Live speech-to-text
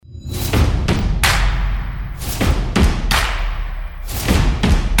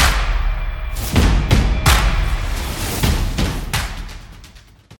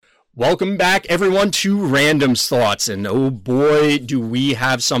Welcome back, everyone, to Random's Thoughts, and oh boy, do we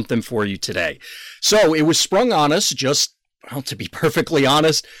have something for you today. So, it was sprung on us just, well, to be perfectly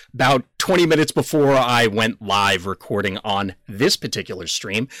honest, about 20 minutes before I went live recording on this particular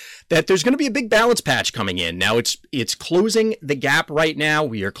stream, that there's going to be a big balance patch coming in. Now, it's closing the gap right now.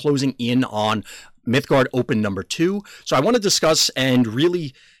 We are closing in on Mythgard Open number 2, so I want to discuss and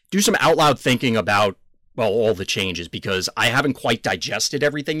really do some out loud thinking about, well, all the changes, because I haven't quite digested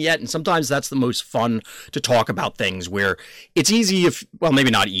everything yet, and sometimes that's the most fun to talk about things where it's easy if, well,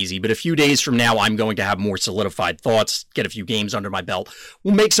 maybe not easy, but a few days from now I'm going to have more solidified thoughts, get a few games under my belt.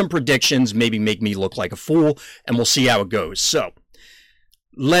 We'll make some predictions, maybe make me look like a fool, and we'll see how it goes. So,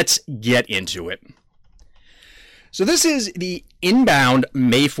 let's get into it. So this is the inbound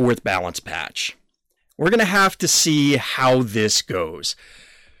May 4th balance patch. We're going to have to see how this goes.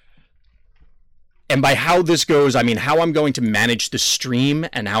 And by how this goes, I mean how I'm going to manage the stream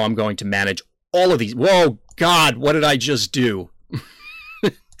and how I'm going to manage all of these. Whoa, God, what did I just do?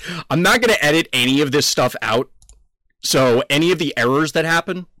 I'm not going to edit any of this stuff out. So any of the errors that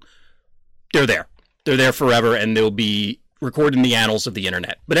happen, they're there. They're there forever, and they'll be recorded in the annals of the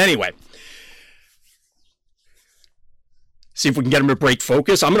internet. But anyway, see if we can get them to break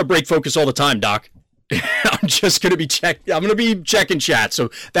focus. I'm going to break focus all the time, Doc. I'm just going to be checking chat, so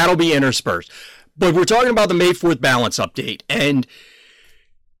that'll be interspersed. But we're talking about the May 4th balance update, and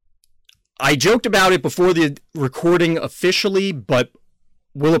I joked about it before the recording officially, but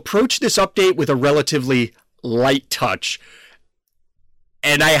we'll approach this update with a relatively light touch.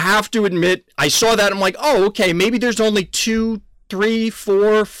 And I have to admit, I saw that, I'm like, oh, okay, maybe there's only 2, 3,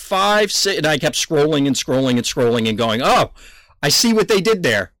 4, 5, 6, and I kept scrolling and scrolling and scrolling and going, oh, I see what they did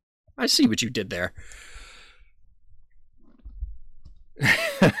there. I see what you did there.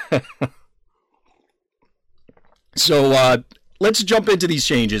 So let's jump into these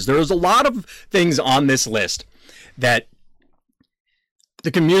changes. There's a lot of things on this list that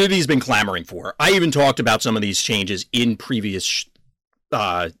the community's been clamoring for. I even talked about some of these changes in previous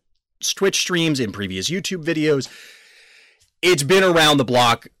Twitch streams, in previous YouTube videos. It's been around the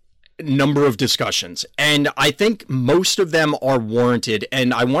block, number of discussions, and I think most of them are warranted.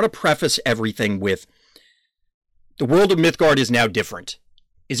 And I want to preface everything with the world of Mythgard is now different.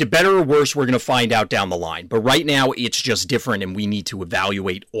 Is it better or worse? We're going to find out down the line. But right now, it's just different, and we need to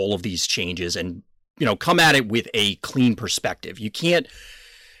evaluate all of these changes and, come at it with a clean perspective. You can't...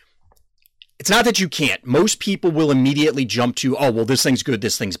 It's not that you can't. Most people will immediately jump to, oh, well, this thing's good,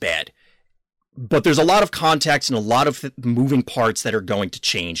 this thing's bad. But there's a lot of context and a lot of moving parts that are going to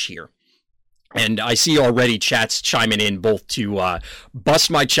change here. And I see already chats chiming in both to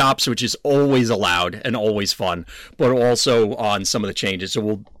bust my chops, which is always allowed and always fun, but also on some of the changes.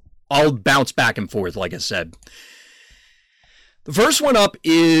 So I'll bounce back and forth, like I said. The first one up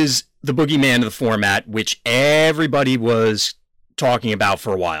is the boogeyman of the format, which everybody was talking about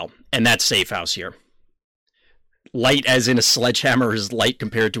for a while, and that's Safehouse here. Light as in a sledgehammer is light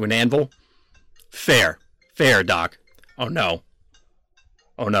compared to an anvil. Fair, Doc. Oh no.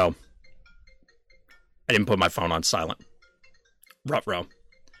 I didn't put my phone on silent. Ruh-roh.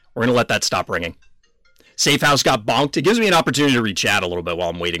 We're going to let that stop ringing. Safehouse got bonked. It gives me an opportunity to read chat a little bit while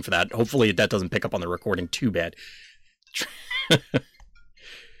I'm waiting for that. Hopefully that doesn't pick up on the recording too bad.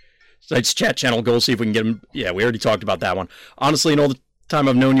 Sites chat channel goal, see if we can get him. Yeah, we already talked about that one. Honestly, in all the time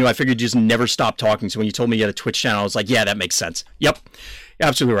I've known you, I figured you just never stop talking. So when you told me you had a Twitch channel, I was like, yeah, that makes sense. Yep,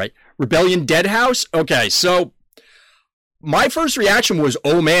 absolutely right. Rebellion Deadhouse? Okay, so my first reaction was,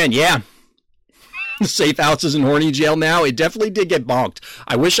 oh man, yeah. Safehouse is in horny jail now. It definitely did get bonked.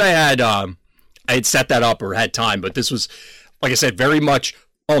 I wish I had set that up or had time, but this was, like I said, very much,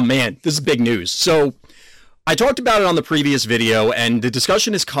 oh man, this is big news. So I talked about it on the previous video, and the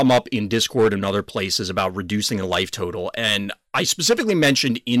discussion has come up in Discord and other places about reducing the life total. And I specifically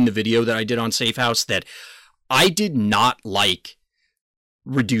mentioned in the video that I did on Safehouse that I did not like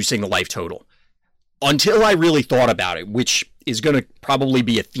reducing the life total until I really thought about it, which is going to probably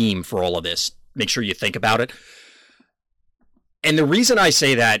be a theme for all of this. Make sure you think about it. And the reason I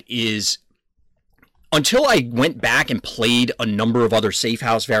say that is until I went back and played a number of other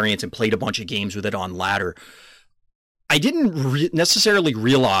Safehouse variants and played a bunch of games with it on ladder, I didn't necessarily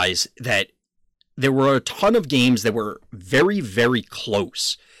realize that there were a ton of games that were very, very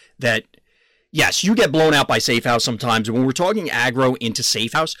close. That, yes, you get blown out by Safehouse sometimes. When we're talking aggro into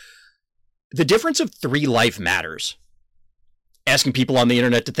Safehouse, the difference of 3 life matters. Asking people on the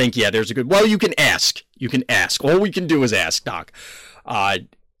internet to think, yeah, there's a good... Well, you can ask. All we can do is ask, Doc.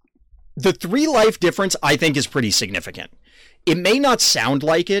 The 3 life difference, I think, is pretty significant. It may not sound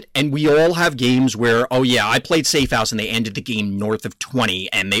like it, and we all have games where, oh yeah, I played Safehouse and they ended the game north of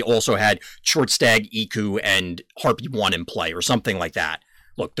 20, and they also had Chort Stag, Iku, and Harpy 1 in play, or something like that.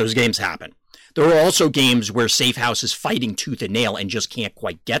 Look, those games happen. There are also games where Safehouse is fighting tooth and nail and just can't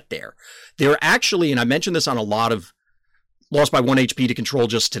quite get there. There are actually, and I mentioned this on a lot of Lost by 1 HP to Control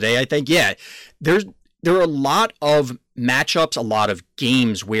just today, I think, yeah, there are a lot of matchups, a lot of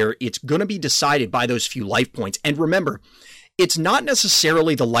games where it's going to be decided by those few life points. And remember, it's not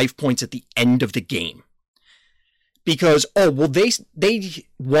necessarily the life points at the end of the game. Because, oh, well, they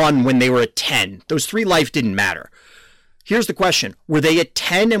won when they were at 10. Those 3 life didn't matter. Here's the question. Were they at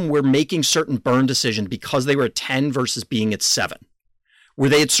 10 and were making certain burn decisions because they were at 10 versus being at 7? Were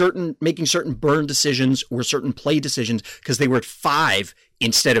they at making certain burn decisions or certain play decisions because they were at 5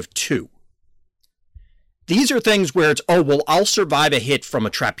 instead of 2? These are things where it's, oh, well, I'll survive a hit from a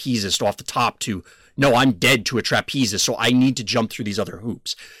trapezist off the top to, no, I'm dead to a trapezist, so I need to jump through these other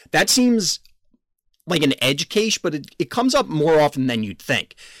hoops. That seems like an edge case, but it comes up more often than you'd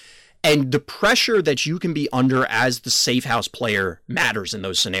think. And the pressure that you can be under as the Safehouse player matters in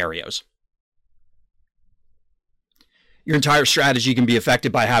those scenarios. Your entire strategy can be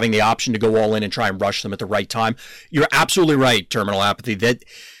affected by having the option to go all in and try and rush them at the right time. You're absolutely right, Terminal Apathy, that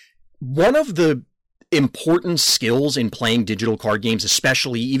one of the important skills in playing digital card games,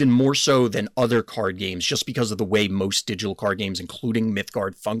 especially even more so than other card games, just because of the way most digital card games, including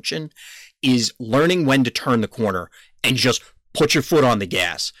Mythgard, function, is learning when to turn the corner and just put your foot on the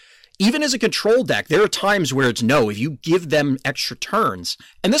gas. Even as a control deck, there are times where it's no, if you give them extra turns,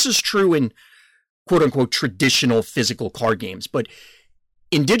 and this is true in quote-unquote traditional physical card games, but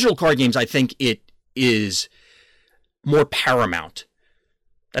in digital card games, I think it is more paramount.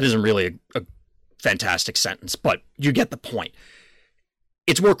 That isn't really a fantastic sentence, but you get the point.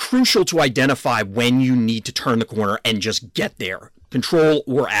 It's more crucial to identify when you need to turn the corner and just get there. Control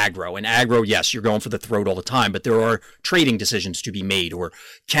or aggro. And aggro, yes, you're going for the throat all the time, but there are trading decisions to be made. Or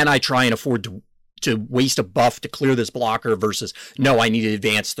can I try and afford to waste a buff to clear this blocker versus, no, I need to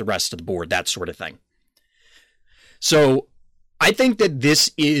advance the rest of the board, that sort of thing. So I think that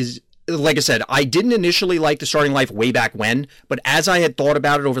this is, like I said, I didn't initially like the starting life way back when, but as I had thought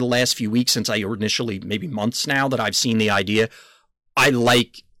about it over the last few weeks, since I initially, maybe months now that I've seen the idea, I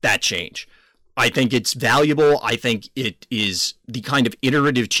like that change. I think it's valuable. I think it is the kind of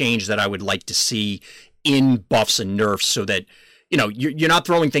iterative change that I would like to see in buffs and nerfs so that, you know, you're not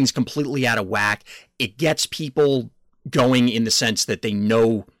throwing things completely out of whack. It gets people going in the sense that they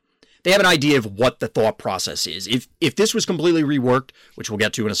know, they have an idea of what the thought process is. If this was completely reworked, which we'll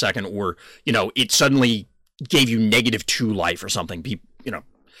get to in a second, or, you know, it suddenly gave you -2 life or something, you know,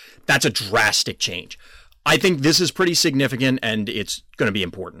 that's a drastic change. I think this is pretty significant and it's going to be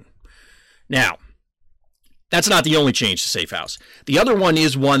important. Now, that's not the only change to Safehouse. The other one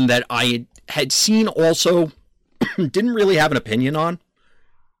is one that I had seen also, didn't really have an opinion on,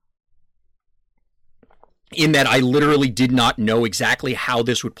 in that I literally did not know exactly how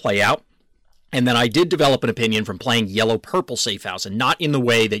this would play out. And then I did develop an opinion from playing Yellow-Purple Safehouse, and not in the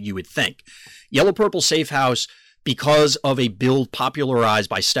way that you would think. Yellow-Purple Safehouse, because of a build popularized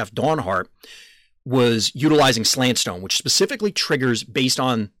by Steph Dawnhart, was utilizing Slantstone, which specifically triggers based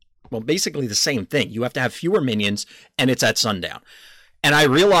on, well, basically the same thing. You have to have fewer minions, and it's at sundown. And I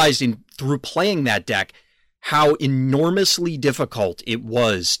realized through playing that deck how enormously difficult it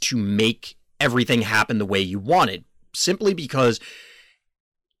was to make everything happen the way you wanted. Simply because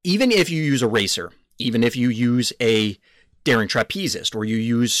even if you use a Racer, even if you use a Daring Trapezist, or you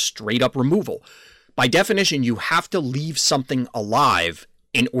use straight up removal, by definition, you have to leave something alive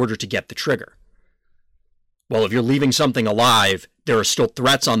in order to get the trigger. Well, if you're leaving something alive, there are still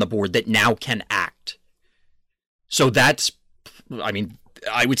threats on the board that now can act. So that's, I mean,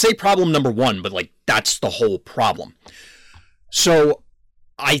 I would say problem number one, but like that's the whole problem. So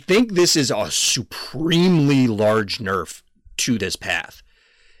I think this is a supremely large nerf to this path.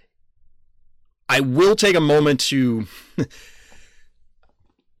 I will take a moment to,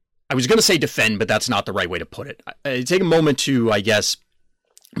 I was going to say defend, but that's not the right way to put it. I take a moment to, I guess,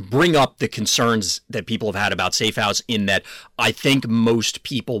 bring up the concerns that people have had about Safehouse, in that I think most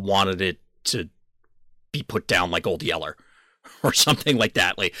people wanted it to be put down like Old Yeller or something like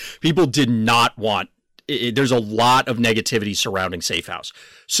that. Like, people did not want there's a lot of negativity surrounding Safehouse.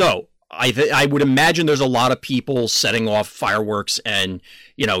 So I would imagine there's a lot of people setting off fireworks and,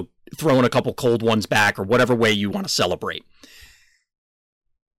 you know, throwing a couple cold ones back, or whatever way you want to celebrate.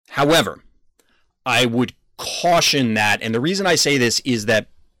 However, I would caution that, and the reason I say this is that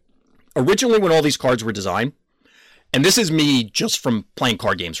originally when all these cards were designed, and this is me just from playing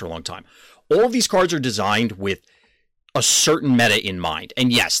card games for a long time, all of these cards are designed with a certain meta in mind.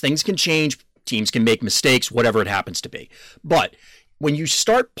 And yes, things can change, teams can make mistakes, whatever it happens to be. But when you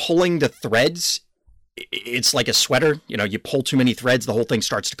start pulling the threads, it's like a sweater. You know, you pull too many threads, the whole thing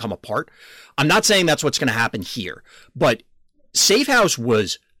starts to come apart. I'm not saying that's what's going to happen here, but Safehouse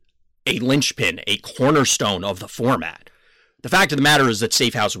was a linchpin, a cornerstone of the format. The fact of the matter is that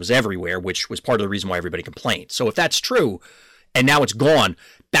Safehouse was everywhere, which was part of the reason why everybody complained. So if that's true, and now it's gone,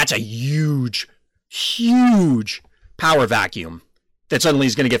 that's a huge, huge power vacuum that suddenly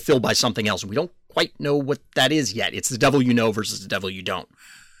is going to get filled by something else. We don't quite know what that is yet. It's the devil you know versus the devil you don't.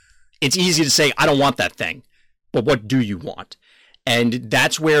 It's easy to say, I don't want that thing, but what do you want? And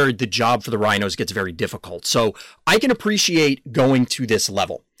that's where the job for the Rhinos gets very difficult. So I can appreciate going to this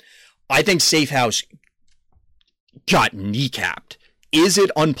level. I think Safehouse got kneecapped. Is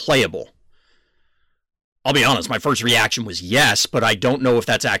it unplayable? I'll be honest, my first reaction was yes, but I don't know if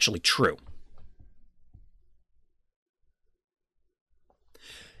that's actually true.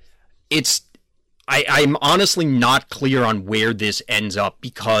 I'm honestly not clear on where this ends up,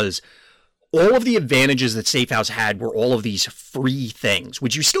 because all of the advantages that Safehouse had were all of these free things,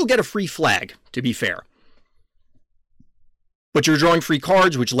 which you still get a free flag, to be fair. But you're drawing free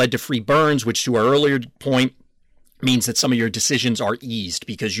cards, which led to free burns, which to our earlier point means that some of your decisions are eased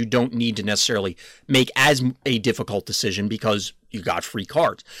because you don't need to necessarily make as a difficult decision because you got free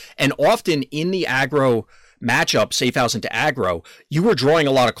cards. And often in the aggro matchup, Safehouse into aggro, you were drawing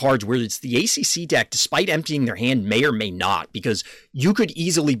a lot of cards where it's the ACC deck, despite emptying their hand, may or may not, because you could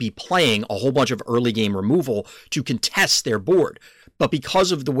easily be playing a whole bunch of early game removal to contest their board. But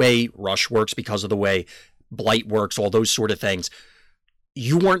because of the way Rush works, because of the way Blight works, all those sort of things,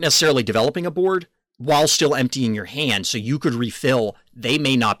 you weren't necessarily developing a board while still emptying your hand, so you could refill. They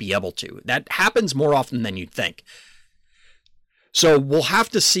may not be able to. That happens more often than you'd think. So we'll have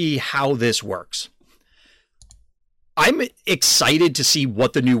to see how this works. I'm excited to see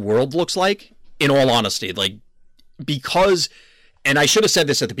what the new world looks like, in all honesty, because, and I should have said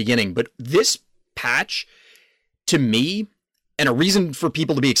this at the beginning, but this patch, to me, and a reason for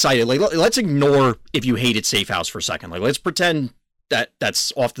people to be excited, let's ignore if you hated Safehouse for a second. Let's pretend that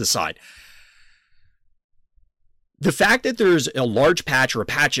that's off to the side. The fact that there's a large patch or a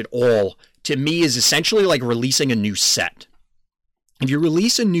patch at all, to me, is essentially like releasing a new set. If you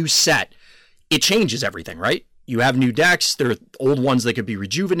release a new set, it changes everything, right? You have new decks. There are old ones that could be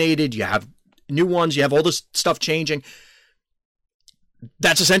rejuvenated. You have new ones. You have all this stuff changing.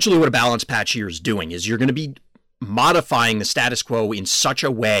 That's essentially what a balance patch here is doing, is you're going to be modifying the status quo in such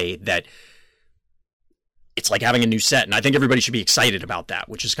a way that it's like having a new set. And I think everybody should be excited about that,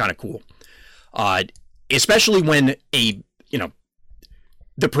 which is kind of cool. Especially when the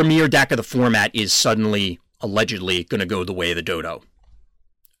premier deck of the format is suddenly, allegedly, going to go the way of the dodo.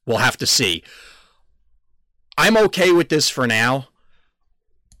 We'll have to see. I'm okay with this for now.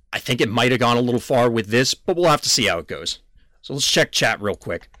 I think it might have gone a little far with this, but we'll have to see how it goes. So let's check chat real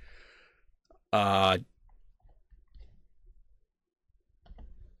quick. Yeah,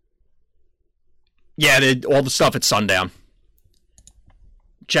 all the stuff at sundown.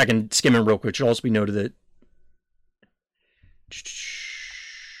 Checking, skimming real quick. Should also be noted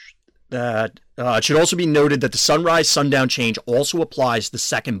that it should also be noted that the sunrise sundown change also applies to the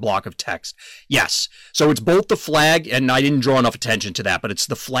second block of text. Yes, so it's both the flag, and I didn't draw enough attention to that, but it's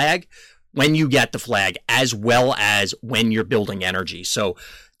the flag when you get the flag as well as when you're building energy. So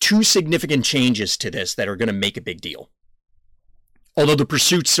two significant changes to this that are going to make a big deal. Although the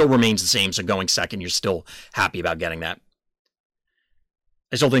pursuit still remains the same, so going second, you're still happy about getting that.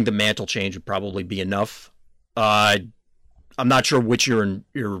 I still think the mantle change would probably be enough. I'm not sure which you're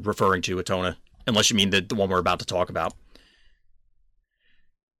referring to, Atona, unless you mean the one we're about to talk about.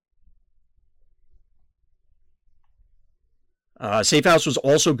 Safehouse was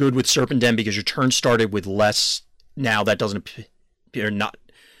also good with Serpent Den because your turn started with less. Now that doesn't appear not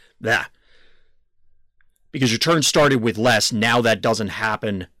that. Because your turn started with less, now that doesn't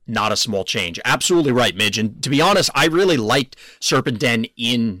happen. Not a small change. Absolutely right, Midge. And to be honest, I really liked Serpent Den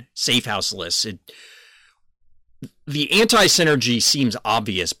in Safehouse lists. The anti-synergy seems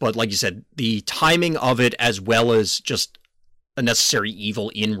obvious, but like you said, the timing of it as well as just a necessary evil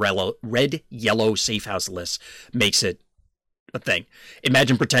in red, yellow Safehouse lists makes it a thing.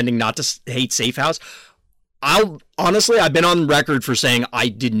 Imagine pretending not to hate Safehouse. I've been on record for saying I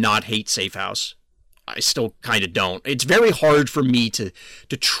did not hate Safehouse. I still kind of don't. It's very hard for me to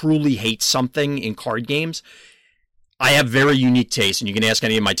truly hate something in card games. I have very unique taste, and you can ask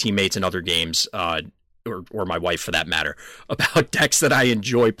any of my teammates in other games, or my wife for that matter, about decks that I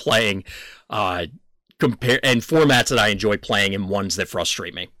enjoy playing and formats that I enjoy playing and ones that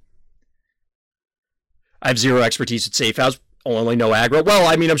frustrate me. I have zero expertise at Safehouse, only know aggro. Well,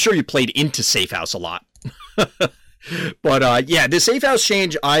 I mean, I'm sure you played into Safehouse a lot. But yeah, the Safehouse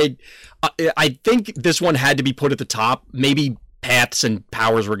change, I think this one had to be put at the top. Maybe paths and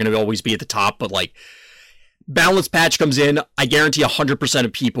powers were going to always be at the top, but like balance patch comes in, I guarantee 100%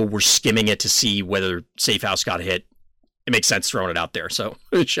 of people were skimming it to see whether Safehouse got hit. It makes sense throwing it out there. So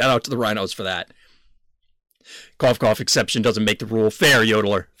shout out to the Rhinos for that. Cough, cough, exception doesn't make the rule. Fair,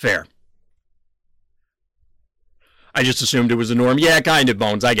 Yodeler. Fair. I just assumed it was the norm. Yeah, kind of,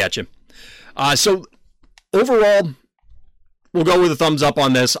 Bones. I get you. So overall, we'll go with a thumbs up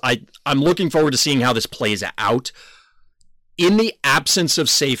on this. I'm looking forward to seeing how this plays out. In the absence of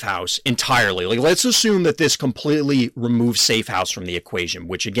Safehouse entirely, like let's assume that this completely removes Safehouse from the equation,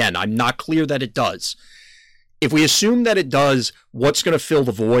 which again, I'm not clear that it does. If we assume that it does, what's going to fill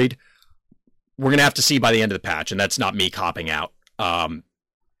the void? We're going to have to see by the end of the patch, and that's not me copping out,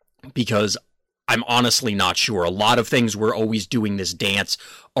 because I'm honestly not sure. A lot of things were always doing this dance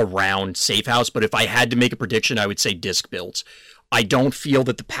around Safehouse, but if I had to make a prediction, I would say disc builds. I don't feel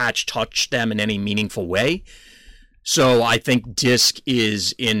that the patch touched them in any meaningful way, so I think disc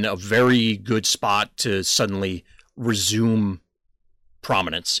is in a very good spot to suddenly resume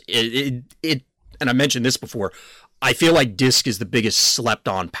prominence. And I mentioned this before, I feel like disc is the biggest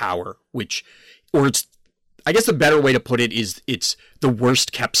slept-on power, I guess the better way to put it is it's the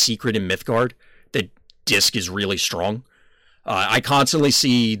worst kept secret in Mythgard, that disc is really strong. I constantly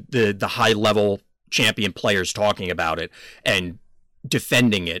see the high-level champion players talking about it and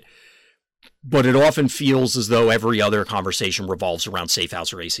defending it, but it often feels as though every other conversation revolves around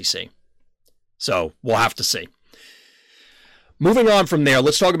Safehouse or ACC. So we'll have to see. Moving on from there,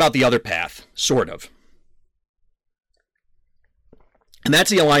 let's talk about the other path, sort of. And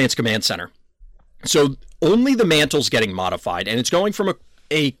that's the Alliance Command Center. So only the mantle's getting modified, and it's going from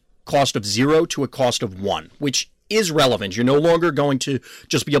a cost of 0 to a cost of 1, which is relevant. You're no longer going to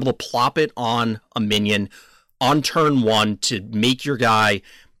just be able to plop it on a minion on turn 1 to make your guy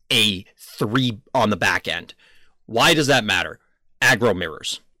a 3 on the back end. Why does that matter? Aggro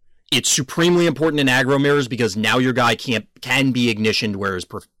mirrors. It's supremely important in aggro mirrors because now your guy can be ignitioned, whereas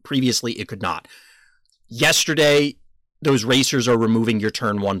previously it could not. Yesterday, those racers are removing your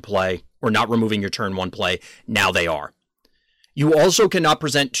turn 1 play, or not removing your turn 1 play. Now they are. You also cannot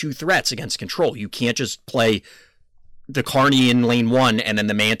present 2 threats against control. You can't just play the Carney in lane 1 and then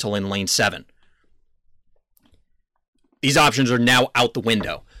the Mantle in lane 7. These options are now out the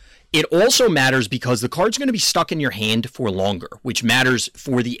window. It also matters because the card's going to be stuck in your hand for longer, which matters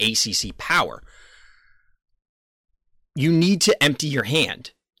for the ACC power. You need to empty your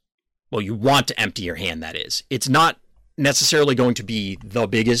hand. Well, you want to empty your hand, that is. It's not necessarily going to be the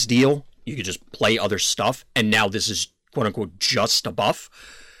biggest deal. You could just play other stuff, and now this is quote-unquote just a buff.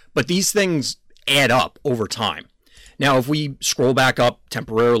 But these things add up over time. Now, if we scroll back up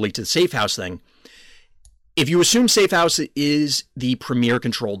temporarily to the Safehouse thing, if you assume Safehouse is the premier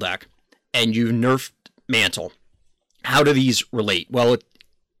control deck, and you nerfed Mantle, how do these relate? Well,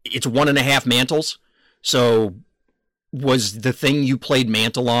 it's 1.5 Mantles, so was the thing you played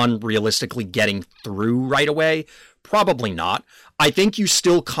Mantle on realistically getting through right away? Probably not. I think you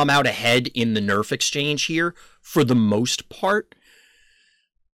still come out ahead in the nerf exchange here for the most part.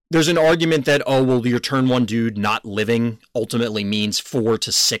 There's an argument that, oh, well, your turn 1 dude not living ultimately means 4 to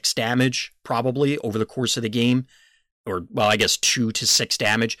 6 damage, probably, over the course of the game. Or, well, I guess 2 to 6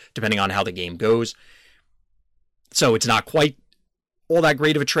 damage, depending on how the game goes. So it's not quite all that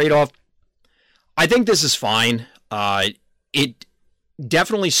great of a trade-off. I think this is fine. It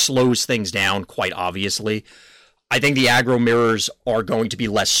definitely slows things down, quite obviously. I think the aggro mirrors are going to be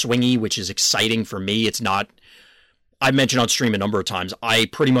less swingy, which is exciting for me. It's not... I've mentioned on stream a number of times, I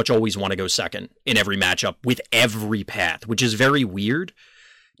pretty much always want to go second in every matchup with every path, which is very weird.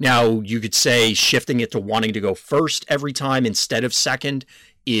 Now, you could say shifting it to wanting to go first every time instead of second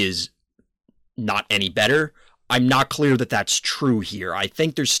is not any better. I'm not clear that that's true here. I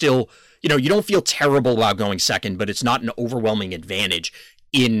think there's still, you don't feel terrible about going second, but it's not an overwhelming advantage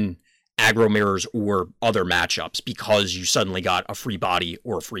in aggro mirrors or other matchups because you suddenly got a free body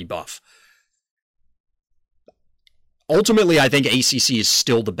or a free buff. Ultimately, I think ACC is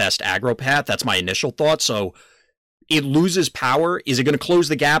still the best aggro path. That's my initial thought. So it loses power. Is it going to close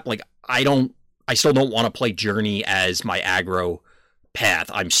the gap? Like, I still don't want to play Journey as my aggro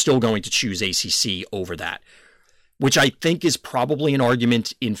path. I'm still going to choose ACC over that, which I think is probably an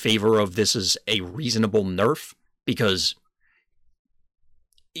argument in favor of this as a reasonable nerf, because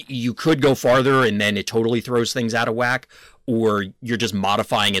you could go farther and then it totally throws things out of whack, or you're just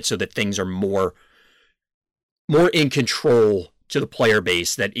modifying it so that things are more more in control to the player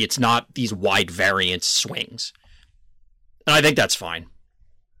base, that it's not these wide variance swings. And I think that's fine.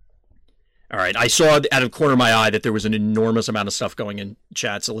 All right, I saw out of the corner of my eye that there was an enormous amount of stuff going in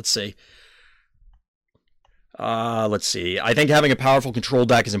chat, so let's see. I think having a powerful control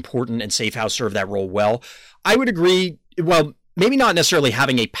deck is important, and Safehouse served that role well. I would agree. Well, maybe not necessarily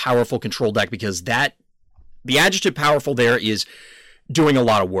having a powerful control deck, because the adjective powerful there is doing a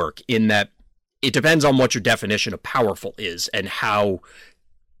lot of work, in that it depends on what your definition of powerful is, and how,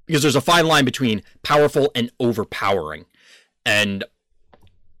 because there's a fine line between powerful and overpowering. And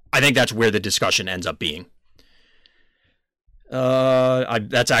I think that's where the discussion ends up being.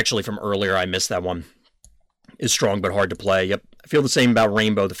 That's actually from earlier. I missed that one. Is strong but hard to play. Yep. I feel the same about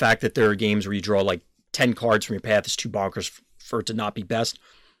Rainbow. The fact that there are games where you draw like 10 cards from your path is too bonkers for it to not be best.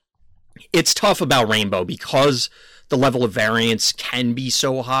 It's tough about Rainbow because the level of variance can be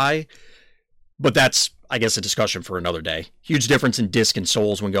so high, but that's, I guess, a discussion for another day. Huge difference in disc and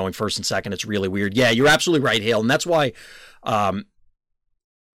souls when going first and second. It's really weird. Yeah, you're absolutely right, Hale. And that's why, like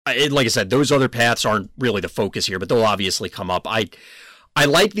I said, those other paths aren't really the focus here, but they'll obviously come up. I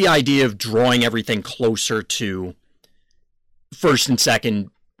like the idea of drawing everything closer to first and second.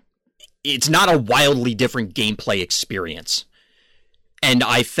 It's not a wildly different gameplay experience. And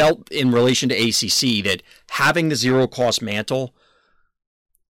I felt in relation to ACC that having the zero-cost mantle,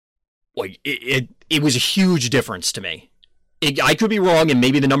 like it was a huge difference to me. I could be wrong, and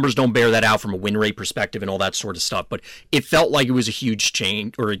maybe the numbers don't bear that out from a win rate perspective and all that sort of stuff, but it felt like it was a huge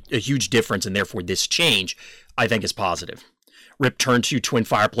change, or a huge difference, and therefore this change, I think, is positive. Rip turn 2 Twin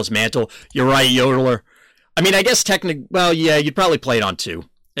Fire plus Mantle. You're right, Yodeler. I mean, I guess technically, well, yeah, you'd probably play it on 2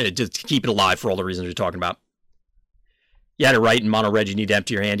 just to keep it alive for all the reasons you're talking about. You had it right in Mono Red, you need to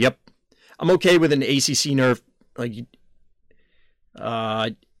empty your hand. Yep. I'm okay with an ACC nerf.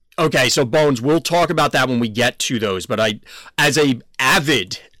 Okay, so Bones, we'll talk about that when we get to those, but as a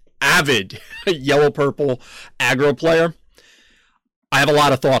avid yellow-purple aggro player, I have a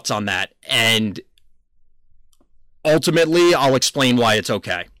lot of thoughts on that, and ultimately, I'll explain why it's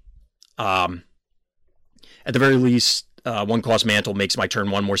okay. At the very least, 1-cost Mantle makes my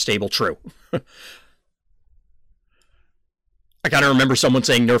turn 1 more stable. True. I kind of remember someone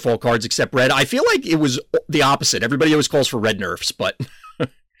saying nerf all cards except red. I feel like it was the opposite. Everybody always calls for red nerfs, but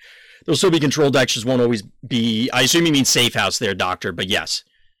there'll still be control decks, just won't always be... I assume you mean Safehouse there, Doctor, but yes.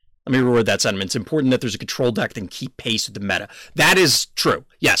 Let me reword that sentiment. It's important that there's a control deck that can keep pace with the meta. That is true.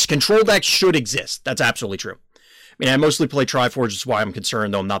 Yes, control decks should exist. That's absolutely true. I mean, I mostly play Triforge, which is why I'm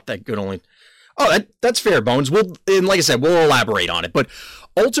concerned, though I'm not that good only... Oh, that's fair, Bones. And like I said, we'll elaborate on it. But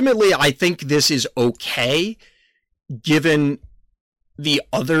ultimately, I think this is okay, given the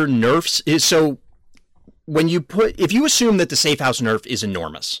other nerfs. So if you assume that the Safehouse nerf is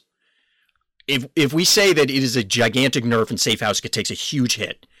enormous, if we say that it is a gigantic nerf and Safehouse takes a huge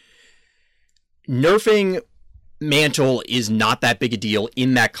hit, nerfing Mantle is not that big a deal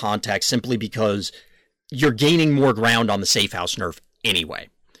in that context, simply because you're gaining more ground on the Safehouse nerf anyway.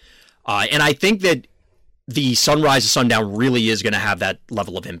 And I think that the Sunrise to Sundown really is going to have that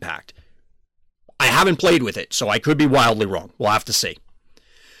level of impact. I haven't played with it, so I could be wildly wrong. We'll have to see.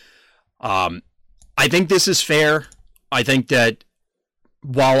 I think this is fair. I think that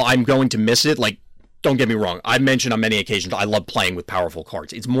while I'm going to miss it, like, don't get me wrong, I've mentioned on many occasions I love playing with powerful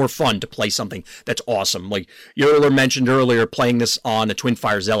cards. It's more fun to play something that's awesome. Like Yerler mentioned earlier, playing this on a Twin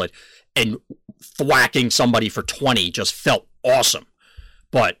Fire Zealot and thwacking somebody for 20 just felt awesome.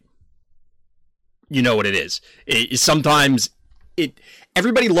 But you know what it is.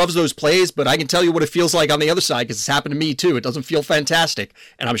 Everybody loves those plays, but I can tell you what it feels like on the other side, because it's happened to me too. It doesn't feel fantastic,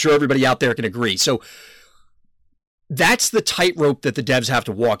 and I'm sure everybody out there can agree. So that's the tightrope that the devs have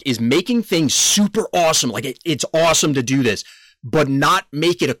to walk, is making things super awesome. Like, it's awesome to do this, but not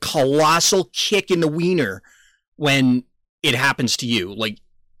make it a colossal kick in the wiener when it happens to you. Like,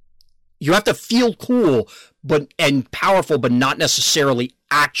 you have to feel cool and powerful, but not necessarily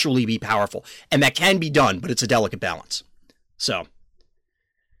actually be powerful. And that can be done, but it's a delicate balance. So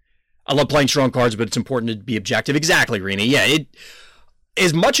I love playing strong cards, but it's important to be objective. Exactly, Rena. Yeah,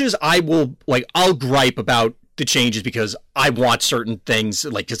 as much as I'll gripe about the changes because I want certain things,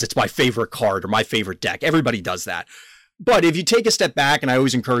 like, because it's my favorite card or my favorite deck. Everybody does that. But if you take a step back, and I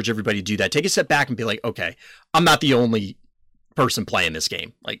always encourage everybody to do that, take a step back and be like, okay, I'm not the only person playing this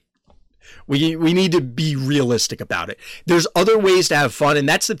game. Like, we need to be realistic about it. There's other ways to have fun, and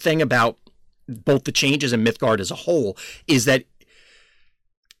that's the thing about both the changes and Mythgard as a whole, is that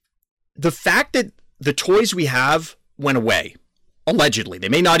the fact that the toys we have went away, allegedly, they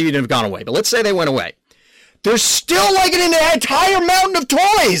may not even have gone away, but let's say they went away. There's still like an entire mountain of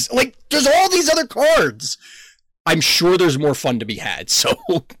toys. Like, there's all these other cards I'm sure there's more fun to be had, so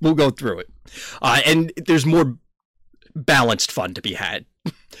we'll go through it. And there's more balanced fun to be had.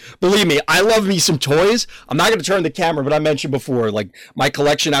 Believe me, I love me some toys. I'm not going to turn the camera, but I mentioned before, like my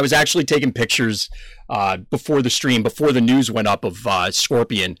collection, I was actually taking pictures before the stream, before the news went up of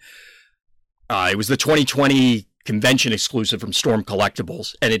Scorpion. It was the 2020 convention exclusive from Storm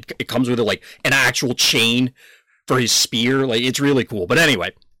Collectibles, and it comes with like an actual chain for his spear. Like, it's really cool. But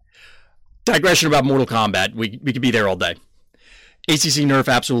anyway, digression about Mortal Kombat. We could be there all day. ACC nerf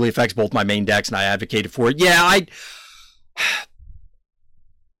absolutely affects both my main decks, and I advocated for it. Yeah,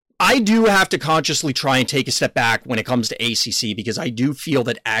 I do have to consciously try and take a step back when it comes to ACC, because I do feel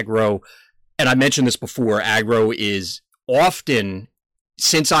that aggro, and I mentioned this before, aggro is often,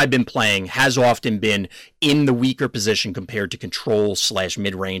 since I've been playing, has often been in the weaker position compared to control /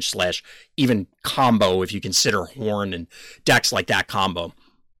 mid-range / even combo, if you consider Horn and decks like that combo.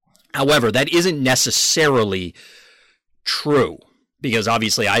 However, that isn't necessarily true, because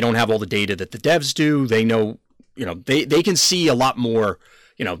obviously I don't have all the data that the devs do. They know, they can see a lot more.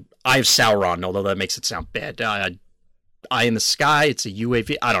 I have Sauron, although that makes it sound bad. Eye in the sky, it's a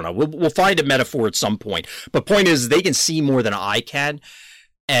UAV. I don't know. We'll find a metaphor at some point. But point is, they can see more than I can.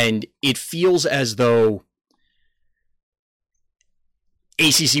 And it feels as though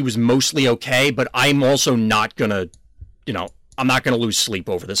ACC was mostly okay, but I'm also not going to, I'm not going to lose sleep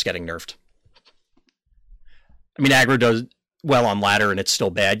over this getting nerfed. I mean, aggro does well on ladder, and it's still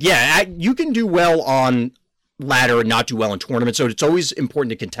bad. Yeah, you can do well on ladder and not do well in tournaments, so it's always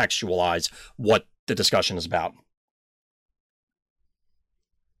important to contextualize what the discussion is about.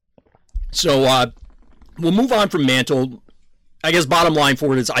 So we'll move on from Mantle. I guess bottom line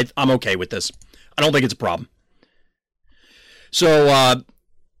for it is I'm okay with this. I don't think it's a problem. So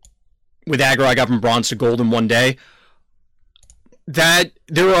with aggro, I got from bronze to gold in one day. That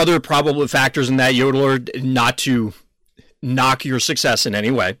there are other probable factors in that, Yodeler, not to knock your success in any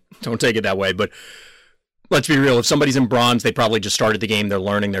way. Don't take it that way, but let's be real. If somebody's in bronze, they probably just started the game. They're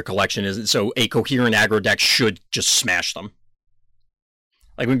learning. Their collection isn't. So a coherent aggro deck should just smash them.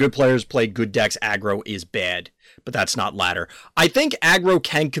 Like when good players play good decks, aggro is bad, but that's not ladder. I think aggro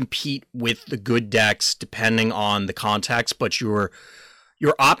can compete with the good decks depending on the context, but your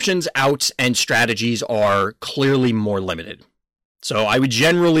options, outs, and strategies are clearly more limited. So I would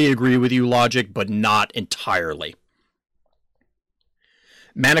generally agree with you, Logic, but not entirely.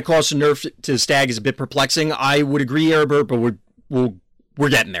 Mana cost and nerf to Stag is a bit perplexing. I would agree, Herbert, but we're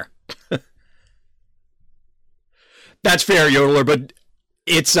getting there. That's fair, Yodeler, but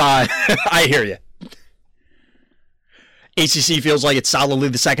it's I hear you. ACC feels like it's solidly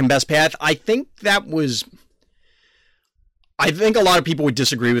the second best path. I think a lot of people would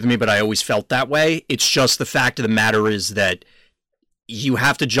disagree with me, but I always felt that way. It's just the fact of the matter is that you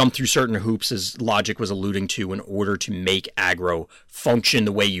have to jump through certain hoops, as Logic was alluding to, in order to make aggro function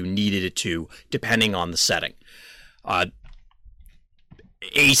the way you needed it to, depending on the setting. ACC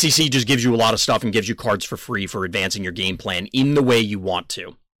just gives you a lot of stuff and gives you cards for free for advancing your game plan in the way you want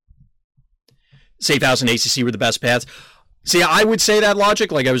to. Safehouse and ACC were the best paths. See, I would say that,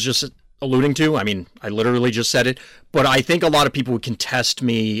 Logic, like I was just alluding to. I mean, I literally just said it. But I think a lot of people would contest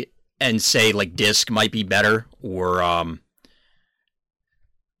me and say, like, Disc might be better, or, I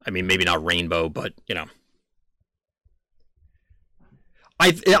mean, maybe not Rainbow, but,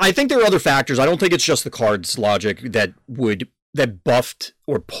 I think there are other factors. I don't think it's just the cards, Logic, that buffed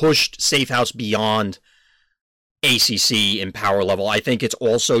or pushed Safehouse beyond ACC in power level. I think it's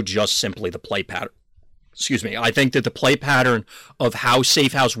also just simply the play pattern. Excuse me. I think that the play pattern of how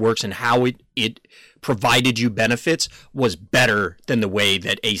Safehouse works and how it provided you benefits was better than the way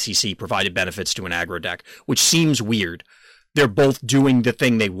that ACC provided benefits to an aggro deck, which seems weird. They're both doing the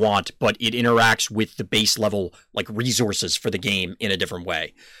thing they want, but it interacts with the base level, like, resources for the game in a different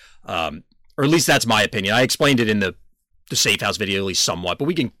way. Or at least that's my opinion. I explained it in the Safehouse video, at least somewhat, but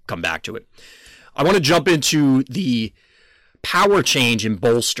we can come back to it. I want to jump into the power change in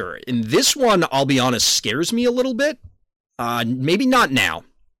Bolster. And this one, I'll be honest, scares me a little bit. Maybe not now.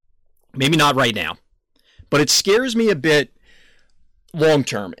 Maybe not right now. But it scares me a bit long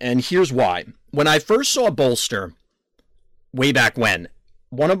term. And here's why. When I first saw Bolster, way back when,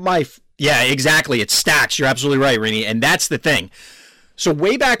 yeah, exactly, it stacks. You're absolutely right, Rini. And that's the thing. So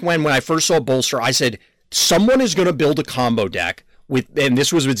way back when I first saw Bolster, I said, someone is going to build a combo deck and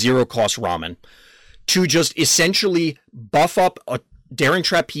this was with zero cost Ramen, to just essentially buff up a Daring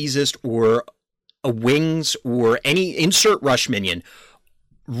Trapezist or a Wings or any insert rush minion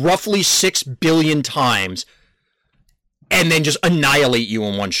roughly 6 billion times and then just annihilate you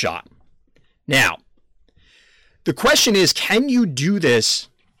in one shot. Now, the question is, can you do this?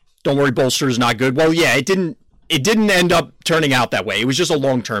 Don't worry, Bolster is not good. Well, yeah, it didn't it didn't end up turning out that way. It was just a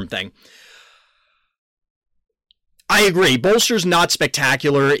long-term thing. I agree. Bolster's not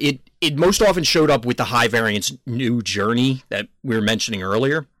spectacular. It most often showed up with the high variance new journey that we were mentioning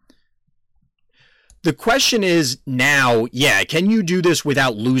earlier. The question is now, can you do this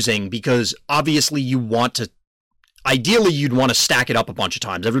without losing? Because obviously you want to, ideally you'd want to stack it up a bunch of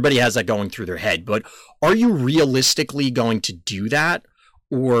times. Everybody has that going through their head, but are you realistically going to do that?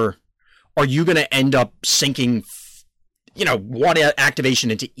 Or are you going to end up sinking, one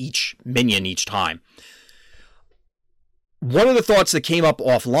activation into each minion each time? One of the thoughts that came up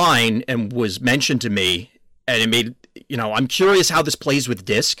offline and was mentioned to me, and it made, I'm curious how this plays with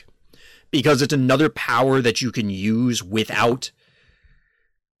Disc, because it's another power that you can use without,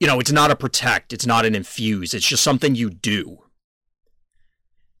 it's not a protect, it's not an infuse, it's just something you do.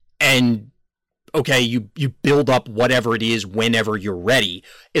 And, okay, you build up whatever it is whenever you're ready,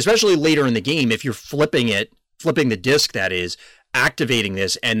 especially later in the game, if you're flipping the Disc, that is, activating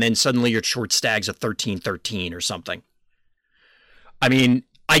this, and then suddenly your Chort Stag's a 13/13 or something. I mean,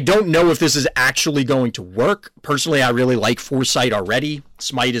 I don't know if this is actually going to work. Personally, I really like Foresight already.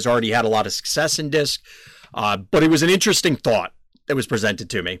 Smite has already had a lot of success in Disc. But it was an interesting thought that was presented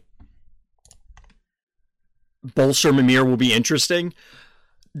to me. Bolster Mimir will be interesting.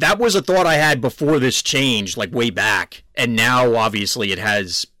 That was a thought I had before this change, like way back. And now, obviously, it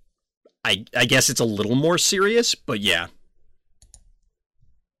has... I guess it's a little more serious, but yeah.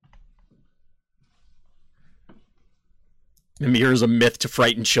 Mimir is a myth to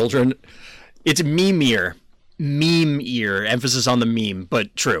frighten children. It's Mimir. Meme ear. Emphasis on the meme,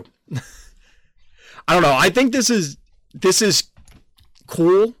 but true. I don't know. I think this is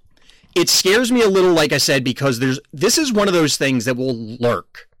cool. It scares me a little, like I said, because this is one of those things that will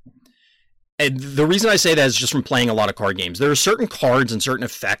lurk. And the reason I say that is just from playing a lot of card games. There are certain cards and certain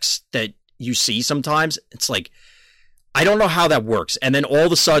effects that you see sometimes. It's like, I don't know how that works. And then all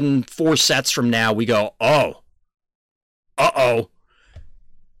of a sudden, 4 sets from now, we go, oh. Uh-oh.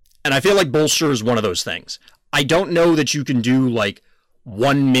 And I feel like Bolster is one of those things. I don't know that you can do like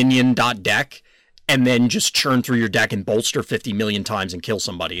 1 minion deck and then just churn through your deck and bolster 50 million times and kill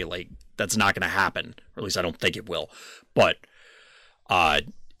somebody. Like, that's not going to happen. Or at least I don't think it will. But at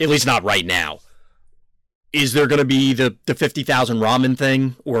least not right now. Is there going to be the 50,000 ramen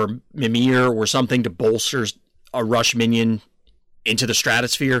thing or Mimir or something to bolster a rush minion into the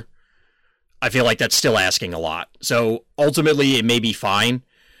stratosphere? I feel like that's still asking a lot. So ultimately, it may be fine.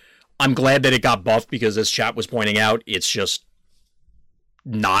 I'm glad that it got buffed because, as chat was pointing out, it's just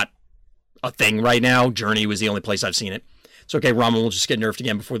not a thing right now. Journey was the only place I've seen it. It's okay, Ramen will just get nerfed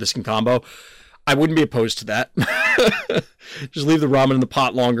again before this can combo. I wouldn't be opposed to that. Just leave the ramen in the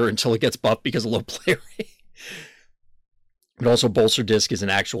pot longer until it gets buffed because of low play rate. But also, Bolster Disc is an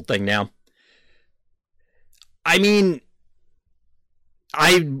actual thing now. I mean,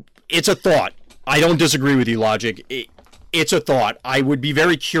 it's a thought. I don't disagree with you, Logic. It's a thought. I would be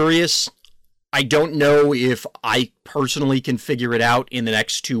very curious. I don't know if I personally can figure it out in the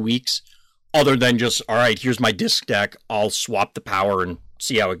next 2 weeks, other than just, all right, here's my Disc deck. I'll swap the power and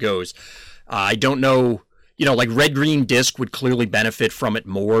see how it goes. I don't know, like red-green Disc would clearly benefit from it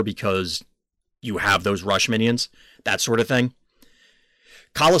more because you have those rush minions, that sort of thing.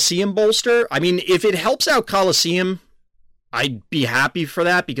 Coliseum Bolster, I mean, if it helps out Coliseum, I'd be happy for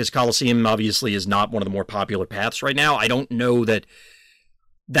that because Coliseum obviously is not one of the more popular paths right now. I don't know that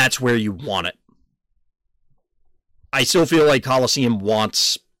that's where you want it. I still feel like Coliseum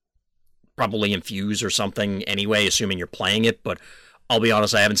wants probably Infuse or something anyway, assuming you're playing it, but I'll be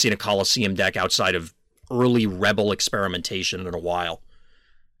honest, I haven't seen a Coliseum deck outside of early Rebel experimentation in a while.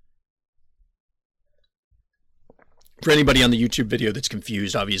 For anybody on the YouTube video that's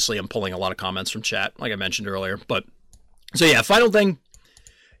confused, obviously I'm pulling a lot of comments from chat, like I mentioned earlier, but... So yeah, final thing.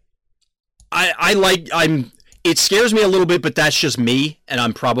 It scares me a little bit, but that's just me, and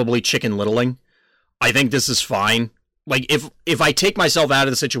I'm probably Chicken Littling. I think this is fine. Like, if I take myself out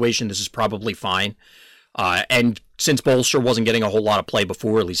of the situation, this is probably fine. And since Bolster wasn't getting a whole lot of play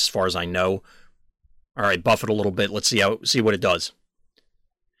before, at least as far as I know, all right, buff it a little bit. Let's see what it does.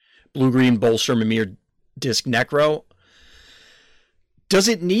 Blue-green Bolster Mimir Disc Necro. Does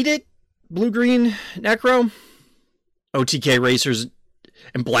it need it? Blue-green Necro? OTK racers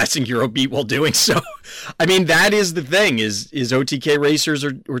and blasting Eurobeat while doing so. I mean, that is the thing, is OTK racers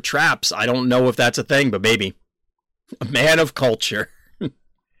or traps. I don't know if that's a thing, but maybe. A man of culture.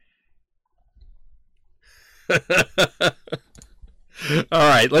 All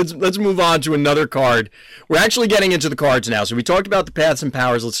right, let's move on to another card. We're actually getting into the cards now. So we talked about the paths and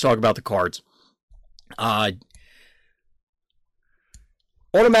powers. Let's talk about the cards.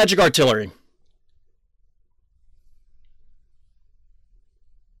 Automagic Artillery.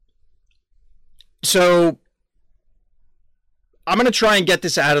 So I'm going to try and get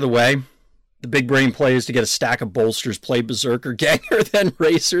this out of the way. The big brain play is to get a stack of bolsters, play Berserker, Ganger, then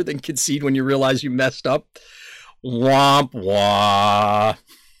Racer, then concede when you realize you messed up. Womp wah.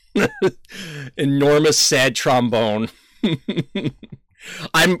 Enormous sad trombone.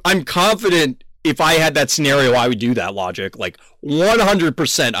 I'm confident if I had that scenario, I would do that logic. Like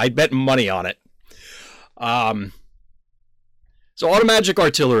 100%. I'd bet money on it. So Automagic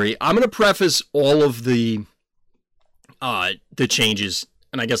Artillery. I'm going to preface all of the changes,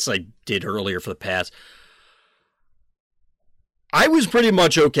 and I guess I did earlier for the past. I was pretty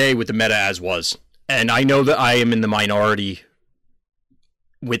much okay with the meta as was, and I know that I am in the minority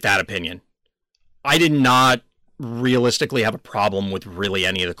with that opinion. I did not realistically have a problem with really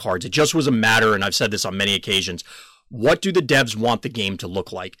any of the cards. It just was a matter, and I've said this on many occasions, what do the devs want the game to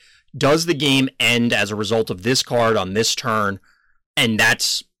look like? Does the game end as a result of this card on this turn, and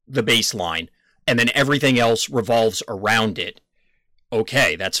that's the baseline, and then everything else revolves around it?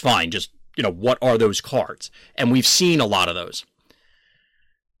 Okay, that's fine. Just, what are those cards? And we've seen a lot of those.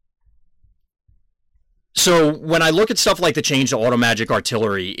 So when I look at stuff like the change to Automagic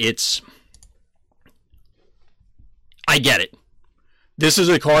Artillery, I get it. This is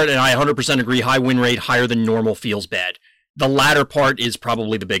a card, and I 100% agree, high win rate, higher than normal feels bad. The latter part is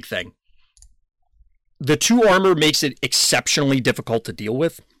probably the big thing. The 2 armor makes it exceptionally difficult to deal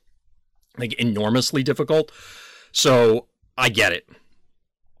with. Like, enormously difficult. So, I get it.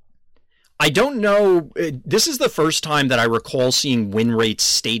 I don't know, this is the first time that I recall seeing win rates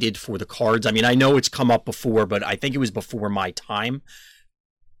stated for the cards. I mean, I know it's come up before, but I think it was before my time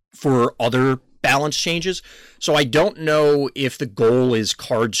for other balance changes. So I don't know if the goal is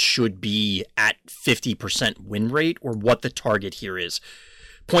cards should be at 50% win rate or what the target here is.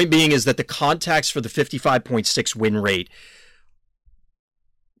 Point being is that the context for the 55.6 win rate,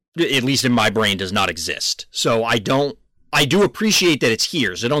 at least in my brain, does not exist. So I do appreciate that it's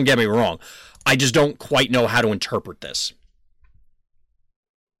here, so don't get me wrong. I just don't quite know how to interpret this.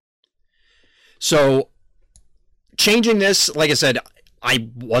 So changing this, like I said, I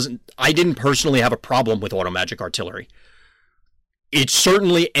didn't personally have a problem with Automagic Artillery. It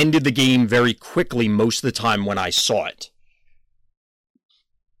certainly ended the game very quickly most of the time when I saw it.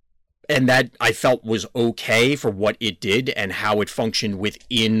 And that I felt was okay for what it did and how it functioned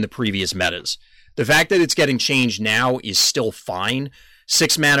within the previous metas. The fact that it's getting changed now is still fine.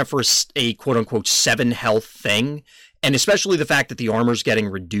 6 mana for a quote-unquote 7 health thing, and especially the fact that the armor's getting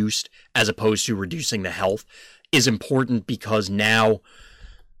reduced as opposed to reducing the health is important because now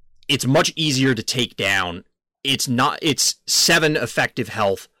it's much easier to take down. It's 7 effective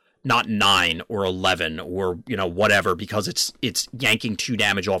health, not 9 or 11 or whatever, because it's yanking 2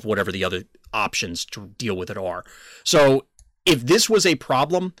 damage off whatever the other options to deal with it are. So if this was a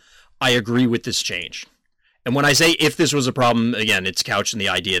problem, I agree with this change. And when I say if this was a problem, again, it's couched in the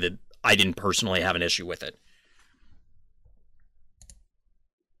idea that I didn't personally have an issue with it.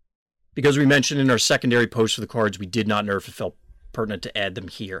 Because we mentioned in our secondary post for the cards, we did not nerf, it felt pertinent to add them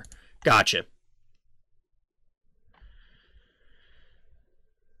here. Gotcha.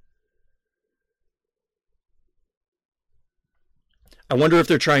 I wonder if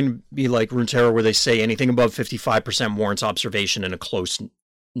they're trying to be like Runeterra, where they say anything above 55% warrants observation in a close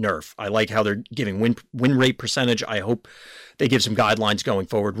nerf. I like how they're giving win rate percentage. I hope they give some guidelines going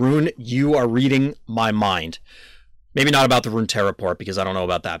forward. Rune, you are reading my mind. Maybe not about the Runeterra part, because I don't know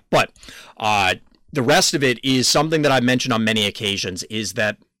about that. But the rest of it is something that I've mentioned on many occasions, is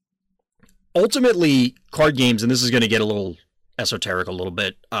that ultimately card games, and this is going to get a little esoteric a little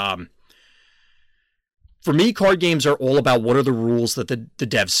bit, for me, card games are all about what are the rules that the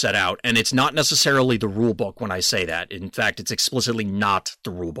devs set out, and it's not necessarily the rule book when I say that. In fact, it's explicitly not the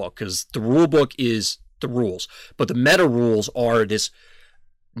rule book, because the rule book is the rules, but the meta rules are this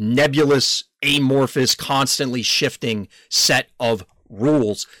nebulous, amorphous, constantly shifting set of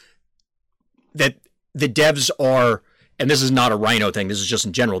rules that the devs are, and this is not a Rhino thing, this is just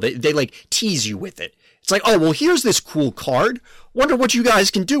in general, they like tease you with it. It's like, oh, well, here's this cool card, wonder what you guys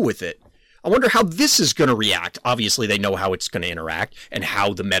can do with it. I wonder how this is going to react. Obviously, they know how it's going to interact and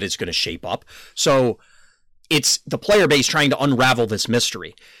how the meta is going to shape up. So it's the player base trying to unravel this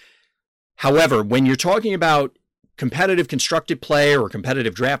mystery. However, when you're talking about competitive constructed play or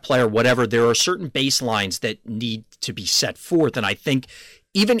competitive draft play or whatever, there are certain baselines that need to be set forth. And I think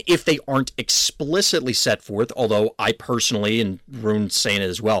even if they aren't explicitly set forth, although I personally, and Rune's saying it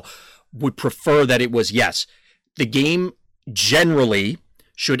as well, would prefer that it was, yes, the game generally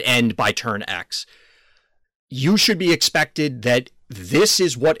should end by turn X. You should be expected that this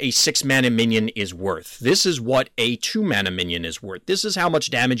is what a 6-mana minion is worth. This is what a 2-mana minion is worth. This is how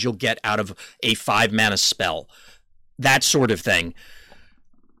much damage you'll get out of a 5-mana spell. That sort of thing.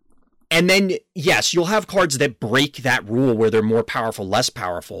 And then, yes, you'll have cards that break that rule where they're more powerful, less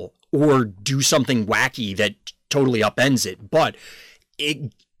powerful, or do something wacky that totally upends it. But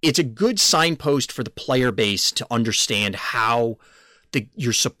it's a good signpost for the player base to understand how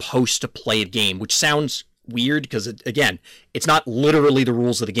you're supposed to play a game, which sounds weird because, again, it's not literally the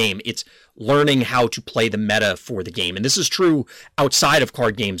rules of the game. It's learning how to play the meta for the game. And this is true outside of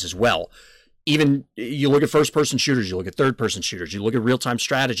card games as well. Even you look at first-person shooters, you look at third-person shooters, you look at real-time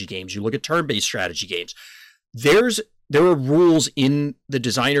strategy games, you look at turn-based strategy games. There are rules in the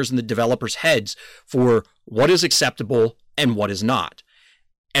designers and the developers' heads for what is acceptable and what is not.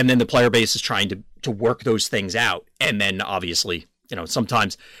 And then the player base is trying to work those things out. And then, obviously,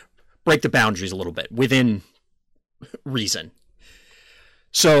 sometimes break the boundaries a little bit within reason.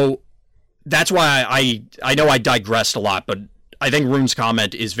 So that's why I know I digressed a lot, but I think Rune's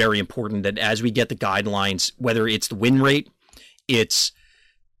comment is very important that as we get the guidelines, whether it's the win rate,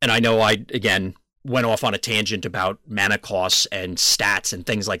 and I know I, again, went off on a tangent about mana costs and stats and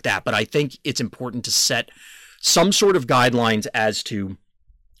things like that, but I think it's important to set some sort of guidelines as to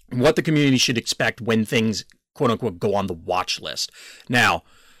what the community should expect when things, quote unquote, go on the watch list. Now,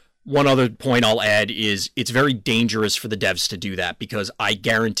 one other point I'll add is it's very dangerous for the devs to do that, because I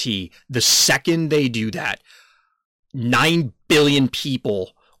guarantee the second they do that, 9 billion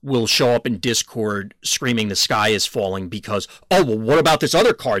people will show up in Discord screaming the sky is falling because, oh, well, what about this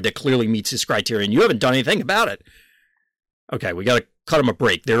other card that clearly meets this criterion? You haven't done anything about it. Okay, we got to cut them a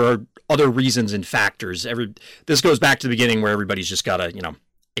break. There are other reasons and factors. This goes back to the beginning where everybody's just got to,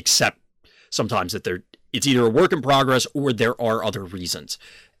 accept sometimes that it's either a work in progress or there are other reasons,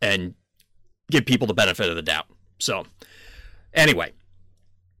 and give people the benefit of the doubt. So, anyway,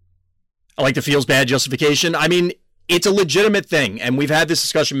 I like the feels bad justification. I mean, it's a legitimate thing, and we've had this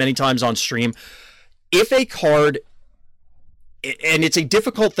discussion many times on stream. If a card, and it's a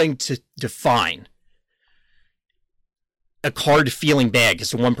difficult thing to define, a card feeling bad, because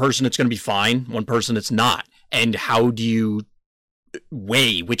to one person it's going to be fine, one person it's not. And how do you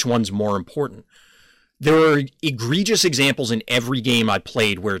weigh which one's more important? There are egregious examples in every game I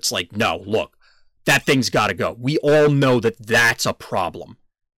played where it's like, no, look, that thing's got to go. We all know that that's a problem.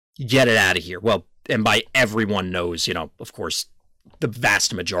 Get it out of here. Well, and by everyone knows, of course, the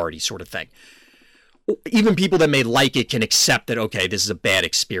vast majority sort of thing. Even people that may like it can accept that, okay, this is a bad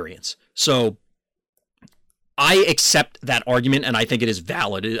experience. So I accept that argument, and I think it is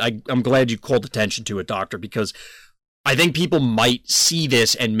valid. I'm glad you called attention to it, Doctor, because I think people might see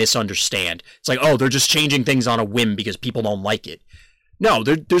this and misunderstand. It's like, oh, they're just changing things on a whim because people don't like it. No,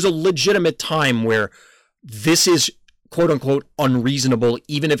 there's a legitimate time where this is, quote unquote, unreasonable,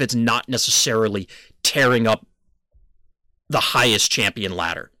 even if it's not necessarily tearing up the highest champion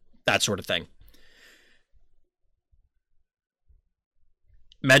ladder, that sort of thing.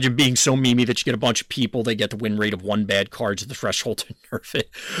 Imagine being so memey that you get a bunch of people, they get the win rate of 1 bad card to the threshold to nerf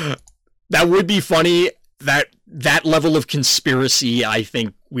it. That would be funny. That level of conspiracy, I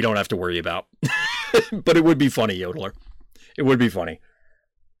think we don't have to worry about. But it would be funny, Yodeler. It would be funny.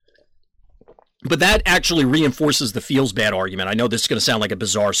 But that actually reinforces the feels bad argument. I know this is going to sound like a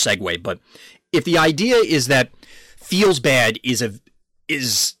bizarre segue, but if the idea is that feels bad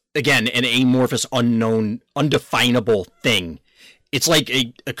is again an amorphous, unknown, undefinable thing. It's like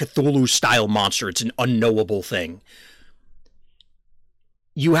a Cthulhu-style monster. It's an unknowable thing.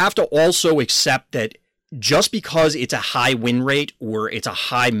 You have to also accept that just because it's a high win rate or it's a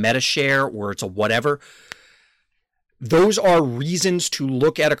high meta share or it's a whatever, those are reasons to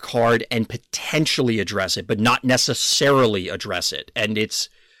look at a card and potentially address it, but not necessarily address it. And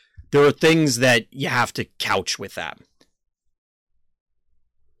there are things that you have to couch with that.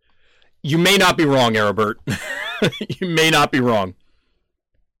 You may not be wrong, Arabert. You may not be wrong.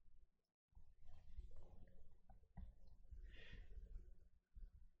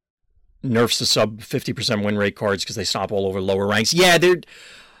 Nerfs the sub 50% win rate cards because they stop all over lower ranks. Yeah,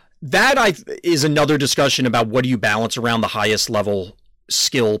 is another discussion about what do you balance around the highest level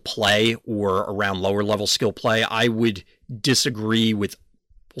skill play or around lower level skill play. I would disagree with,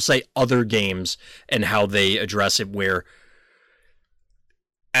 we'll say, other games and how they address it, where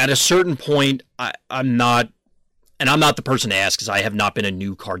at a certain point, I'm not the person to ask because I have not been a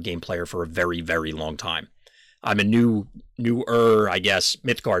new card game player for a very, very long time. I'm a newer, I guess,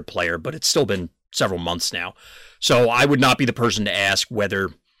 Mythgard player, but it's still been several months now. So I would not be the person to ask whether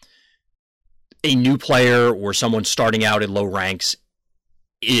a new player or someone starting out at low ranks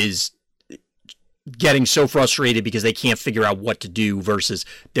is getting so frustrated because they can't figure out what to do versus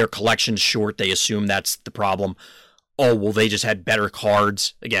their collection's short. They assume that's the problem. Oh, well, they just had better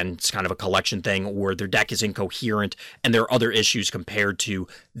cards. Again, it's kind of a collection thing, or their deck is incoherent and there are other issues compared to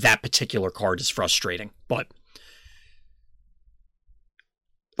that particular card is frustrating. But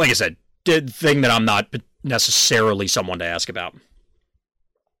like I said, the thing that I'm not necessarily someone to ask about.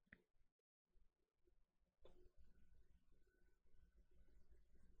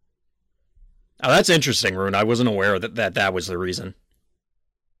 Oh, that's interesting, Rune. I wasn't aware that was the reason.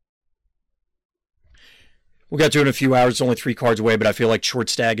 We'll get to it in a few hours. It's only 3 cards away, but I feel like Chort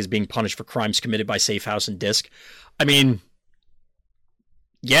Stag is being punished for crimes committed by Safehouse and Disc. I mean,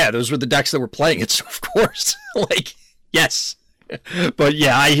 yeah, those were the decks that were playing it, so of course. Like, yes. But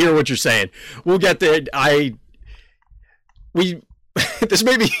yeah, I hear what you're saying. We'll get there. This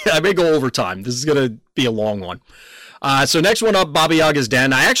may be, I may go over time. This is going to be a long one. So next one up, Baba Yaga's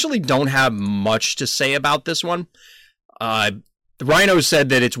Den. I actually don't have much to say about this one. The Rhino said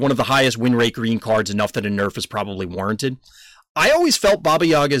that it's one of the highest win rate green cards, enough that a nerf is probably warranted. I always felt Baba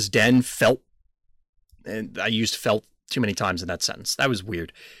Yaga's Den and I used felt too many times in that sentence. That was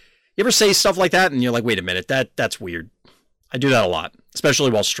weird. You ever say stuff like that and you're like, wait a minute, that's weird. I do that a lot, especially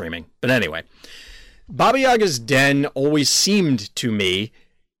while streaming. But anyway, Baba Yaga's Den always seemed to me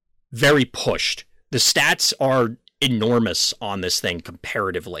very pushed. The stats are enormous on this thing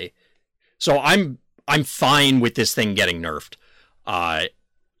comparatively. So I'm fine with this thing getting nerfed.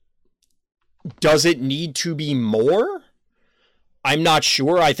 Does it need to be more? I'm not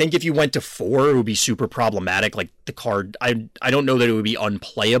sure. I think if you went to 4, it would be super problematic. Like the card, I don't know that it would be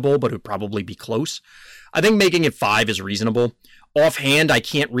unplayable, but it would probably be close. I think making it 5 is reasonable. Offhand, I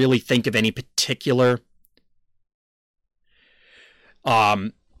can't really think of any particular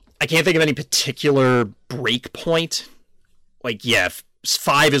break point. Like, yeah,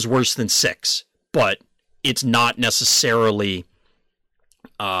 5 is worse than 6, but it's not necessarily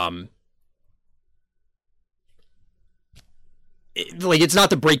it's not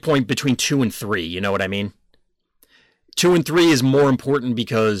the break point between 2 and 3, you know what I mean? 2 and 3 is more important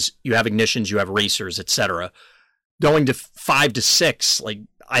because you have ignitions, you have racers, etc. Going to 5 to 6, like,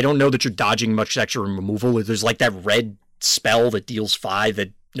 I don't know that you're dodging much extra removal. There's like that red spell that deals 5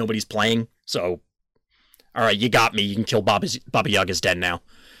 that nobody's playing. So, all right, you got me. You can kill Baba Yaga's Den now.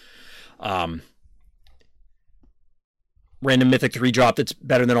 Random Mythic 3-drop that's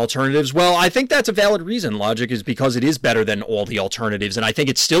better than alternatives. Well, I think that's a valid reason. Logic is because it is better than all the alternatives, and I think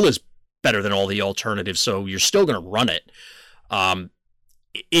it still is better than all the alternatives, so you're still going to run it.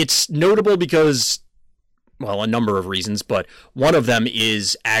 It's notable because, well, a number of reasons, but one of them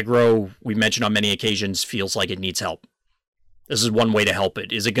is aggro, we mentioned on many occasions, feels like it needs help. This is one way to help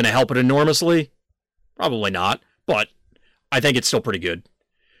it. Is it going to help it enormously? Probably not, but I think it's still pretty good.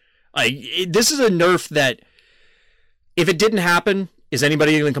 This is a nerf that, if it didn't happen, is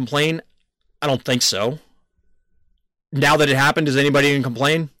anybody going to complain? I don't think so. Now that it happened, is anybody going to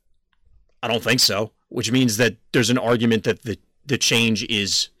complain? I don't think so, which means that there's an argument that the change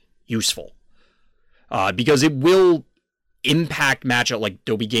is useful. Because it will impact matchup, like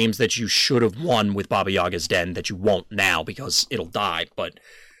there'll be games that you should have won with Baba Yaga's Den that you won't now because it'll die, but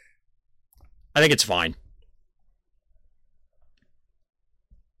I think it's fine.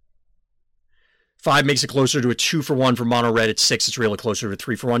 5 makes it closer to a 2-for-1 for mono red. At 6, it's really closer to a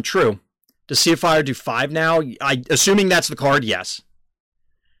 3-for-1. True. Does Safehouse do 5 now? Assuming that's the card, yes.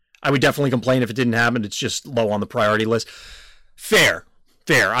 I would definitely complain if it didn't happen. It's just low on the priority list. Fair.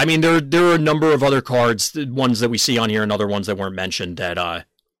 I mean, there are a number of other cards, the ones that we see on here and other ones that weren't mentioned, that I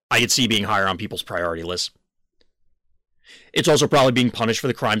could see being higher on people's priority lists. It's also probably being punished for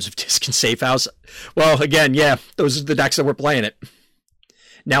the crimes of Disc and Safehouse. Well, again, yeah, those are the decks that were playing it.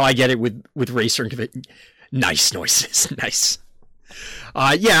 Now I get it with Racer and nice noises. Nice.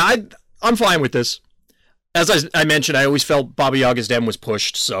 Yeah, I'm fine with this. As I mentioned, I always felt Baba Yaga's Den was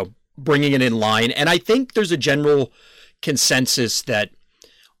pushed, so bringing it in line. And I think there's a general consensus that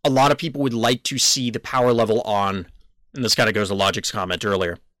a lot of people would like to see the power level on, and this kind of goes to Logic's comment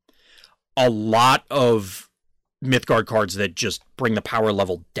earlier, a lot of Mythgard cards that just bring the power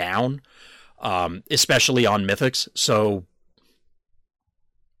level down, especially on Mythics. So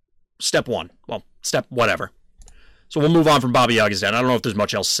step 1. Well, step whatever. So we'll move on from Baba Yaga's Den. I don't know if there's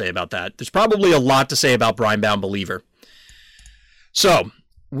much else to say about that. There's probably a lot to say about Brinebound Believer. So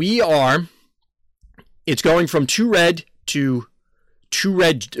it's going from 2 red to 2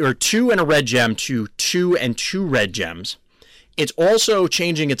 red, or 2 and a red gem to 2 and 2 red gems. It's also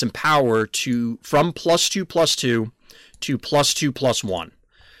changing its empower from +2/+2 to +2/+1.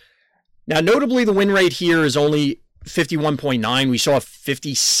 Now, notably, the win rate here is only 51.9. We saw a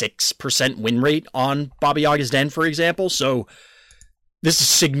 56% win rate on Baba Yaga's Den, for example. So this is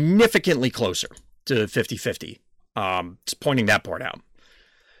significantly closer to 50-50. Just pointing that part out.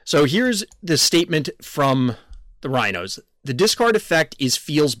 So here's the statement from the Rhinos. The discard effect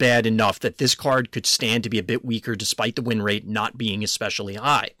feels bad enough that this card could stand to be a bit weaker despite the win rate not being especially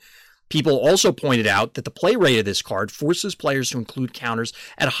high. People also pointed out that the play rate of this card forces players to include counters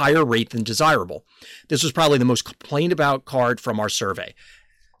at a higher rate than desirable. This was probably the most complained about card from our survey.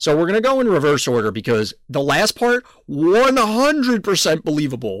 So we're going to go in reverse order because the last part, 100%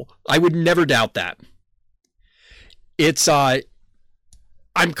 believable. I would never doubt that. It's, I'm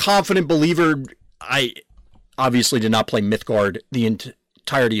confident Believer. I obviously did not play Mythgard the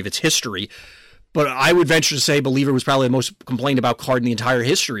entirety of its history, but I would venture to say Believer was probably the most complained about card in the entire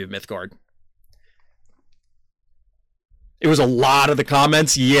history of Mythgard. It was a lot of the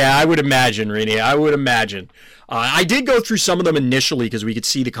comments. Yeah, I would imagine, Rini. I would imagine. I did go through some of them initially because we could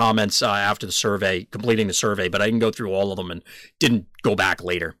see the comments after the survey, completing the survey, but I didn't go through all of them and didn't go back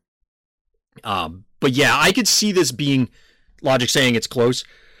later. But yeah, I could see this being Logic saying it's close.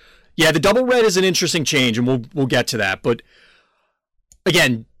 Yeah, the double red is an interesting change, and we'll get to that. But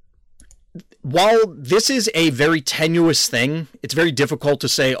again, while this is a very tenuous thing, it's very difficult to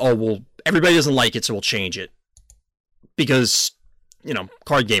say, oh, well, everybody doesn't like it, so we'll change it. Because, you know,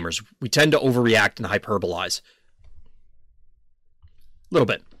 card gamers, we tend to overreact and hyperbolize. A little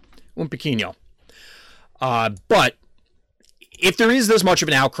bit. Un pequeño. But if there is this much of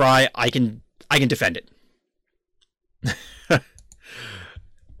an outcry, I can defend it.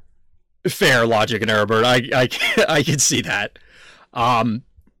 Fair Logic and Error. I can see that.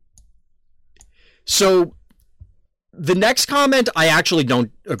 So the next comment I actually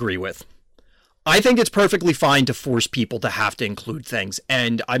don't agree with. I think it's perfectly fine to force people to have to include things.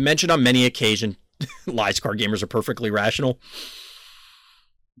 And I mentioned on many occasions, lies card gamers are perfectly rational.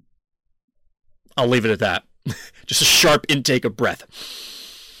 I'll leave it at that. Just a sharp intake of breath.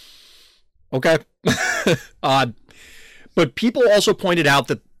 Okay. But people also pointed out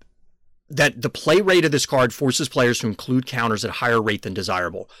that the play rate of this card forces players to include counters at a higher rate than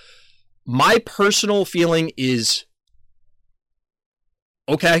desirable. My personal feeling is,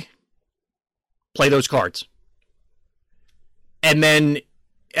 okay, play those cards. And then,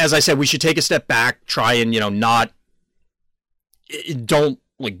 as I said, we should take a step back, try and, don't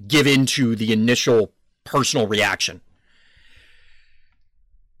give into the initial personal reaction.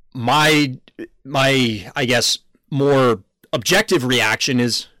 My, I guess, more objective reaction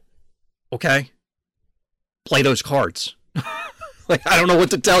is, okay, play those cards. I don't know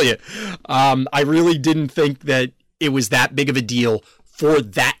what to tell you. I really didn't think that it was that big of a deal for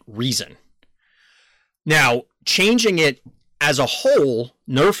that reason. Now, changing it as a whole,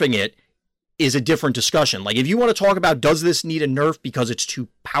 nerfing it, is a different discussion. If you want to talk about, does this need a nerf because it's too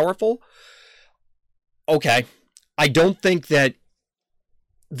powerful? Okay. I don't think that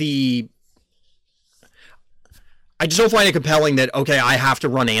I just don't find it compelling that, okay, I have to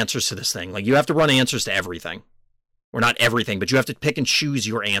run answers to this thing. You have to run answers to everything. Or not everything, but you have to pick and choose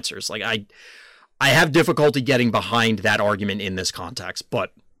your answers. I have difficulty getting behind that argument in this context,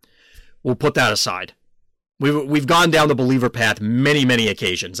 but we'll put that aside. We've gone down the Believer path many, many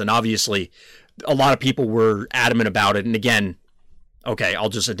occasions, and obviously a lot of people were adamant about it, and again, okay, I'll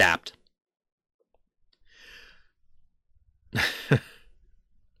just adapt.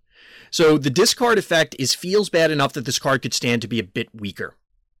 So the discard effect feels bad enough that this card could stand to be a bit weaker.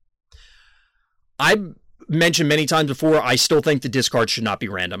 I've mentioned many times before, I still think the discard should not be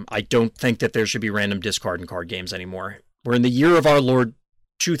random. I don't think that there should be random discard in card games anymore. We're in the year of our Lord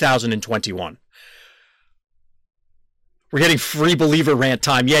 2021. We're getting free Believer rant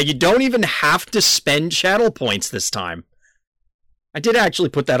time. Yeah, you don't even have to spend channel points this time. I did actually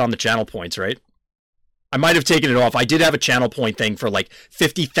put that on the channel points, right? I might have taken it off. I did have a channel point thing for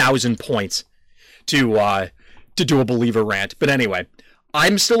 50,000 points to do a Believer rant. But anyway,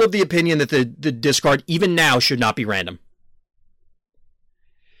 I'm still of the opinion that the discard, even now, should not be random.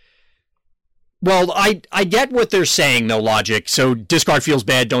 Well, I get what they're saying, though, Logic. So discard feels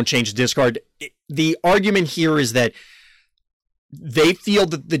bad, don't change the discard. The argument here is that they feel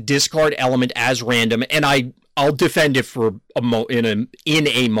that the discard element as random, and I'll defend it for in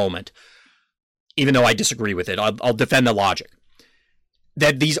a moment, even though I disagree with it. I'll defend the logic.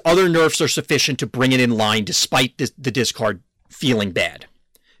 That these other nerfs are sufficient to bring it in line despite the discard feeling bad.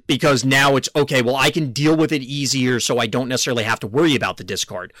 Because now it's, okay, well, I can deal with it easier so I don't necessarily have to worry about the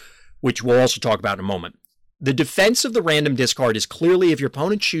discard, which we'll also talk about in a moment. The defense of the random discard is clearly, if your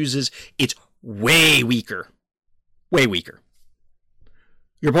opponent chooses, it's way weaker. Way weaker.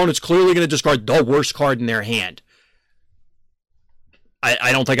 Your opponent's clearly going to discard the worst card in their hand.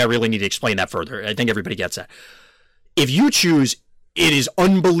 I don't think I really need to explain that further. I think everybody gets that. If you choose, it is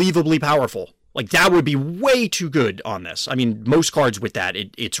unbelievably powerful. Like, that would be way too good on this. I mean, most cards with that,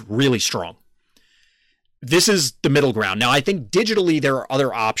 it's really strong. This is the middle ground. Now, I think digitally there are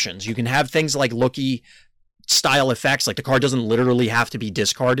other options. You can have things like looky style effects, like the card doesn't literally have to be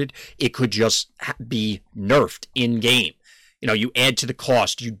discarded. It could just be nerfed in game. You know, you add to the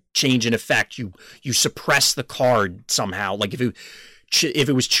cost, you change an effect, you suppress the card somehow. Like if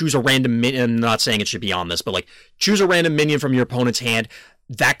it was choose a random minion, I'm not saying it should be on this, but like choose a random minion from your opponent's hand,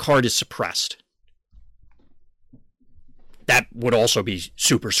 that card is suppressed. That would also be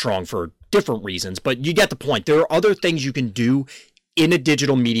super strong for different reasons, but you get the point. There are other things you can do in a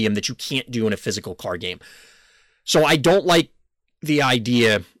digital medium that you can't do in a physical card game. So I don't like the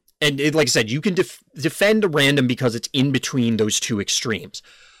idea, and like I said, you can defend a random because it's in between those two extremes.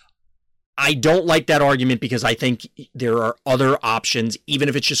 I don't like that argument because I think there are other options, even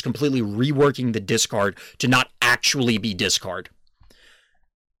if it's just completely reworking the discard to not actually be discard.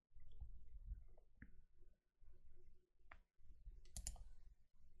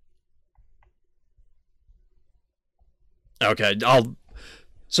 Okay,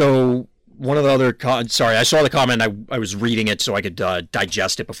 so one of the other, sorry, I saw the comment, I was reading it so I could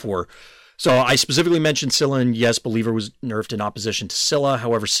digest it before. So I specifically mentioned Scylla, and yes, Believer was nerfed in opposition to Scylla.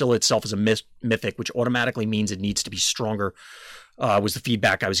 However, Scylla itself is a mythic, which automatically means it needs to be stronger, was the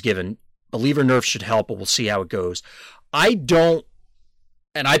feedback I was given. Believer nerf should help, but we'll see how it goes. I don't,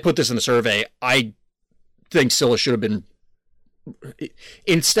 and I put this in the survey, I think Scylla should have been,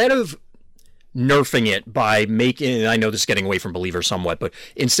 instead of nerfing it by making, I know this is getting away from Believer somewhat, but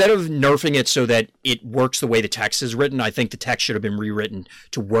instead of nerfing it so that it works the way the text is written, I think the text should have been rewritten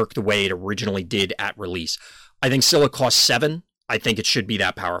to work the way it originally did at release. I think Scylla costs 7. I think it should be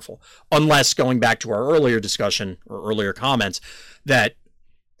that powerful. Unless, going back to our earlier discussion or earlier comments, that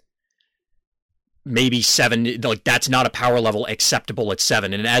maybe 7, like that's not a power level acceptable at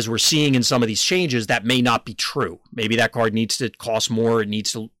 7. And as we're seeing in some of these changes, that may not be true. Maybe that card needs to cost more. It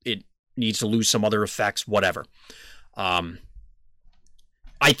needs to lose some other effects, whatever. I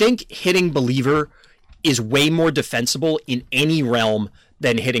think hitting Believer is way more defensible in any realm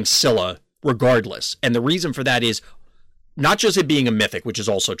than hitting Scylla, regardless. And the reason for that is not just it being a mythic, which is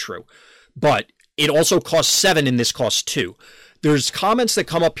also true, but it also costs 7 and this costs 2. There's comments that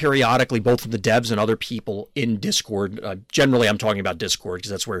come up periodically, both from the devs and other people in Discord. Generally, I'm talking about Discord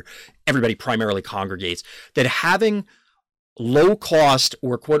because that's where everybody primarily congregates, that having low cost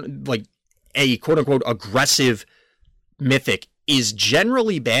or a quote unquote aggressive mythic is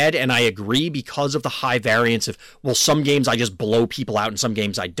generally bad. And I agree because of the high variance of, well, some games I just blow people out and some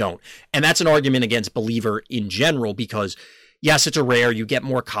games I don't. And that's an argument against Believer in general, because yes, it's a rare, you get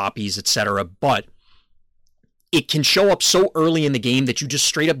more copies, etc. But it can show up so early in the game that you just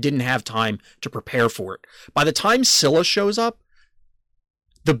straight up didn't have time to prepare for it. By the time Scylla shows up,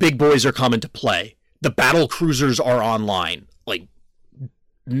 the big boys are coming to play. The battle cruisers are online. Like,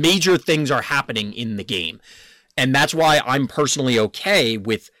 major things are happening in the game. And that's why I'm personally okay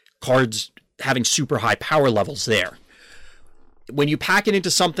with cards having super high power levels there. When you pack it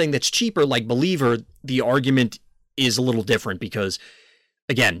into something that's cheaper, like Believer, the argument is a little different because,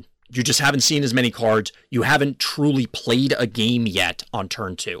 again, you just haven't seen as many cards. You haven't truly played a game yet on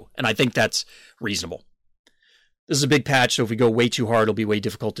turn 2. And I think that's reasonable. This is a big patch, so if we go way too hard, it'll be way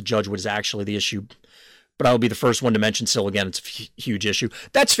difficult to judge what is actually the issue. But I'll be the first one to mention Scylla again. It's a huge issue.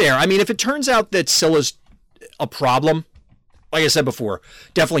 That's fair. I mean, if it turns out that Scylla's a problem, like I said before,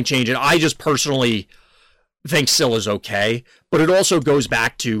 definitely change it. I just personally think Scylla's okay. But it also goes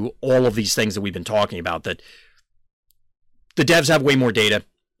back to all of these things that we've been talking about, that the devs have way more data.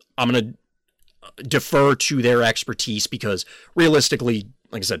 I'm going to defer to their expertise because realistically,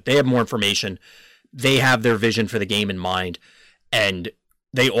 like I said, they have more information. They have their vision for the game in mind, and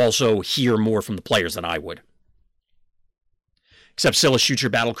they also hear more from the players than I would. Except Scylla shoots your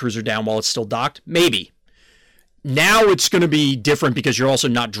battlecruiser down while it's still docked? Maybe. Now it's going to be different because you're also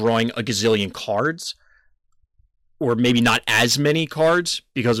not drawing a gazillion cards, or maybe not as many cards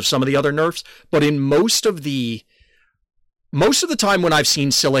because of some of the other nerfs. But in most of the time when I've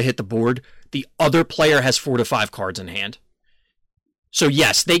seen Scylla hit the board, the other player has 4 to 5 cards in hand. So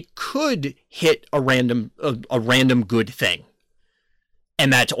yes, they could hit a random good thing.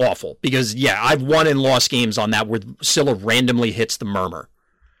 And that's awful because, yeah, I've won and lost games on that where Scylla randomly hits the Murmur.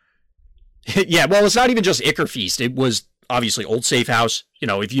 Yeah, well, it's not even just Ichor Feast. It was obviously old Safehouse. You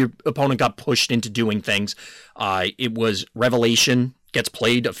know, if your opponent got pushed into doing things, it was Revelation, gets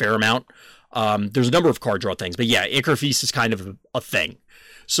played a fair amount. There's a number of card draw things, but yeah, Ichor Feast is kind of a thing.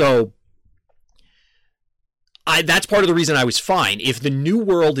 So That's part of the reason I was fine. If the new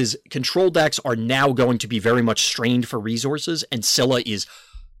world is control decks are now going to be very much strained for resources, and Scylla is,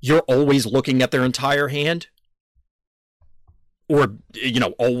 you're always looking at their entire hand, or,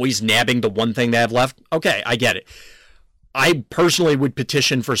 always nabbing the one thing they have left. Okay, I get it. I personally would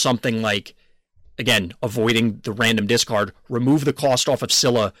petition for something like, again, avoiding the random discard, remove the cost off of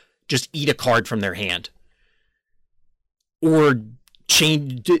Scylla, just eat a card from their hand. Or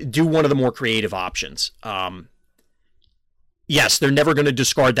do one of the more creative options. Yes, they're never going to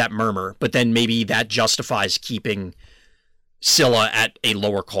discard that Murmur, but then maybe that justifies keeping Scylla at a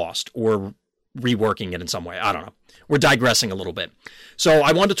lower cost or reworking it in some way. I don't know. We're digressing a little bit. So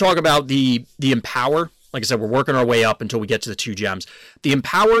I wanted to talk about the Empower. Like I said, we're working our way up until we get to the 2 gems. The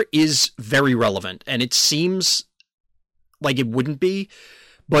Empower is very relevant, and it seems like it wouldn't be,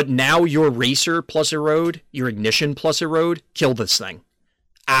 but now your Racer plus Erode, your Ignition plus Erode, kill this thing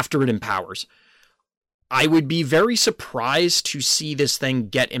after it empowers. I would be very surprised to see this thing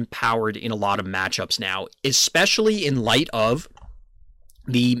get empowered in a lot of matchups now, especially in light of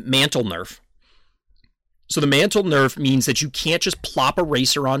the Mantle nerf. So the Mantle nerf means that you can't just plop a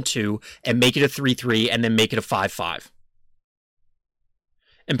Racer on 2 and make it a 3/3 and then make it a 5/5.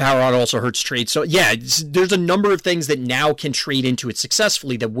 Empower Out also hurts trade. So yeah, there's a number of things that now can trade into it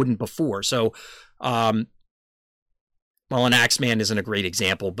successfully that wouldn't before. So, an Axeman isn't a great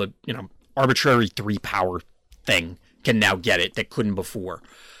example, but, arbitrary 3 power thing can now get it that couldn't before.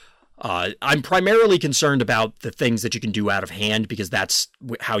 I'm primarily concerned about the things that you can do out of hand because that's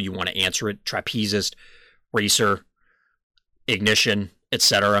how you want to answer it. Trapezist, Racer, Ignition,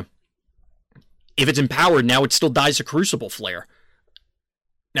 etc. If it's empowered, now it still dies to Crucible Flare.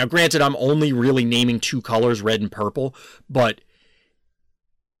 Now, granted, I'm only really naming 2 colors, red and purple, but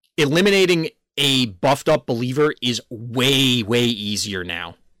eliminating a buffed up Believer is way, way easier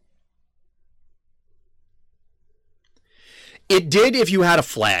now. It did if you had a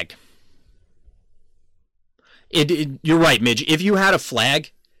flag. You're right, Midge. If you had a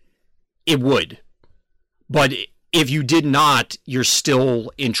flag, it would. But if you did not, you're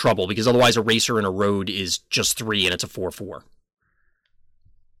still in trouble because otherwise a Racer and a Road is just 3 and it's a 4/4.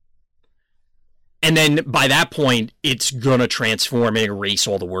 And then by that point, it's going to transform and erase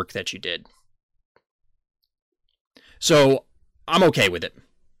all the work that you did. So I'm okay with it.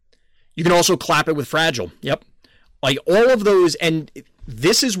 You can also clap it with Fragile. Yep. Like all of those, and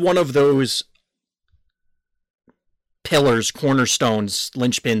this is one of those pillars, cornerstones,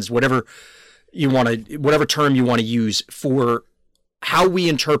 linchpins, whatever term you want to use for how we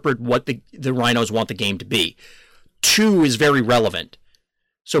interpret what the Rhinos want the game to be. 2 is very relevant.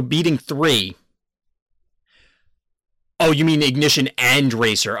 So beating 3. Oh, you mean Ignition and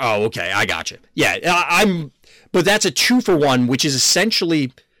Racer? Oh, okay, I got you. Yeah, but that's a 2-for-1, which is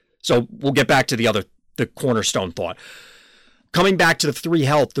essentially. So we'll get back to the cornerstone thought. Coming back to the 3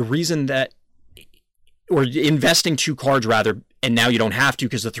 health, the reason that, or investing 2 cards rather, and now you don't have to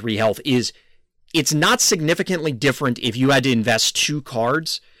because the 3 health is. It's not significantly different if you had to invest 2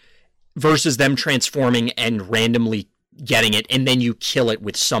 cards versus them transforming and randomly getting it, and then you kill it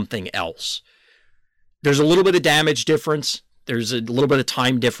with something else. There's a little bit of damage difference. There's a little bit of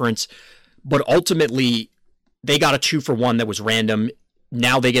time difference. But ultimately, they got a 2-for-1 that was random.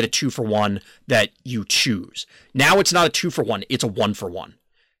 Now they get a 2-for-1 that you choose. Now it's not a 2-for-1. It's a 1-for-1.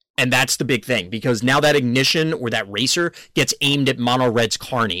 And that's the big thing, because now that Ignition or that Racer gets aimed at Mono Red's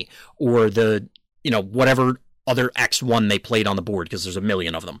Carney or the, whatever other X1 they played on the board, because there's a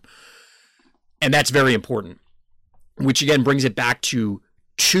million of them. And that's very important, which again brings it back to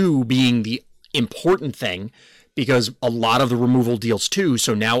 2 being the important thing, because a lot of the removal deals 2.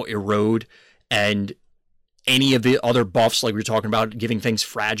 So now Erode and any of the other buffs, like we were talking about, giving things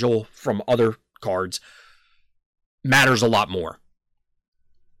fragile from other cards, matters a lot more.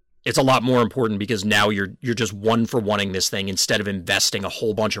 It's a lot more important because now you're just 1-for-1ing this thing instead of investing a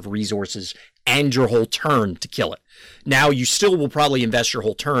whole bunch of resources and your whole turn to kill it. Now you still will probably invest your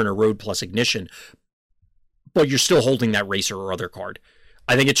whole turn, Erode plus Ignition, but you're still holding that Racer or other card.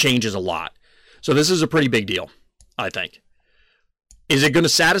 I think it changes a lot. So this is a pretty big deal, I think. Is it going to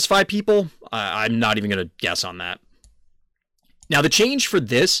satisfy people? I'm not even going to guess on that. Now, the change for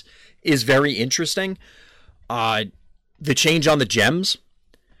this is very interesting. The change on the gems.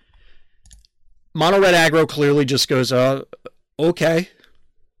 Mono Red aggro clearly just goes, okay.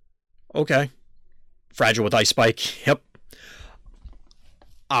 Fragile with Ice Spike, yep.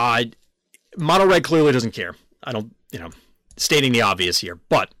 Mono Red clearly doesn't care. I don't, stating the obvious here.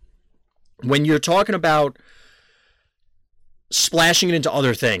 But when you're talking about splashing it into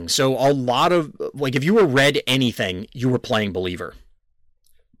other things, so a lot of, like, if you were red anything, you were playing Believer.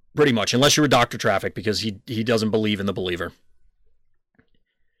 Pretty much, unless you're a Dr. Traffic, because he doesn't believe in the Believer.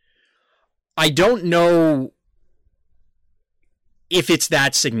 I don't know if it's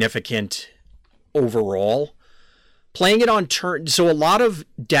that significant overall. Playing it on turn, so a lot of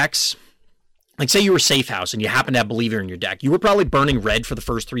decks, like say you were Safehouse and you happen to have Believer in your deck, you were probably burning red for the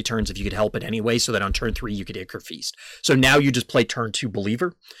first 3 turns if you could help it anyway, so that on turn 3 you could Ichor Feast. So now you just play turn 2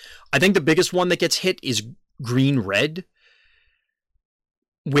 Believer. I think the biggest one that gets hit is green-red,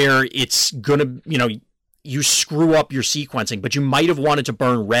 where it's gonna, you screw up your sequencing, but you might have wanted to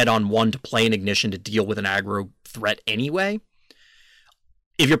burn red on 1 to play an Ignition to deal with an aggro threat anyway.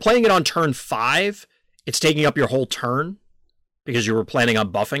 If you're playing it on turn 5, it's taking up your whole turn because you were planning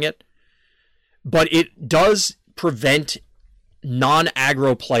on buffing it. But it does prevent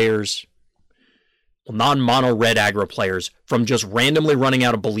non-aggro players, non-mono red aggro players, from just randomly running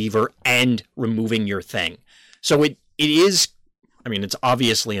out a Believer and removing your thing. So it is, it's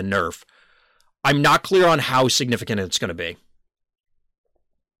obviously a nerf. I'm not clear on how significant it's going to be.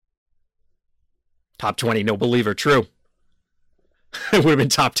 Top 20, no Believer, true. It would have been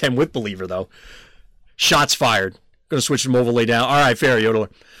top 10 with Believer, though. Shots fired. Going to switch from overlay down. All right, fair, Yodeler.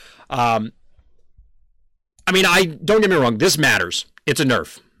 Don't get me wrong, this matters. It's a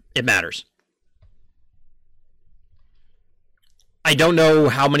nerf. It matters. I don't know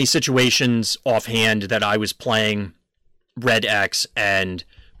how many situations offhand that I was playing Red X and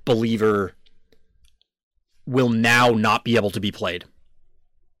Believer will now not be able to be played.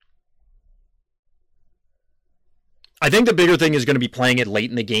 I think the bigger thing is going to be playing it late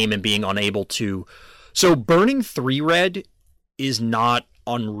in the game and being unable to. So burning 3 red is not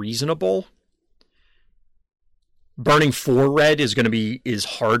unreasonable. Burning 4 red is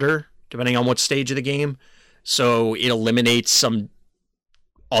harder depending on what stage of the game. So it eliminates some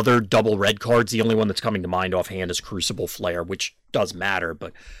other double red cards. The only one that's coming to mind offhand is Crucible Flare, which does matter,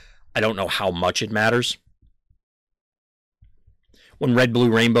 but I don't know how much it matters. When red, blue,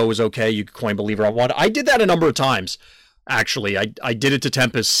 rainbow was okay, you could coin Believer on 1. I did that a number of times, actually. I did it to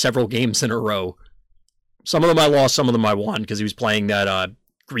Tempest several games in a row. Some of them I lost, some of them I won, because he was playing that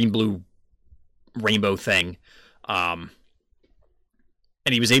green, blue, rainbow thing. And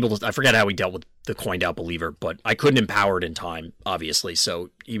he was able to, I forget how he dealt with the coined out Believer, but I couldn't empower it in time, obviously, so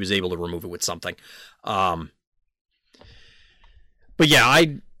he was able to remove it with something. But yeah,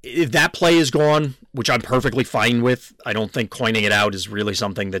 if that play is gone, which I'm perfectly fine with, I don't think coining it out is really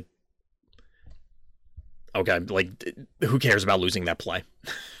something that, okay, who cares about losing that play?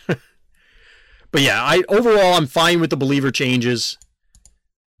 But yeah, overall, I'm fine with the Believer changes.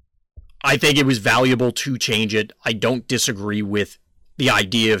 I think it was valuable to change it. I don't disagree with the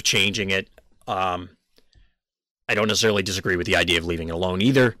idea of changing it. I don't necessarily disagree with the idea of leaving it alone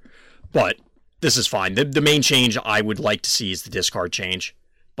either, but this is fine. The main change I would like to see is the discard change,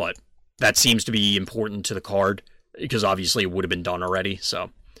 but that seems to be important to the card because obviously it would have been done already. So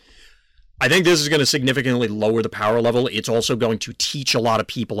I think this is going to significantly lower the power level. It's also going to teach a lot of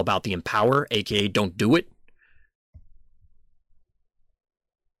people about the Empower, aka don't do it.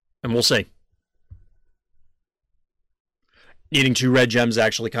 And we'll see. Needing 2 red gems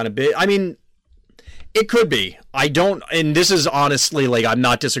actually kind of big. It could be. And this is honestly, I'm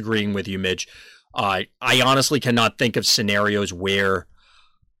not disagreeing with you, Midge. I honestly cannot think of scenarios where,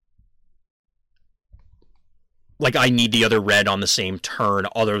 I need the other red on the same turn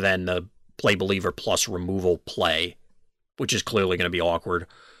other than the play Believer plus removal play, which is clearly going to be awkward.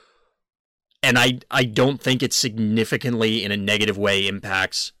 And I don't think it significantly, in a negative way,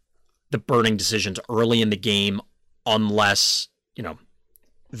 impacts the burning decisions early in the game unless,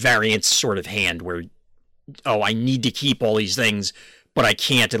 variance sort of hand where, I need to keep all these things, but I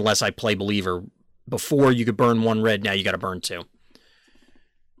can't unless I play Believer. Before you could burn 1 red, now you got to burn 2.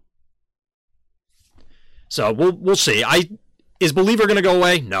 So we'll see. Is Believer going to go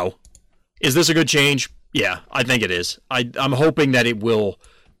away? No. Is this a good change? Yeah, I think it is. I'm hoping that it will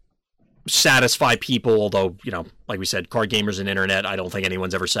satisfy people, although, like we said, card gamers and internet, I don't think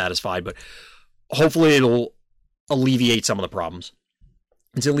anyone's ever satisfied, but hopefully it'll alleviate some of the problems.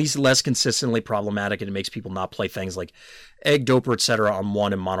 It's at least less consistently problematic, and it makes people not play things like Egg, Doper, etc. on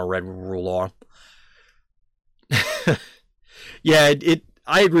 1 and mono red rule law. Yeah,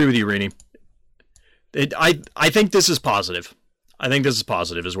 I agree with you, Rini. I think this is positive. I think this is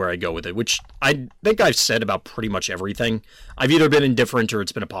positive is where I go with it, which I think I've said about pretty much everything. I've either been indifferent or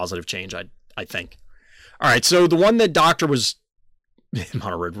it's been a positive change, I think. All right, so the one that Doctor was...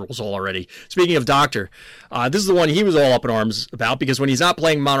 Mono red rules all already. Speaking of Doctor, this is the one he was all up in arms about because when he's not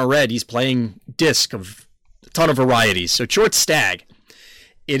playing mono red, he's playing disc of a ton of varieties. So Chort Stag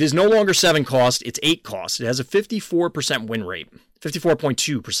It is no longer 7 cost, it's 8 cost. It has a 54% win rate,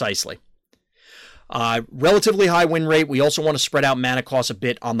 54.2 precisely. Relatively high win rate. We also want to spread out mana cost a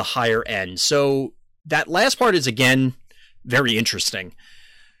bit on the higher end. So that last part is, again, very interesting.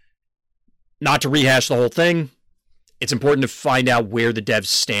 Not to rehash the whole thing, it's important to find out where the devs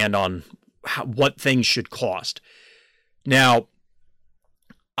stand on what things should cost. Now,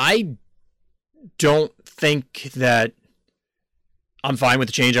 I don't think that I'm fine with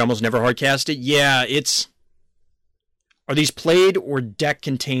the change. I almost never hardcast it. Yeah, are these played or deck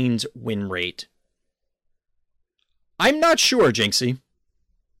contains win rate? I'm not sure, Jinxie.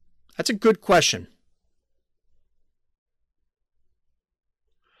 That's a good question.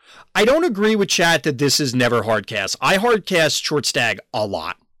 I don't agree with chat that this is never hardcast. I hardcast Chort Stag a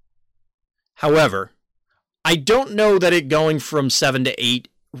lot. However, I don't know that it going from 7 to 8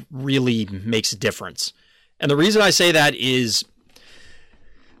 really makes a difference. And the reason I say that is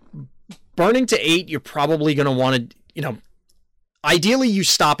burning to 8, you're probably going to want to, ideally you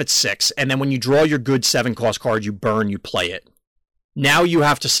stop at 6, and then when you draw your good 7 cost card, you burn, you play it. Now you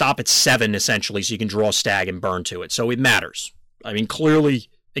have to stop at 7, essentially, so you can draw Stag and burn to it. So it matters. I mean, clearly,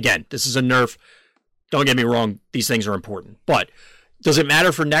 again, this is a nerf. Don't get me wrong, these things are important. But does it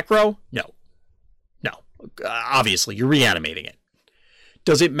matter for Necro? No. Obviously, you're reanimating it.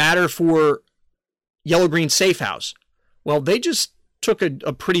 Does it matter for Yellow-Green Safehouse? Well, they just took a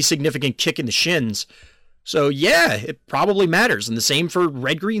pretty significant kick in the shins. So, yeah, it probably matters. And the same for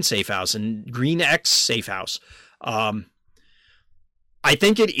Red-Green Safehouse and Green-X Safehouse. I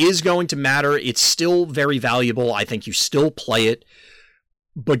think it is going to matter. It's still very valuable. I think you still play it.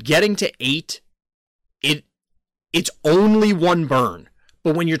 But getting to 8, it's only 1 burn.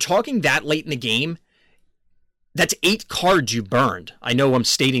 But when you're talking that late in the game, that's 8 cards you burned. I know I'm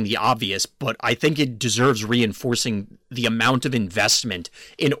stating the obvious, but I think it deserves reinforcing the amount of investment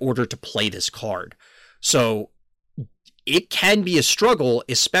in order to play this card. So it can be a struggle,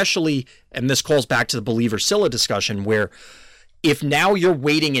 especially, and this calls back to the Believer Scylla discussion, where if now you're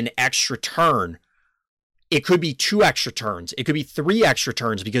waiting an extra turn, it could be 2 extra turns. It could be 3 extra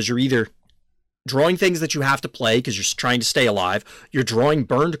turns because you're either drawing things that you have to play because you're trying to stay alive, you're drawing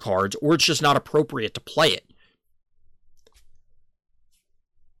burned cards, or it's just not appropriate to play it.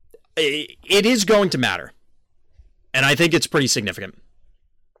 It is going to matter. And I think it's pretty significant.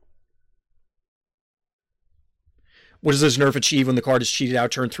 What does this nerf achieve when the card is cheated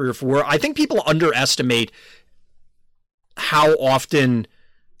out turn 3 or 4? I think people underestimate how often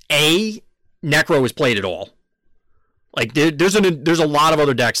Necro is played at all. Like there's a lot of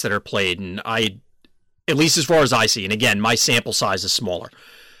other decks that are played, and at least as far as I see, and again, my sample size is smaller.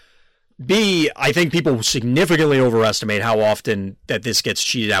 B, I think people significantly overestimate how often that this gets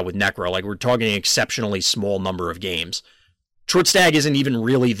cheated out with Necro. Like, we're talking an exceptionally small number of games. Chort Stag isn't even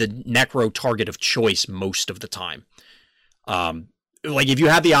really the Necro target of choice most of the time. Like, if you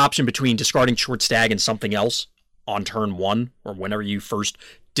have the option between discarding Chort Stag and something else on turn 1, or whenever you first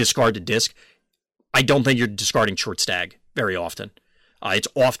discard the disc, I don't think you're discarding Chort Stag very often. It's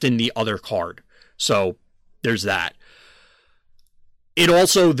often the other card. So, there's that. It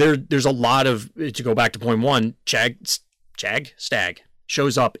also, there's a lot of, to go back to point 1, Stag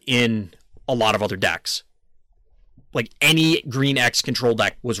shows up in a lot of other decks. Like, any Green X control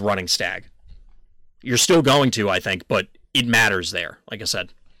deck was running Stag. You're still going to, I think, but it matters there, like I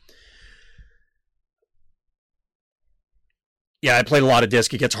said. Yeah, I played a lot of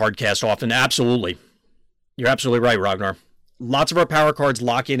Disc. It gets hardcast often. Absolutely. You're absolutely right, Ragnar. Lots of our power cards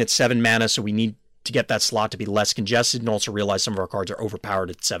lock in at 7 mana, so we need to get that slot to be less congested, and also realize some of our cards are overpowered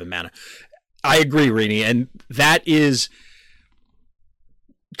at 7 mana. I agree, Rini, and that is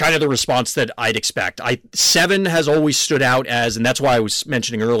kind of the response that I'd expect. 7 has always stood out as, and that's why I was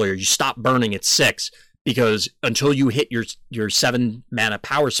mentioning earlier, you stop burning at 6, because until you hit your 7 mana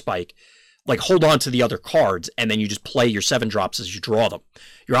power spike, like, hold on to the other cards, and then you just play your 7 drops as you draw them.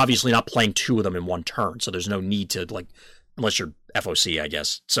 You're obviously not playing 2 of them in one turn, so there's no need to, like, unless you're FOC, I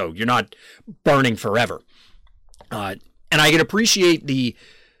guess. So you're not burning forever. And I can appreciate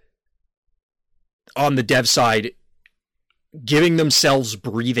on the dev side, giving themselves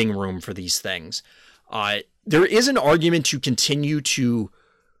breathing room for these things. There is an argument to continue to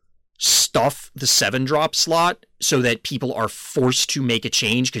stuff the 7-drop slot so that people are forced to make a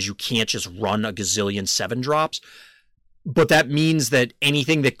change because you can't just run a gazillion 7-drops. But that means that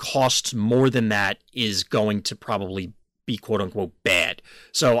anything that costs more than that is going to probably be quote-unquote bad.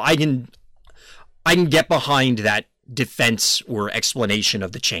 So I can get behind that defense or explanation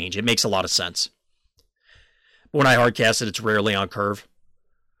of the change. It makes a lot of sense. When I hardcast it, it's rarely on curve.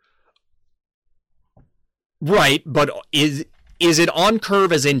 Right, but Is it on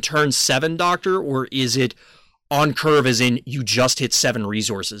curve as in turn 7, Doctor, or is it on curve as in you just hit 7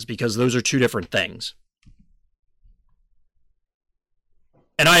 resources? Because those are two different things.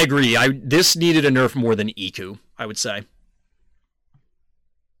 And I agree. This needed a nerf more than Iku, I would say.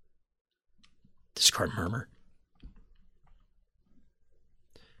 Discard Murmur.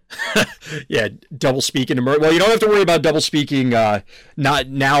 Yeah, double speaking to Murmur. Well, you don't have to worry about double speaking not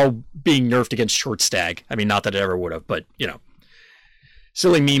now being nerfed against Chort Stag. I mean, not that it ever would have, but, you know.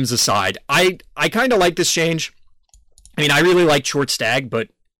 Silly memes aside, I kind of like this change. I mean, I really like Chort Stag, but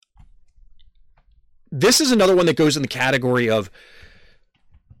this is another one that goes in the category of,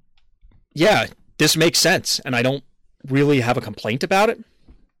 yeah, this makes sense, and I don't really have a complaint about it.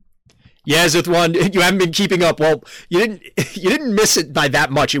 Yeah, Zith1, you haven't been keeping up. Well, you didn't miss it by that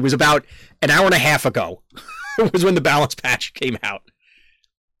much. It was about an hour and a half ago. It was when the balance patch came out.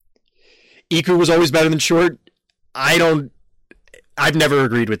 Iku was always better than Chort. I've never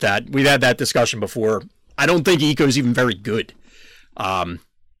agreed with that. We've had that discussion before. I don't think Iku is even very good. Like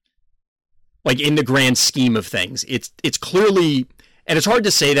in the grand scheme of things, it's clearly, and it's hard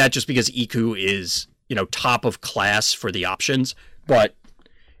to say that just because Iku is, you know, top of class for the options, but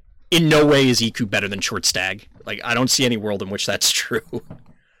in no way is Iku better than Chort Stag. Like, I don't see any world in which that's true.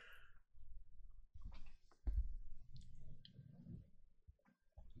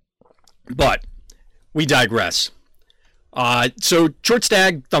 But we digress. So Chort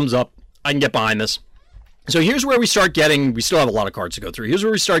Stag, thumbs up. I can get behind this. So here's where we start getting, we still have a lot of cards to go through. Here's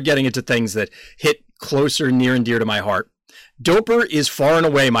where we start getting into things that hit closer, near and dear to my heart. Doper is far and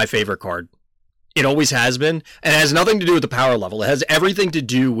away my favorite card. It always has been, and it has nothing to do with the power level. It has everything to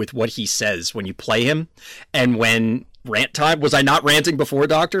do with what he says when you play him, and when rant time. Was I not ranting before,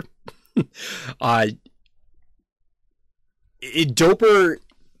 Doctor? Doper,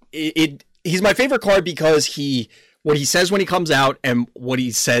 he's my favorite card because what he says when he comes out and what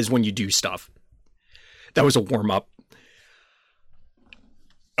he says when you do stuff. That was a warm-up.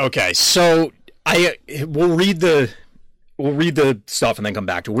 Okay, so we'll read the stuff and then come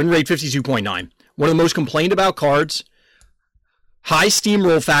back to win rate 52.9. One of the most complained about cards. High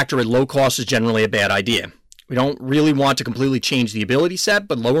steamroll factor at low cost is generally a bad idea. We don't really want to completely change the ability set,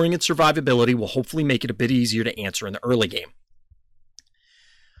 but lowering its survivability will hopefully make it a bit easier to answer in the early game.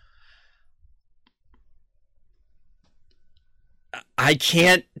 I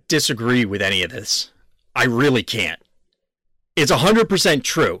can't disagree with any of this. I really can't. It's 100%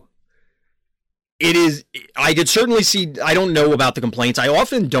 true. It is, I could certainly see, I don't know about the complaints. I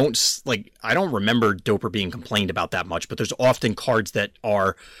often don't, I don't remember Doper being complained about that much, but there's often cards that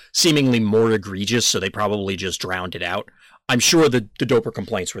are seemingly more egregious, so they probably just drowned it out. I'm sure the Doper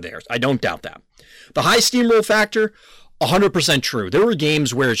complaints were there. I don't doubt that. The high steamroll factor, 100% true. There were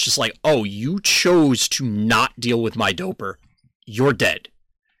games where it's just like, oh, you chose to not deal with my Doper. You're dead.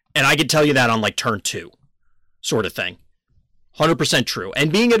 And I could tell you that on like turn 2, sort of thing. 100% true. And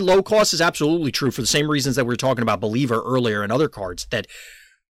being at low cost is absolutely true for the same reasons that we were talking about Believer earlier and other cards, that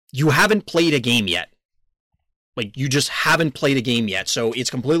you haven't played a game yet. Like, you just haven't played a game yet. So it's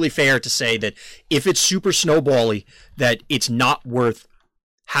completely fair to say that if it's super snowbally, that it's not worth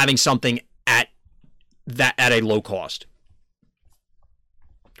having something at a low cost.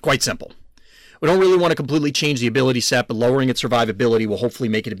 Quite simple. We don't really want to completely change the ability set, but lowering its survivability will hopefully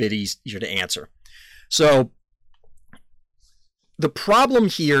make it a bit easier to answer. So the problem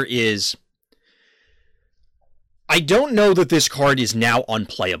here is, I don't know that this card is now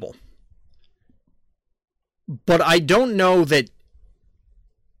unplayable. But I don't know that...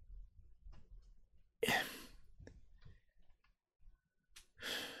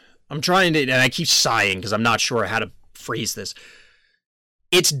 I'm trying to, and I keep sighing because I'm not sure how to phrase this.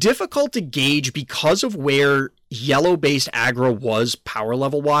 It's difficult to gauge because of where yellow-based aggro was power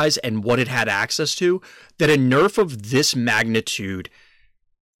level-wise and what it had access to, that a nerf of this magnitude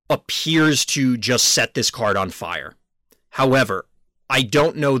appears to just set this card on fire. However, I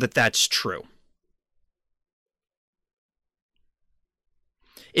don't know that that's true.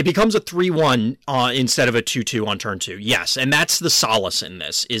 It becomes a 3-1 instead of a 2-2 on turn 2. Yes, and that's the solace in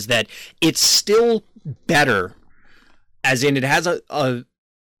this, is that it's still better, as in it has a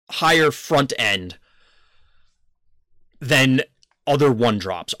higher front end than other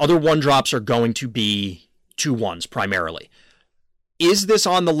 1-drops. Other 1-drops are going to be 2-1s primarily. Is this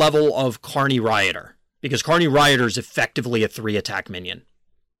on the level of Carney Rioter? Because Carney Rioter is effectively a 3-attack minion.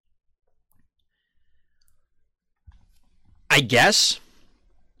 I guess.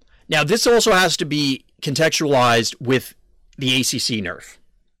 Now, this also has to be contextualized with the ACC nerf.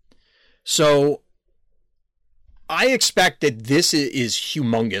 So I expect that this is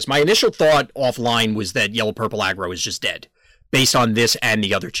humongous. My initial thought offline was that yellow-purple aggro is just dead. based on this and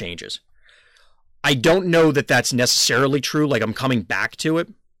the other changes. I don't know that that's necessarily true. Like, I'm coming back to it.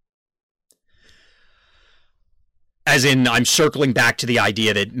 As in, I'm circling back to the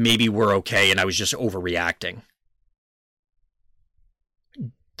idea that maybe we're okay and I was just overreacting.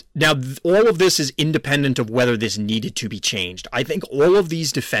 Now, all of this is independent of whether this needed to be changed. I think all of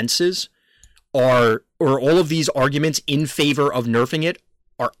these defenses are, or all of these arguments in favor of nerfing it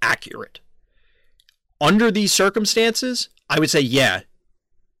are accurate. Under these circumstances, I would say, yeah,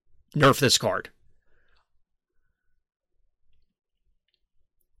 nerf this card.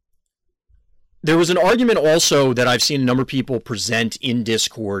 There was an argument also that I've seen a number of people present in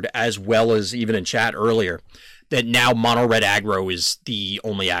Discord, as well as even in chat earlier, that now mono red aggro is the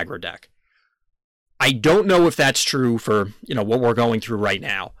only aggro deck. I don't know if that's true for, what we're going through right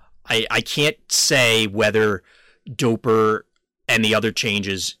now. I can't say whether Doper and the other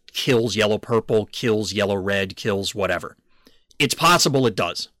changes kills yellow purple, kills yellow red, kills whatever. It's possible it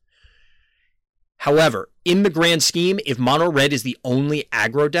does. However, in the grand scheme, if mono red is the only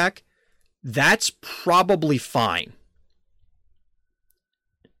aggro deck, that's probably fine.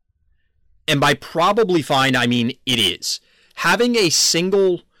 And by probably fine, I mean it is. Having a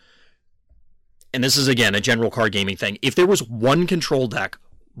single, and this is again a general card gaming thing, if there was one control deck,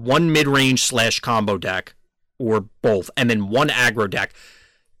 one mid-range / combo deck, or both, and then one aggro deck,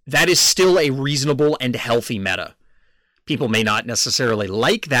 that is still a reasonable and healthy meta. People may not necessarily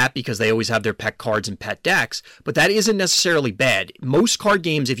like that because they always have their pet cards and pet decks, but that isn't necessarily bad. Most card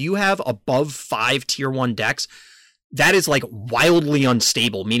games, if you have above 5 tier 1 decks, that is like wildly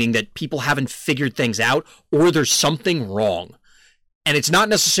unstable, meaning that people haven't figured things out or there's something wrong. And it's not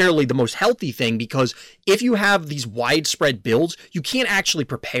necessarily the most healthy thing, because if you have these widespread builds, you can't actually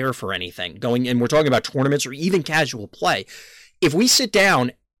prepare for anything going, and we're talking about tournaments or even casual play. If we sit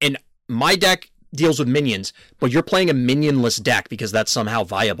down and my deck deals with minions, but you're playing a minionless deck because that's somehow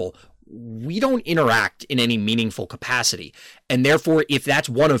viable, we don't interact in any meaningful capacity. And therefore, if that's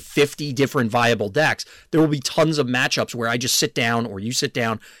one of 50 different viable decks, there will be tons of matchups where I just sit down or you sit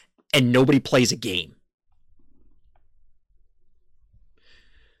down and nobody plays a game.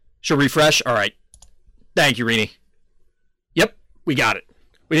 Should refresh? All right. Thank you, Rini. Yep, we got it.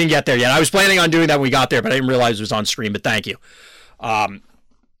 We didn't get there yet. I was planning on doing that when we got there, but I didn't realize it was on stream, but thank you. There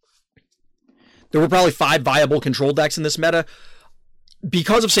were probably 5 viable control decks in this meta.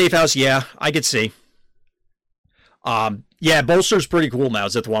 Because of Safehouse, yeah, I could see. Yeah, Bolster's pretty cool now,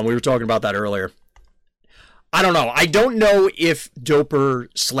 Zithwan. We were talking about that earlier. I don't know. I don't know if Doper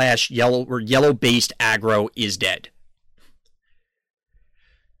 / yellow or yellow-based aggro is dead.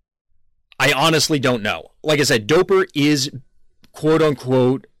 I honestly don't know. Like I said, Doper is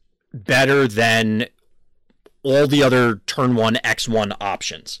quote-unquote better than all the other turn 1 X1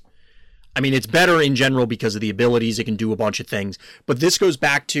 options. I mean, it's better in general because of the abilities. It can do a bunch of things. But this goes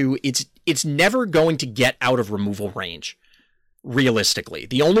back to it's never going to get out of removal range, realistically.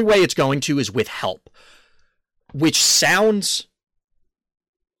 The only way it's going to is with help, which sounds...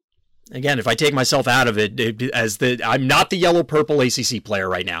 Again, if I take myself out of it, I'm not the yellow-purple ACC player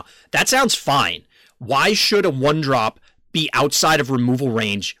right now. That sounds fine. Why should a 1-drop be outside of removal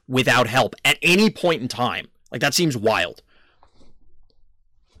range without help at any point in time? Like, that seems wild.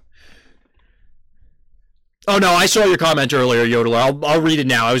 Oh, no, I saw your comment earlier, Yodeler. I'll read it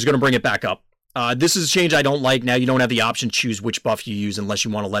now. I was going to bring it back up. This is a change I don't like. Now you don't have the option to choose which buff you use unless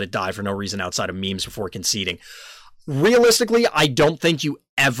you want to let it die for no reason outside of memes before conceding. Realistically, I don't think you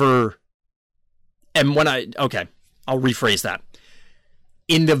ever... And when okay, I'll rephrase that.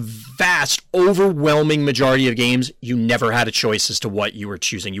 In the vast, overwhelming majority of games, you never had a choice as to what you were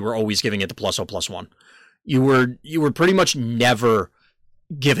choosing. You were always giving it the +0/+1. You were pretty much never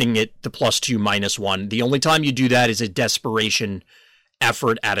giving it the +2 -1. The only time you do that is a desperation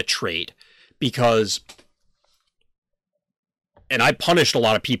effort at a trade. Because, and I punished a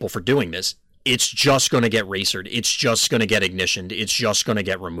lot of people for doing this, it's just going to get racered. It's just going to get ignitioned. It's just going to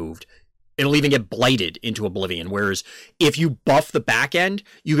get removed. It'll even get blighted into oblivion. Whereas if you buff the back end,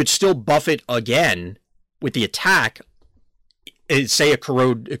 you could still buff it again with the attack, say a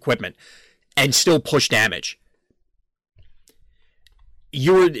corrode equipment, and still push damage.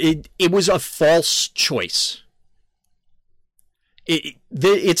 It was a false choice.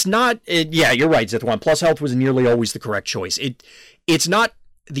 It's not... yeah, you're right, Zithwan. Plus health was nearly always the correct choice. It's not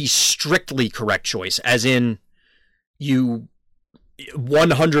the strictly correct choice, as in you...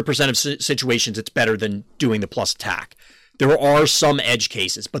 100% of situations, it's better than doing the plus attack. There are some edge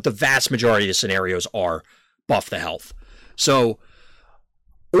cases, but the vast majority of the scenarios are buff the health. So,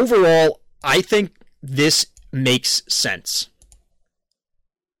 overall, I think this makes sense.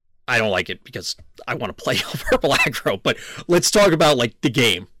 I don't like it because I want to play purple aggro. But let's talk about like the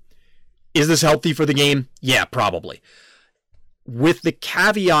game. Is this healthy for the game? Yeah, probably. With the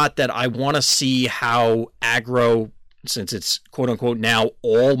caveat that I want to see how aggro, since it's quote unquote now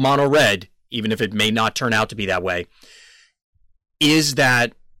all mono red, even if it may not turn out to be that way, is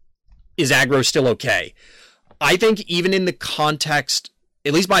aggro still okay? I think even in the context,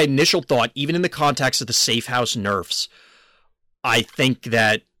 at least my initial thought, even in the context of the Safehouse nerfs, I think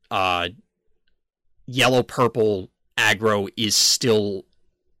that yellow-purple aggro is still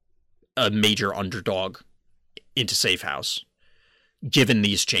a major underdog into Safehouse, given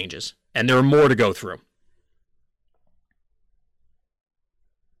these changes. And there are more to go through.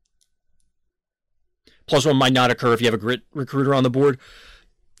 +1 might not occur if you have a grit recruiter on the board.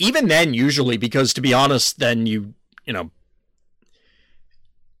 Even then, usually, because to be honest, then you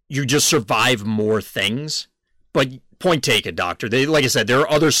just survive more things. But point taken, Doctor. Like I said, there are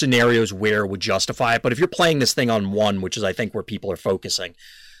other scenarios where it would justify it. But if you're playing this thing on 1, which is, I think, where people are focusing,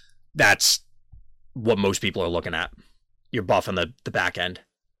 that's what most people are looking at. You're buffing the back end.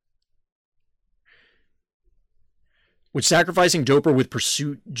 Would sacrificing Doper with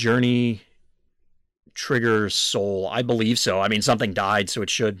Pursuit Journey trigger Soul? I believe so. I mean, something died, so it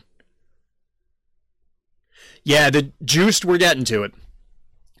should. Yeah, the Juiced, we're getting to it.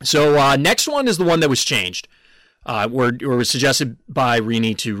 So next one is the one that was changed. Or was suggested by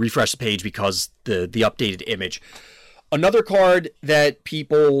Rini to refresh the page because the updated image. Another card that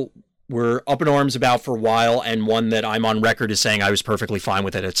people were up in arms about for a while, and one that I'm on record as saying I was perfectly fine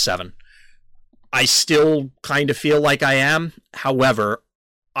with it at 7. I still kind of feel like I am. However,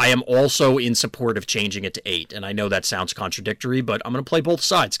 I am also in support of changing it to 8. And I know that sounds contradictory, but I'm going to play both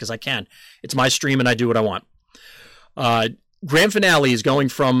sides because I can. It's my stream and I do what I want. Grand Finale is going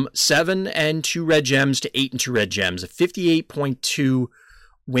from 7 and 2 red gems to 8 and 2 red gems, a 58.2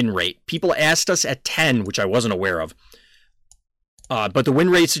 win rate. People asked us at 10, which I wasn't aware of. But the win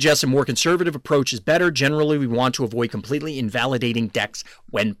rate suggests a more conservative approach is better. Generally, we want to avoid completely invalidating decks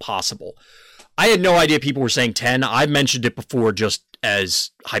when possible. I had no idea people were saying 10. I've mentioned it before just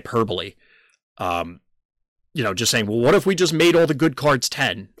as hyperbole. Just saying, well, what if we just made all the good cards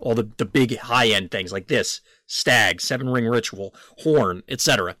 10? All the big high-end things like this. Stag, 7-ring Ritual, Horn,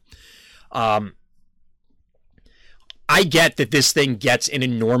 etc. I get that this thing gets an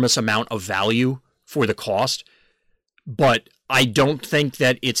enormous amount of value for the cost, but I don't think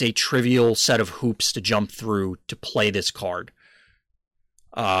that it's a trivial set of hoops to jump through to play this card.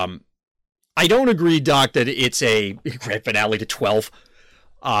 I don't agree, Doc, that it's a Grand Finale to 12.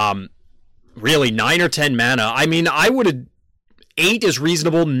 Really, 9 or 10 mana. I mean, I would have... 8 is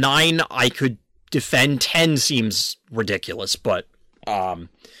reasonable. 9, I could defend. 10 seems ridiculous, but I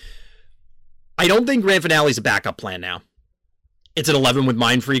don't think Grand Finale is a backup plan now. It's an 11 with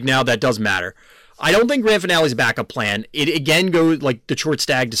Mind Freak now. That does matter. I don't think Grand Finale is a backup plan. It again goes like the Chort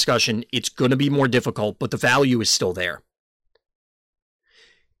Stag discussion. It's going to be more difficult, but the value is still there.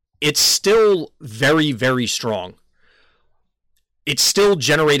 It's still very, very strong. It's still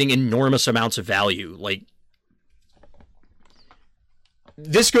generating enormous amounts of value. Like,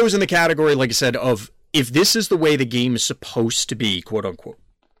 this goes in the category, like I said, of if this is the way the game is supposed to be, quote unquote,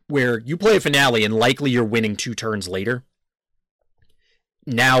 where you play a finale and likely you're winning 2 turns later.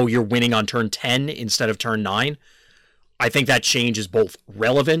 Now you're winning on turn 10 instead of turn 9. I think that change is both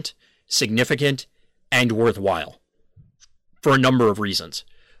relevant, significant, and worthwhile for a number of reasons.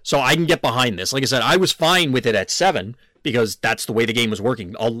 So I can get behind this. Like I said, I was fine with it at 7 because that's the way the game was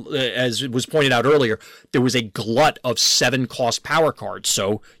working. As it was pointed out earlier, there was a glut of 7-cost power cards.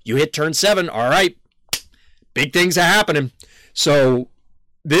 So you hit turn 7, all right, big things are happening. So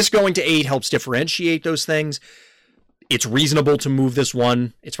this going to 8 helps differentiate those things. It's reasonable to move this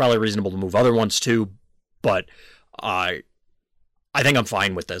one. It's probably reasonable to move other ones too, but I think I'm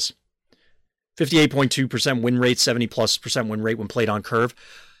fine with this. 58.2% win rate, 70+% win rate when played on curve.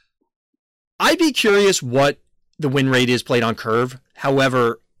 I'd be curious what the win rate is played on curve.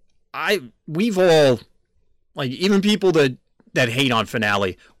 However, we've all, like, even people that hate on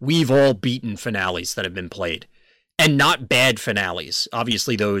finale, we've all beaten finales that have been played. And not bad finales.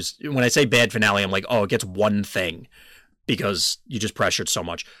 Obviously those, when I say bad finale, I'm like, oh, it gets one thing because you just pressured so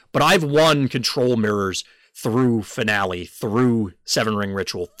much. But I've won control mirrors through finale, through 7-ring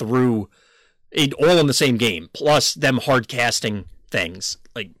Ritual, through it, all in the same game, plus them hard casting things.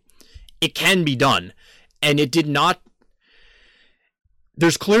 Like, it can be done. And it did not...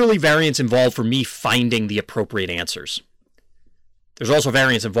 There's clearly variance involved for me finding the appropriate answers. There's also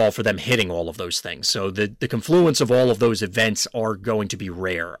variance involved for them hitting all of those things. So the confluence of all of those events are going to be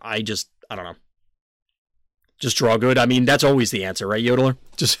rare. I don't know. Just draw good. I mean, that's always the answer, right, Yodeler?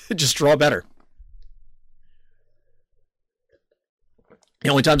 Just draw better. The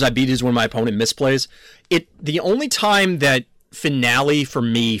only times I beat is when my opponent misplays. The only time that Finale for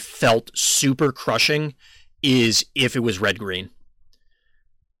me felt super crushing is if it was red-green.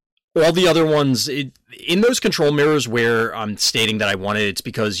 All the other ones, in those control mirrors where I'm stating that I won it, it's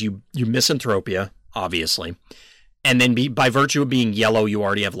because you miss Entropia, obviously. And then by virtue of being yellow, you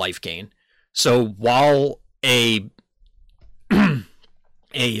already have life gain. So while a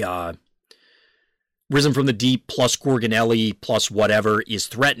Risen from the Deep plus Gorgonelli plus whatever is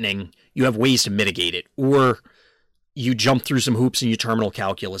threatening, you have ways to mitigate it. Or you jump through some hoops and you terminal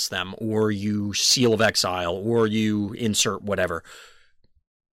calculus them, or you Seal of Exile, or you insert whatever.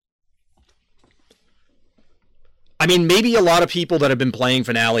 I mean, maybe a lot of people that have been playing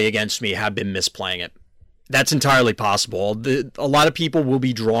Finale against me have been misplaying it. That's entirely possible. A lot of people will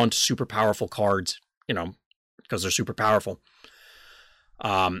be drawn to super powerful cards, because they're super powerful.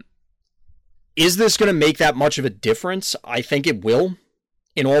 Is this going to make that much of a difference? I think it will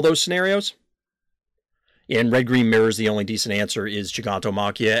in all those scenarios. And red-green mirrors, the only decent answer is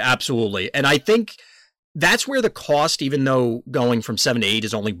Gigantomachia. Absolutely. And I think that's where the cost, even though going from 7 to 8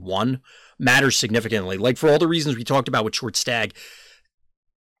 is only 1, matters significantly. Like, for all the reasons we talked about with Chort Stag,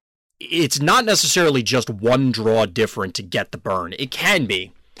 it's not necessarily just one draw different to get the burn. It can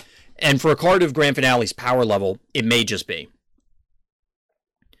be. And for a card of Grand Finale's power level, it may just be.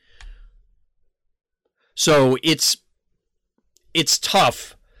 So it's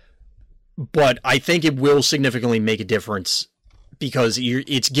tough, but I think it will significantly make a difference because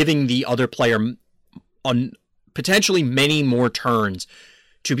it's giving the other player potentially many more turns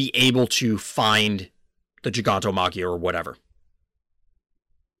to be able to find the Gigantomachia or whatever.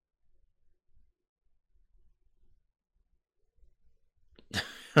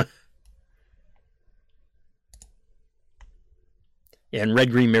 Yeah, and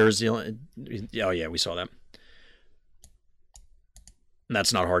red-green mirrors. Oh, yeah, we saw that. And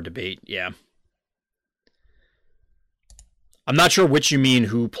that's not hard to bait, yeah. I'm not sure which you mean,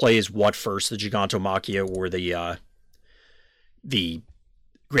 who plays what first, the Gigantomachia or the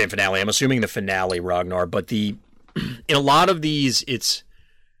Grand Finale. I'm assuming the Finale, Ragnar, but in a lot of these,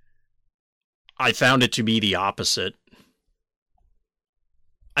 I found it to be the opposite.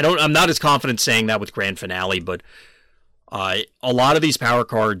 I'm not as confident saying that with Grand Finale, but a lot of these power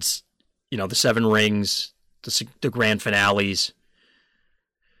cards, the 7 rings, the Grand Finales,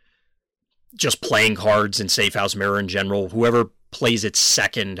 just playing cards in Safehouse Mirror in general, whoever plays it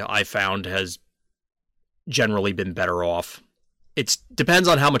second, I found, has generally been better off. It depends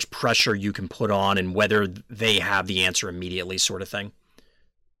on how much pressure you can put on and whether they have the answer immediately, sort of thing.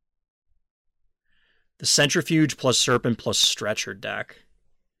 The Centrifuge plus Serpent plus Stretcher deck.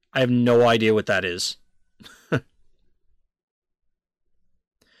 I have no idea what that is.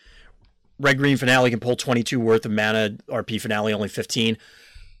 Red-green Finale can pull 22 worth of mana. RP Finale only 15.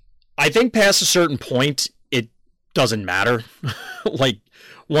 I think past a certain point, it doesn't matter. Like,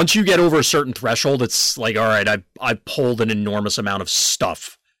 once you get over a certain threshold, it's like, all right, I've pulled an enormous amount of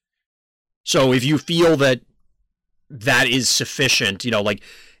stuff. So if you feel that is sufficient, like,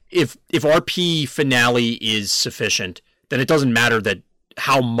 if RP Finale is sufficient, then it doesn't matter that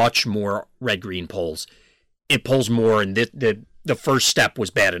how much more red-green pulls. It pulls more, and the first step was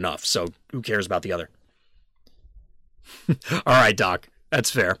bad enough, so who cares about the other? All right, Doc.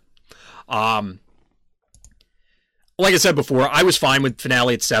 That's fair. Like I said before, I was fine with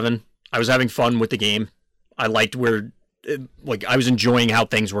Finale at 7. I was having fun with the game. I liked I was enjoying how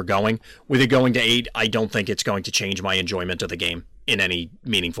things were going. With it going to 8, I don't think it's going to change my enjoyment of the game in any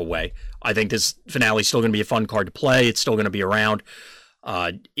meaningful way. I think this Finale is still going to be a fun card to play. It's still going to be around.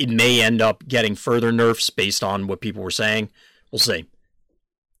 It may end up getting further nerfs based on what people were saying. We'll see.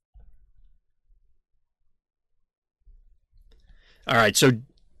 All right, so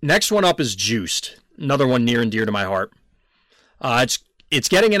next one up is Juiced. Another one near and dear to my heart. It's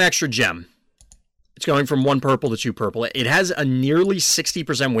getting an extra gem. It's going from 1 purple to 2 purple. It has a nearly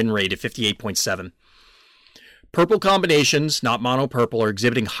 60% win rate at 58.7. Purple combinations, not mono purple, are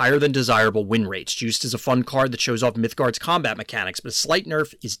exhibiting higher than desirable win rates. Juiced is a fun card that shows off Mythgard's combat mechanics, but a slight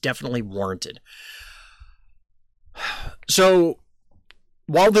nerf is definitely warranted. So,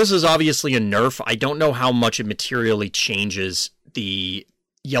 while this is obviously a nerf, I don't know how much it materially changes the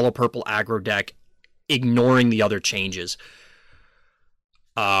yellow-purple aggro deck, ignoring the other changes.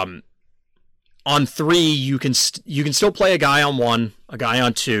 On 3, you can still play a guy on 1, a guy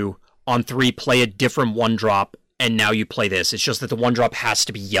on 2. On 3, play a different 1-drop, and now you play this. It's just that the 1-drop has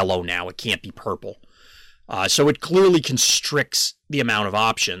to be yellow now. It can't be purple. So it clearly constricts the amount of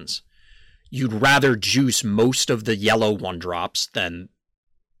options. you'd rather juice most of the yellow 1-drops than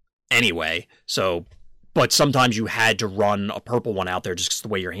anyway. So, but sometimes you had to run a purple one out there just because the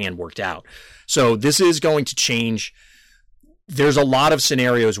way your hand worked out. So this is going to change. There's a lot of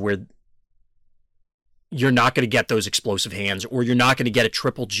scenarios where you're not going to get those explosive hands, or you're not going to get a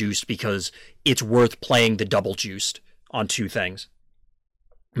triple juiced because it's worth playing the double juiced on 2 things.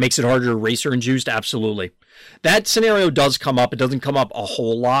 Makes it harder to racer and juiced? Absolutely. That scenario does come up. It doesn't come up a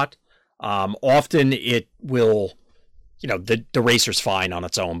whole lot. Often it will, the racer's fine on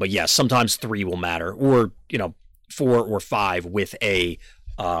its own, but yes, sometimes 3 will matter, or, 4 or 5 with a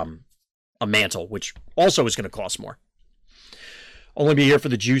mantle, which also is going to cost more. Only be here for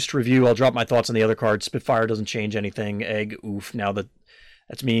the juiced review. I'll drop my thoughts on the other cards. Spitfire doesn't change anything. Egg, oof. Now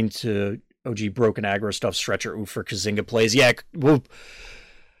that's mean to OG broken aggro stuff. Stretcher, oof for Kazinga plays. Yeah, we'll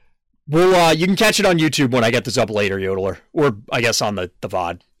you can catch it on YouTube when I get this up later, Yodeler, or I guess on the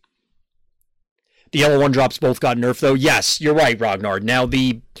VOD. The yellow 1-drops both got nerfed though. Yes, you're right, Ragnar. Now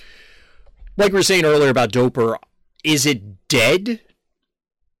like we were saying earlier about Doper, is it dead?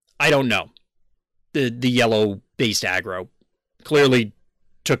 I don't know. The yellow based aggro clearly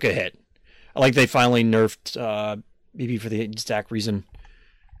took a hit. I like they finally nerfed maybe for the exact reason.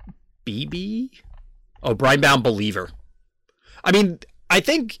 BB? Oh, Brinebound Believer. I mean, I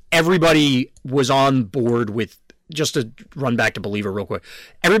think everybody was on board with, just to run back to Believer real quick,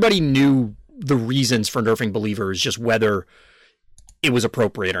 everybody knew the reasons for nerfing Believer is just whether it was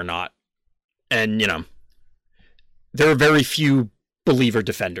appropriate or not. And, there are very few Believer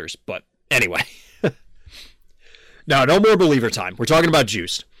defenders, but anyway. No more Believer time. We're talking about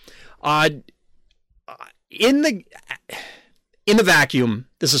juiced. In the vacuum,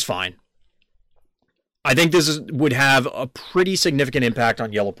 this is fine. I think this would have a pretty significant impact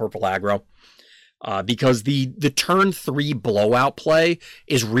on yellow-purple aggro, because the turn 3 blowout play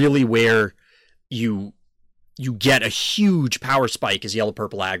is really where you get a huge power spike as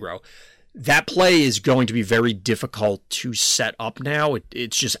yellow-purple aggro. That play is going to be very difficult to set up now.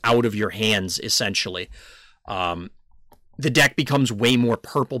 It's just out of your hands, essentially. The deck becomes way more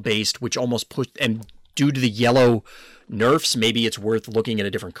purple-based, which almost pushed, and due to the yellow nerfs, maybe it's worth looking at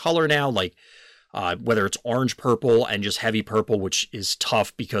a different color now, like whether it's orange-purple and just heavy purple, which is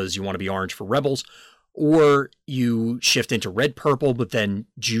tough because you want to be orange for Rebels, or you shift into red-purple, but then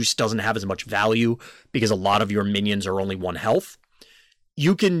juice doesn't have as much value because a lot of your minions are only 1 health.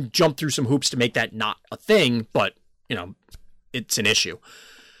 You can jump through some hoops to make that not a thing, but, it's an issue.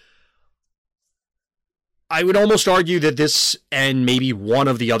 I would almost argue that this and maybe one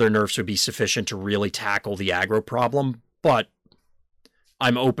of the other nerfs would be sufficient to really tackle the aggro problem, but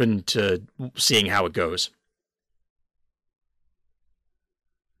I'm open to seeing how it goes.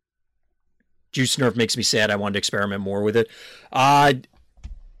 Juice nerf makes me sad. I wanted to experiment more with it. I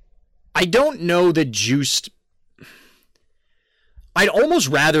don't know that juiced... I'd almost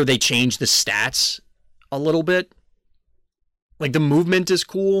rather they change the stats a little bit. Like, the movement is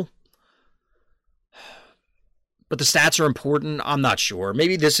cool, but the stats are important. I'm not sure.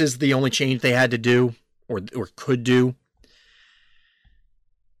 Maybe this is the only change they had to do or could do.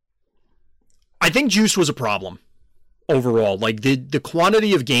 I think juice was a problem overall. Like, the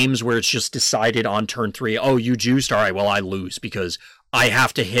quantity of games where it's just decided on turn 3, oh, you juiced? All right, well, I lose because I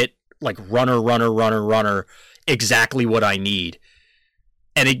have to hit, like, runner, exactly what I need.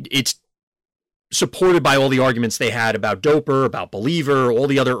 And it's supported by all the arguments they had about Doper, about Believer, all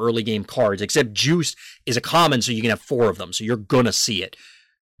the other early game cards, except Juice is a common, so you can have 4 of them, so you're gonna see it.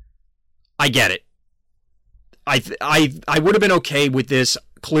 I get it. I would have been okay with this.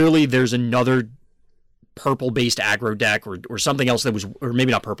 Clearly, there's another purple-based aggro deck or something else that was, or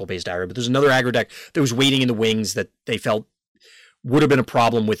maybe not purple-based aggro, but there's another aggro deck that was waiting in the wings that they felt would have been a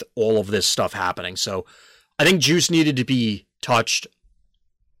problem with all of this stuff happening. So I think Juice needed to be touched.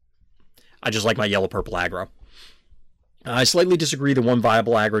 I just like my yellow-purple aggro. I slightly disagree that one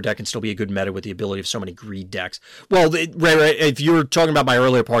viable aggro deck can still be a good meta with the ability of so many greed decks. Well, right, if you're talking about my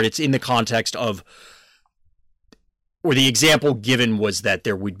earlier part, it's in the context of, or the example given was that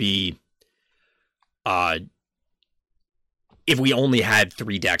there would be, if we only had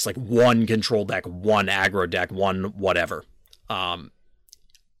 3 decks, like 1 control deck, 1 aggro deck, 1 whatever.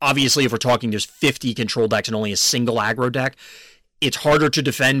 Obviously, if we're talking there's 50 control decks and only a single aggro deck, it's harder to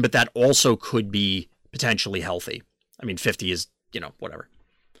defend, but that also could be potentially healthy. I mean, 50 is, whatever.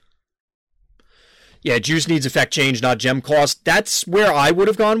 Yeah, Juice needs effect change, not gem cost. That's where I would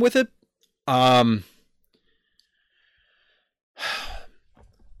have gone with it.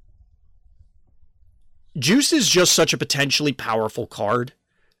 Juice is just such a potentially powerful card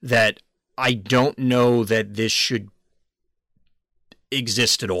that I don't know that this should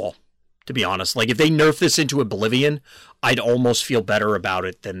exist at all, to be honest. Like, if they nerf this into Oblivion, I'd almost feel better about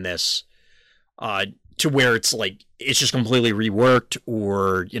it than this. To where it's like, it's just completely reworked,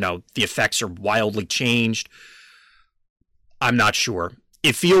 or, you know, the effects are wildly changed. I'm not sure.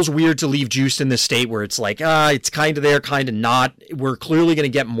 It feels weird to leave Juiced in this state where it's like, it's kind of there, kind of not. We're clearly going to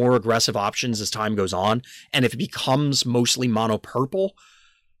get more aggressive options as time goes on. And if it becomes mostly mono purple,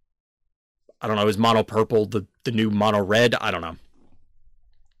 I don't know, is mono purple the new mono red? I don't know.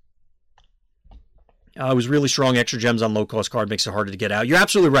 It was really strong. Extra gems on low cost card makes it harder to get out. You're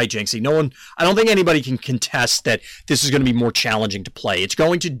absolutely right, Jinxie. I don't think anybody can contest that this is going to be more challenging to play. It's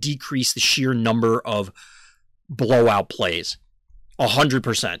going to decrease the sheer number of blowout plays.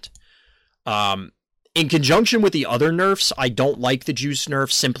 100%. In conjunction with the other nerfs, I don't like the Juice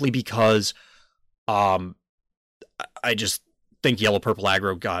nerf simply because I just think yellow purple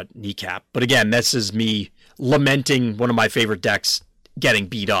aggro got kneecap. But again, this is me lamenting one of my favorite decks getting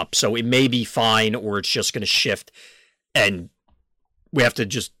beat up. So it may be fine, or it's just going to shift, and we have to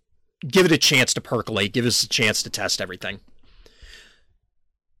just give it a chance to percolate, give us a chance to test everything.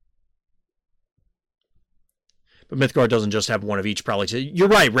 But Mythgard doesn't just have one of each, probably. You're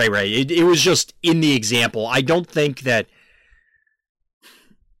right, Ray. It was just in the example. I don't think that...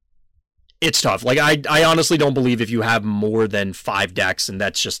 It's tough. Like, I honestly don't believe if you have more than 5 decks, and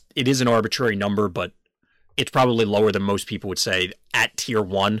that's just... It is an arbitrary number, but it's probably lower than most people would say at tier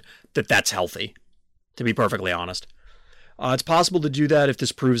 1, that's healthy, to be perfectly honest. It's possible to do that if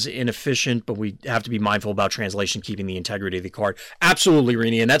this proves inefficient, but we have to be mindful about translation, keeping the integrity of the card. Absolutely,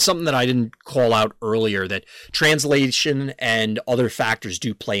 Rini, and that's something that I didn't call out earlier, that translation and other factors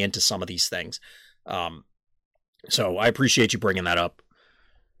do play into some of these things. So I appreciate you bringing that up.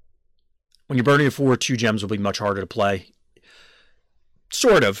 When you're burning it for 2 gems will be much harder to play.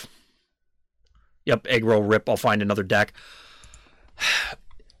 Sort of. Yep, egg roll rip, I'll find another deck.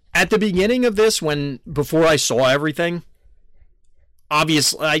 At the beginning of this, before I saw everything,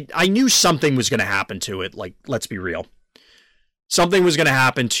 obviously, I knew something was going to happen to it. Like, let's be real. Something was going to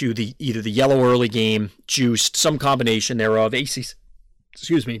happen to either the yellow early game, Juiced, some combination thereof, ACs.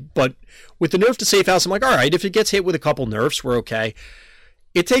 Excuse me. But with the nerf to Safehouse, I'm like, all right, if it gets hit with a couple nerfs, we're okay.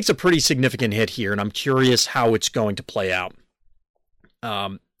 It takes a pretty significant hit here, and I'm curious how it's going to play out.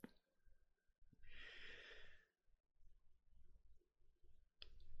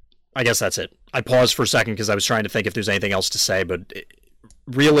 I guess that's it. I paused for a second because I was trying to think if there's anything else to say, but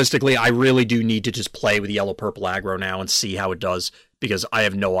realistically, I really do need to just play with yellow-purple aggro now and see how it does, because I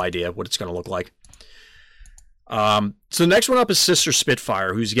have no idea what it's going to look like. So the next one up is Sister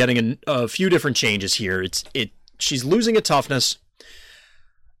Spitfire, who's getting a few different changes here. She's losing a toughness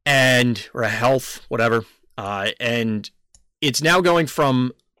or a health, whatever, and it's now going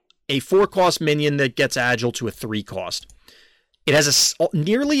from a 4-cost minion that gets agile to a 3-cost. It has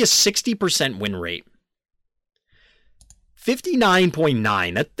nearly a 60% win rate.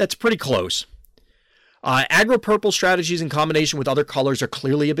 59.9. That's pretty close. Aggro-purple strategies in combination with other colors are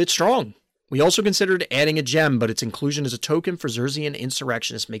clearly a bit strong. We also considered adding a gem, but its inclusion as a token for Xerxian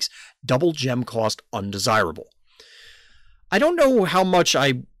Insurrectionist makes double gem cost undesirable. I don't know how much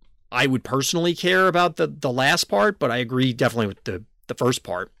I would personally care about the last part, but I agree definitely with the first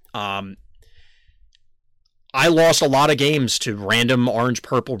part. I lost a lot of games to random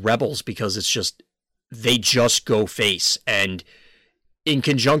orange-purple rebels because they just go face. And in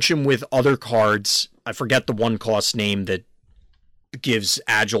conjunction with other cards, I forget the 1-cost name that gives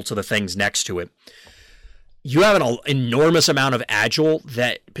agile to the things next to it. You have an enormous amount of agile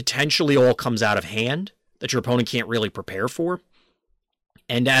that potentially all comes out of hand that your opponent can't really prepare for.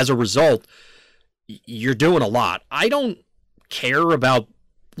 And as a result, you're doing a lot. I don't care about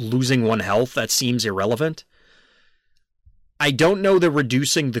losing 1 health. That seems irrelevant. I don't know that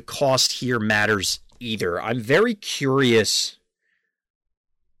reducing the cost here matters either. I'm very curious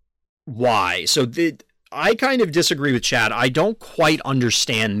why. So I kind of disagree with Chad. I don't quite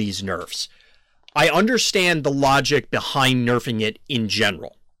understand these nerfs. I understand the logic behind nerfing it in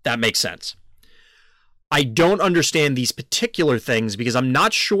general. That makes sense. I don't understand these particular things because I'm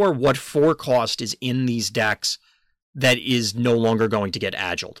not sure what 4-cost is in these decks that is no longer going to get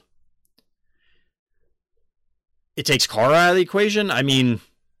agiled. It takes Kara out of the equation. I mean,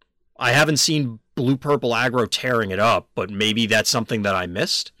 I haven't seen blue-purple aggro tearing it up, but maybe that's something that I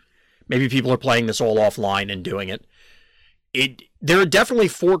missed. Maybe people are playing this all offline and doing it. There are definitely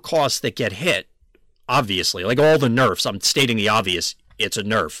 4 costs that get hit, obviously. Like all the nerfs, I'm stating the obvious, it's a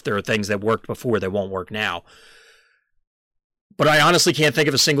nerf. There are things that worked before that won't work now. But I honestly can't think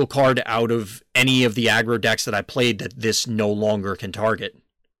of a single card out of any of the aggro decks that I played that this no longer can target.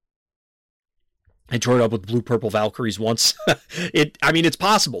 I tore it up with blue-purple Valkyries once. It's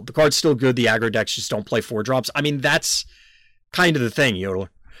possible. The card's still good. The aggro decks just don't play 4-drops. I mean, that's kind of the thing, Yodeler.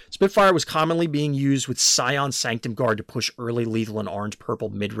 Spitfire was commonly being used with Scion Sanctum Guard to push early lethal and orange-purple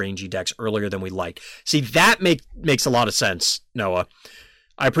mid-rangey decks earlier than we like. See, that makes a lot of sense, Noah.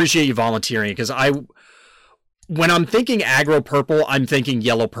 I appreciate you volunteering, because when I'm thinking aggro-purple, I'm thinking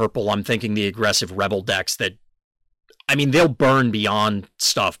yellow-purple. I'm thinking the aggressive rebel decks that, I mean, they'll burn beyond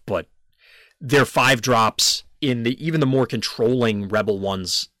stuff, but they're 5-drops in even the more controlling rebel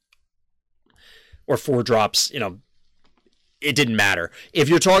ones, or 4-drops, it didn't matter. If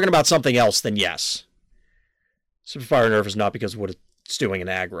you're talking about something else, then yes. Spitfire nerf is not because of what it's doing in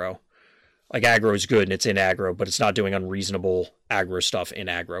aggro. Like, aggro is good and it's in aggro, but it's not doing unreasonable aggro stuff in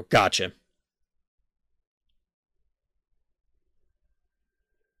aggro. Gotcha.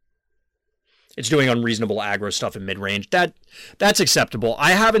 It's doing unreasonable aggro stuff in mid-range. That's acceptable.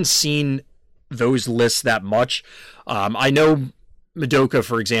 I haven't seen those lists that much. I know Madoka,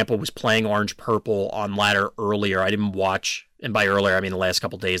 for example, was playing orange-purple on ladder earlier. I didn't watch, and by earlier, I mean the last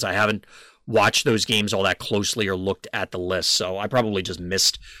couple days. I haven't watched those games all that closely or looked at the list, so I probably just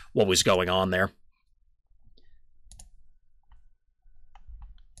missed what was going on there.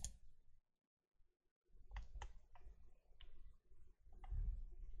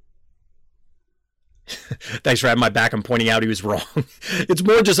 Thanks for having my back and pointing out he was wrong. It's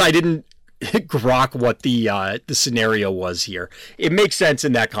more just I didn't grok what the scenario was here. It makes sense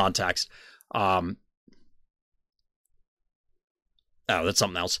in that context. Oh, that's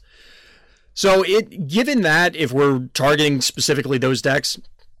something else. So given that, if we're targeting specifically those decks,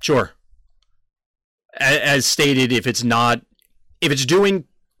 sure. As stated, if it's doing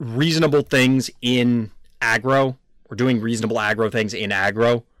reasonable things in aggro, or doing reasonable aggro things in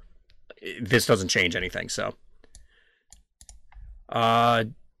aggro, this doesn't change anything. So,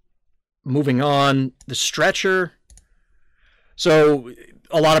 moving on, the stretcher. So,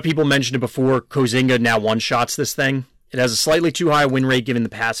 a lot of people mentioned it before. Kozinga now one-shots this thing. It has a slightly too high win rate given the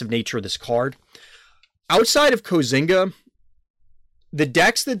passive nature of this card. Outside of Kozinga, the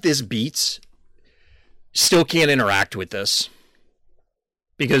decks that this beats still can't interact with this,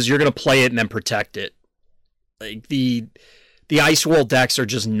 because you're going to play it and then protect it. Like the Ice Wall decks are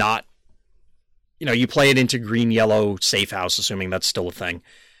just not, you play it into green-yellow Safehouse, assuming that's still a thing.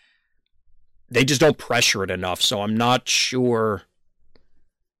 They just don't pressure it enough, so I'm not sure.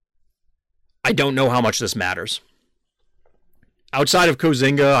 I don't know how much this matters. Outside of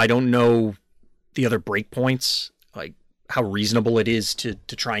Kozinga, I don't know the other breakpoints, like how reasonable it is to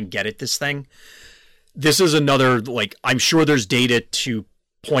try and get at this thing. This is another, I'm sure there's data to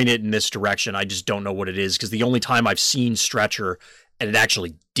point it in this direction. I just don't know what it is, because the only time I've seen Stretcher and it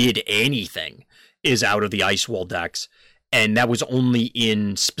actually did anything is out of the Ice Wall decks, and that was only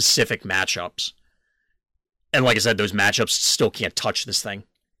in specific matchups. And like I said, those matchups still can't touch this thing.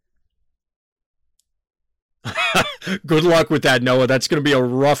 Good luck with that, Noah. That's going to be a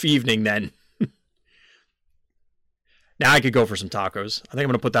rough evening then. Now I could go for some tacos. I think I'm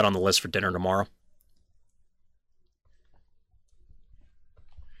going to put that on the list for dinner tomorrow.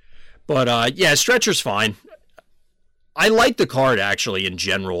 But yeah, Stretcher's fine. I like the card, actually, in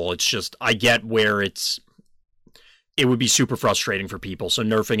general. It's just, I get where it would be super frustrating for people, so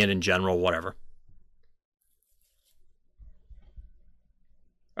nerfing it in general, whatever.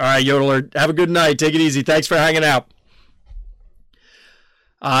 All right, Yodeler, have a good night. Take it easy. Thanks for hanging out.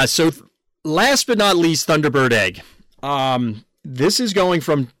 So last but not least, Thunderbird Egg. This is going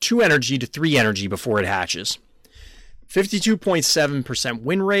from 2 energy to 3 energy before it hatches. 52.7%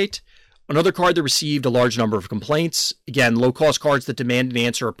 win rate. Another card that received a large number of complaints. Again, low-cost cards that demand an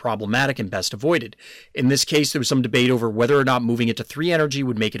answer are problematic and best avoided. In this case, there was some debate over whether or not moving it to 3 energy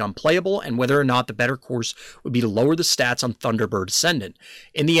would make it unplayable, and whether or not the better course would be to lower the stats on Thunderbird Ascendant.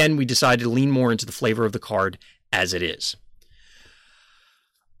 In the end, we decided to lean more into the flavor of the card as it is.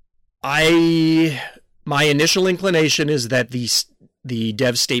 My initial inclination is that the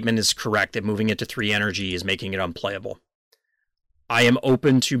dev statement is correct, that moving it to 3 energy is making it unplayable. I am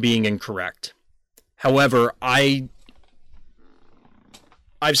open to being incorrect. However, I've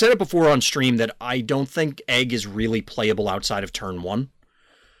said it before on stream that I don't think Egg is really playable outside of turn 1.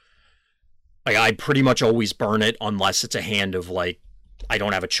 I pretty much always burn it unless it's a hand of I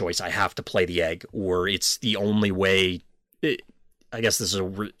don't have a choice. I have to play the Egg, or it's the only way. I guess this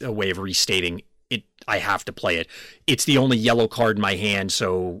is a way of restating it. I have to play it. It's the only yellow card in my hand,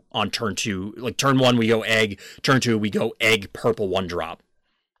 so on turn 2, turn 1 we go Egg, turn 2 we go Egg, purple 1-drop.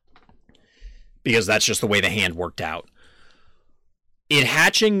 Because that's just the way the hand worked out. It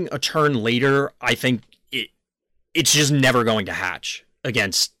hatching a turn later, I think it's just never going to hatch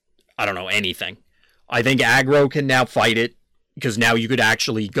against, I don't know, anything. I think aggro can now fight it, because now you could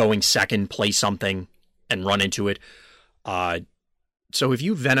actually, going second, play something and run into it. So if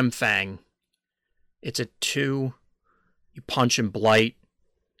you Venom Fang, it's a 2. You punch and blight.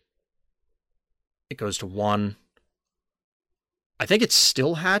 It goes to 1. I think it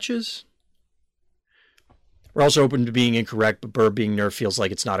still hatches. We're also open to being incorrect, but Bird being nerfed feels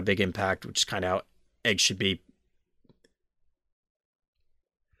like it's not a big impact, which is kind of how Egg should be.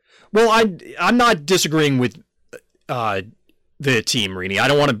 Well, I'm not disagreeing with the team, Rini. I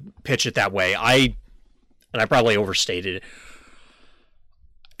don't want to pitch it that way. I probably overstated it.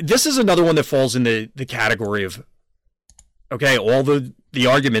 This is another one that falls in the category of, okay, all the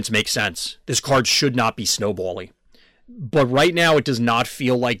arguments make sense. This card should not be snowbally. But right now, it does not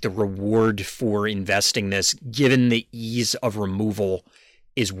feel like the reward for investing this, given the ease of removal,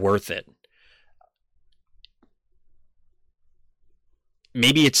 is worth it.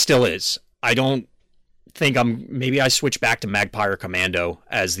 Maybe it still is. I don't think maybe I switch back to Magpie Commando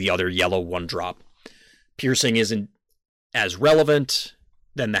as the other yellow 1-drop. Piercing isn't as relevant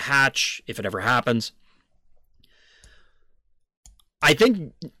than the hatch, if it ever happens. I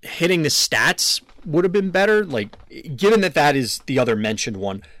think hitting the stats would have been better. Like, given that is the other mentioned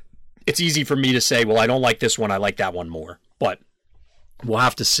one, it's easy for me to say, well, I don't like this one, I like that one more. But we'll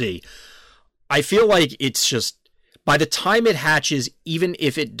have to see. I feel like it's just, by the time it hatches, even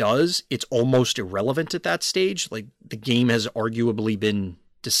if it does, it's almost irrelevant at that stage. Like, the game has arguably been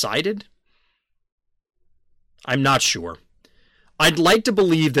decided. I'm not sure. I'd like to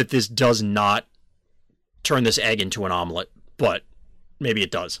believe that this does not turn this egg into an omelet, but maybe it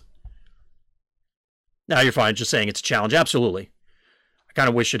does. Now you're fine just saying it's a challenge. Absolutely. I kind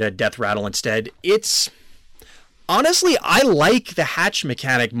of wish it had Death Rattle instead. Honestly, I like the hatch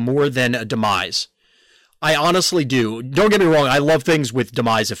mechanic more than a demise. I honestly do. Don't get me wrong, I love things with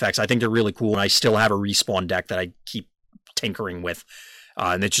demise effects. I think they're really cool, and I still have a respawn deck that I keep tinkering with,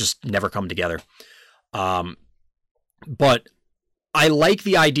 and it's just never come together. But I like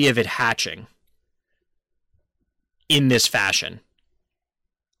the idea of it hatching in this fashion.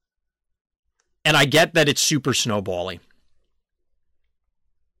 And I get that it's super snowbally.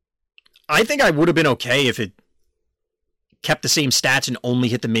 I think I would have been okay if it kept the same stats and only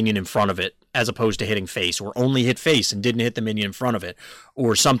hit the minion in front of it, as opposed to hitting face, or only hit face and didn't hit the minion in front of it,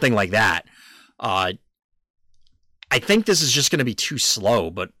 or something like that. I think this is just going to be too slow,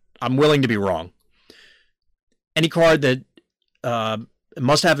 but I'm willing to be wrong. Any card that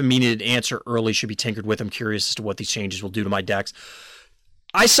must have immediate answer early should be tinkered with. I'm curious as to what these changes will do to my decks.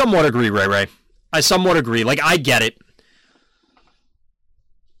 I somewhat agree, Ray. I somewhat agree. Like, I get it.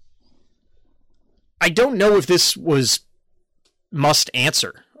 I don't know if this was must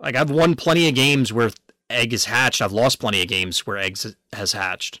answer. Like, I've won plenty of games where egg is hatched. I've lost plenty of games where egg has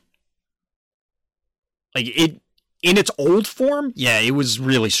hatched. Like, in its old form, yeah, it was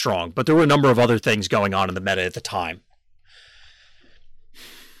really strong. But there were a number of other things going on in the meta at the time.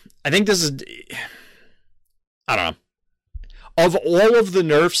 I think this is... I don't know. Of all of the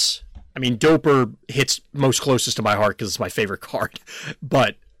nerfs, I mean, Doper hits most closest to my heart because it's my favorite card.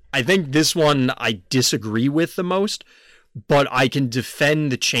 But I think this one I disagree with the most, but I can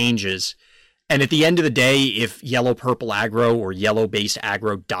defend the changes. And at the end of the day, if yellow-purple aggro or yellow-based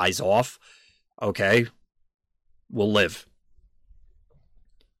aggro dies off, okay, we'll live.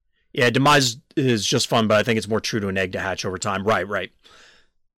 Yeah, Demise is just fun, but I think it's more true to an egg to hatch over time. Right.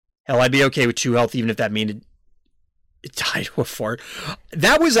 Hell, I'd be okay with 2 health, even if that means it died to a fart.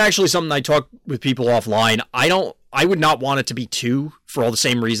 That was actually something I talked with people offline. I would not want it to be 2 for all the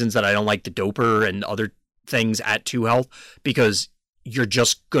same reasons that I don't like the Doper and other things at 2 health, because you're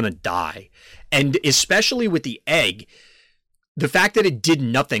just gonna die. And especially with the egg, the fact that it did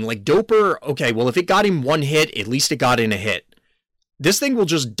nothing, like Doper, okay, well, if it got him 1 hit, at least it got in a hit. This thing will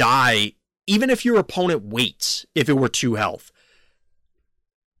just die, even if your opponent waits, if it were 2 health.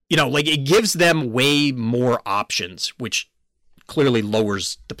 You know, like, it gives them way more options, which clearly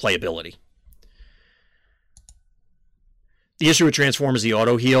lowers the playability. The issue with Transform is the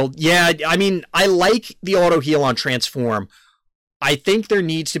auto heal. Yeah, I mean, I like the auto heal on Transform. I think there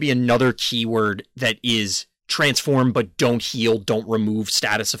needs to be another keyword that is Transform, but don't heal, don't remove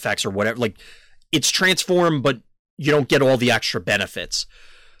status effects or whatever. Like, it's Transform, but you don't get all the extra benefits.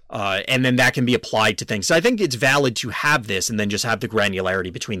 And then that can be applied to things. So I think it's valid to have this and then just have the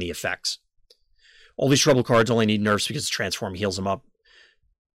granularity between the effects. All these trouble cards only need nerfs because Transform heals them up.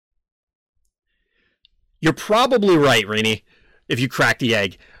 You're probably right, Rainey. If you crack the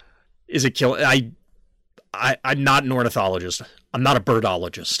egg, is it kill? I'm not an ornithologist. I'm not a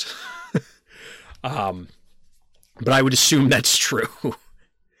birdologist. But I would assume that's true.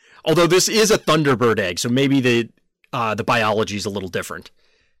 Although this is a Thunderbird Egg, so maybe the biology is a little different.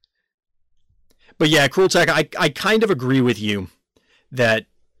 But yeah, Chort Stag, I kind of agree with you that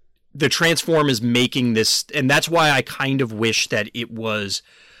the transform is making this, and that's why I kind of wish that it was,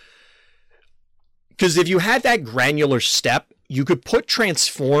 because if you had that granular step, you could put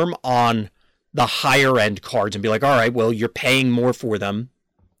transform on the higher end cards and be like, all right, well, you're paying more for them,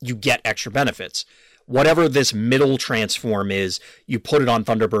 you get extra benefits. Whatever this middle transform is, you put it on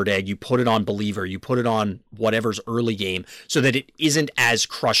Thunderbird Egg, you put it on Believer, you put it on whatever's early game so that it isn't as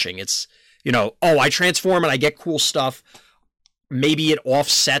crushing. It's, I transform and I get cool stuff. Maybe it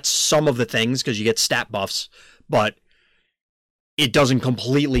offsets some of the things because you get stat buffs, but it doesn't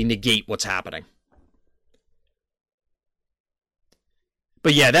completely negate what's happening.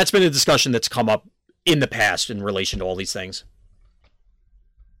 But yeah, that's been a discussion that's come up in the past in relation to all these things.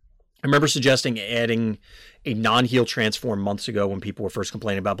 I remember suggesting adding a non-heal transform months ago when people were first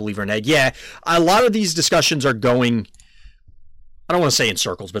complaining about Believer and Egg. Yeah, a lot of these discussions are going, I don't want to say in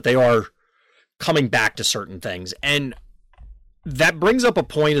circles, but they are coming back to certain things. And that brings up a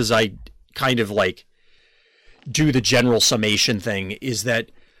point as I kind of like do the general summation thing, is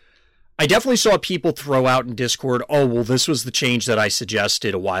that I definitely saw people throw out in Discord, oh, well, this was the change that I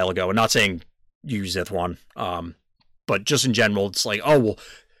suggested a while ago. And not saying you Zith one, but just in general, it's like, oh, well,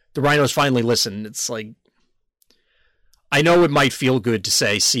 the rhinos finally listened. It's like, I know it might feel good to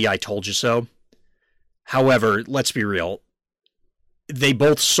say, see, I told you so. However, let's be real. They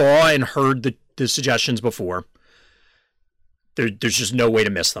both saw and heard the suggestions before. There's just no way to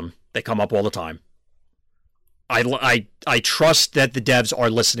miss them. They come up all the time. I trust that the devs are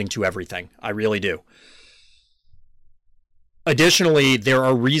listening to everything. I really do. Additionally, there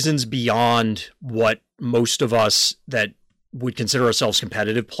are reasons beyond what most of us that would consider ourselves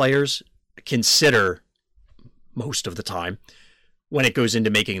competitive players consider most of the time when it goes into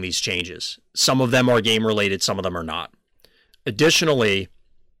making these changes. Some of them are game related, some of them are not. Additionally,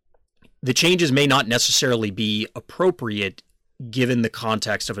 the changes may not necessarily be appropriate given the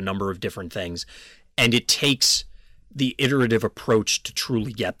context of a number of different things, and it takes the iterative approach to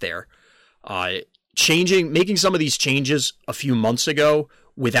truly get there. Making some of these changes a few months ago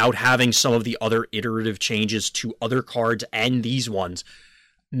without having some of the other iterative changes to other cards and these ones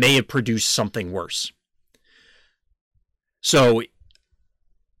may have produced something worse. So,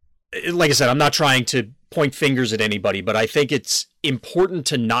 like I said, I'm not trying to point fingers at anybody, but I think it's important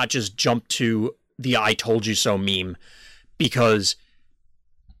to not just jump to the I told you so meme, because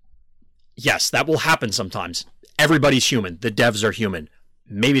yes, that will happen sometimes. Everybody's human. The devs are human.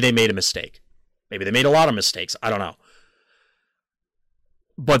 Maybe they made a mistake. Maybe they made a lot of mistakes. I don't know.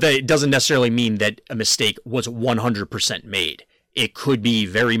 But it doesn't necessarily mean that a mistake was 100% made. It could be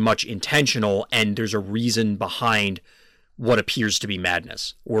very much intentional, and there's a reason behind what appears to be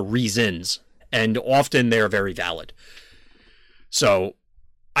madness, or reasons, and often they're very valid. So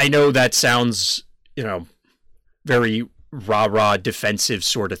I know that sounds, very rah-rah defensive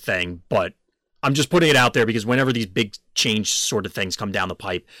sort of thing, but I'm just putting it out there because whenever these big change sort of things come down the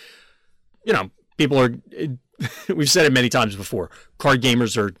pipe, people are, we've said it many times before, card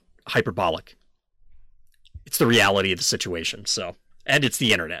gamers are hyperbolic. It's the reality of the situation, and it's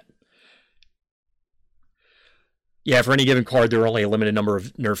the internet. Yeah, for any given card, there are only a limited number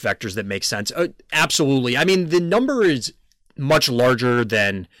of nerf vectors that make sense. Absolutely. I mean, the number is much larger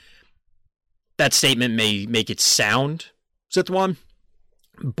than that statement may make it sound, Zithwan,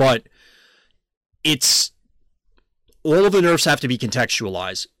 but it's, all of the nerfs have to be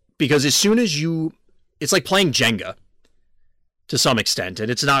contextualized, because as soon as it's like playing Jenga to some extent,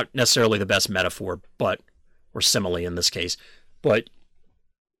 and it's not necessarily the best metaphor, or simile in this case, but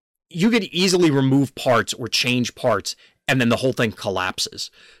you could easily remove parts or change parts, and then the whole thing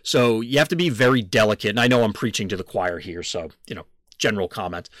collapses. So you have to be very delicate, and I know I'm preaching to the choir here, so, general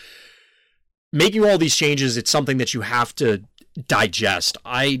comment. Making all these changes, it's something that you have to digest.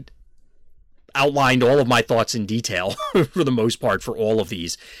 I outlined all of my thoughts in detail, for the most part, for all of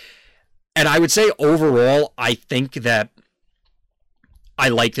these. And I would say, overall, I think that I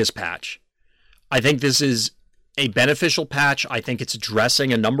like this patch. I think this is a beneficial patch. I think it's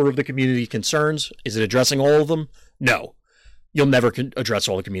addressing a number of the community concerns. Is it addressing all of them? No. You'll never address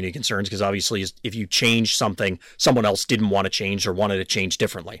all the community concerns, because obviously if you change something someone else didn't want to change or wanted to change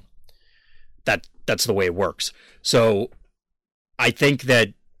differently, that's the way it works. So I think that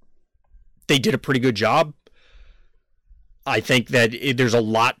they did a pretty good job. I think that there's a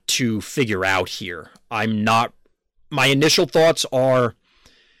lot to figure out here. My initial thoughts are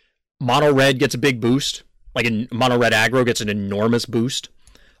mono red gets a big boost. Like a mono red aggro gets an enormous boost.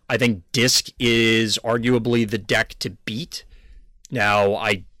 I think Disc is arguably the deck to beat. Now,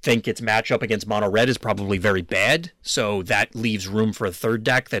 I think its matchup against mono red is probably very bad. So that leaves room for a third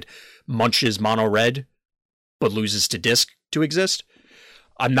deck that munches mono red but loses to disc to exist.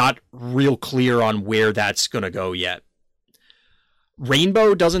 I'm not real clear on where that's going to go yet.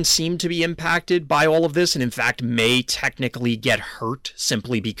 Rainbow doesn't seem to be impacted by all of this, and in fact may technically get hurt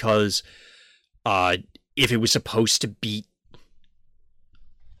simply because if it was supposed to beat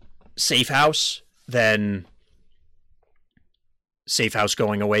Safehouse, then Safehouse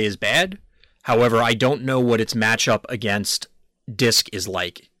going away is bad. However, I don't know what its matchup against disc is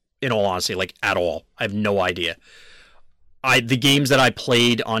like, in all honesty, like at all. I have no idea. The games that I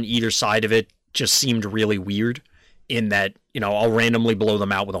played on either side of it just seemed really weird in that, I'll randomly blow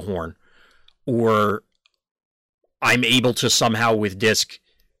them out with a horn. Or I'm able to somehow with disc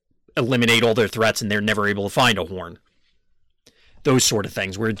eliminate all their threats and they're never able to find a horn. Those sort of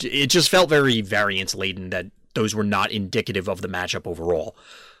things where it just felt very variance laden that those were not indicative of the matchup overall.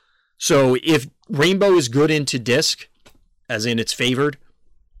 So if Rainbow is good into disc, as in it's favored,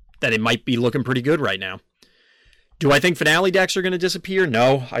 then it might be looking pretty good right now. Do I think Finale decks are going to disappear?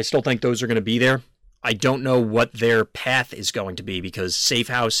 No, I still think those are going to be there. I don't know what their path is going to be because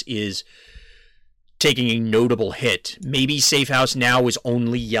Safehouse is taking a notable hit. Maybe Safehouse now is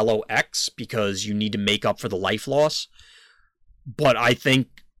only yellow X because you need to make up for the life loss. But I think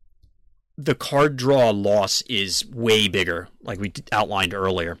the card draw loss is way bigger, like we outlined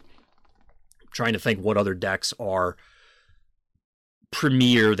earlier. I'm trying to think what other decks are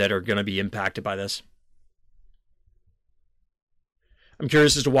premier that are going to be impacted by this. I'm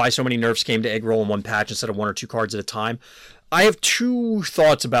curious as to why so many nerfs came to egg roll in one patch instead of one or two cards at a time. I have two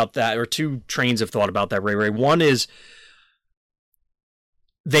thoughts about that, or two trains of thought about that, Ray. One is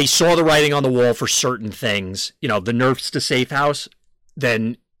they saw the writing on the wall for certain things. The nerfs to Safehouse,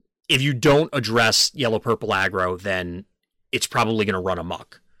 then if you don't address yellow-purple aggro, then it's probably going to run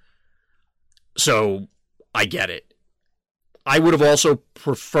amok. So I get it. I would have also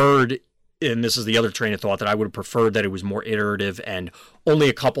preferred, and this is the other train of thought, that I would have preferred that it was more iterative and only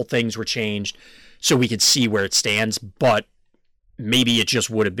a couple things were changed so we could see where it stands, but maybe it just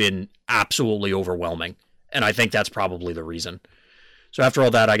would have been absolutely overwhelming. And I think that's probably the reason. So after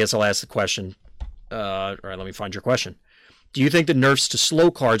all that, I guess I'll ask the question. All right, let me find your question. Do you think the nerfs to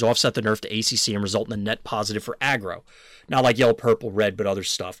slow cards offset the nerf to ACC and result in a net positive for aggro? Not like yellow, purple, red, but other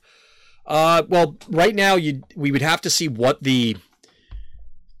stuff. Well, right now we would have to see what the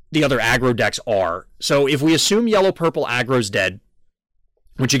other aggro decks are. So if we assume yellow, purple aggro's dead,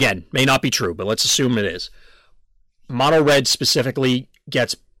 which again may not be true, but let's assume it is. Mono red specifically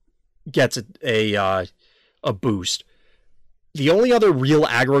gets a boost. The only other real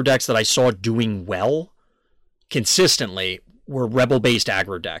aggro decks that I saw doing well consistently were rebel-based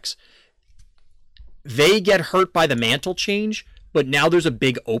aggro decks. They get hurt by the mantle change, but now there's a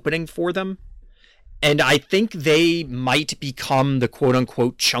big opening for them. And I think they might become the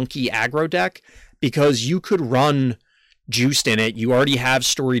quote-unquote chunky aggro deck because you could run Juiced in it. You already have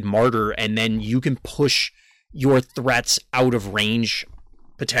Storied Martyr, and then you can push your threats out of range,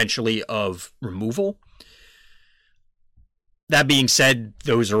 potentially, of removal. That being said,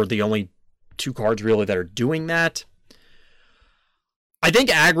 those are the only two cards really that are doing that. I think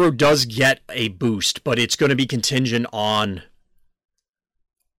aggro does get a boost, but it's going to be contingent on,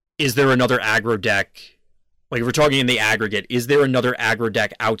 is there another aggro deck? Like if we're talking in the aggregate, is there another aggro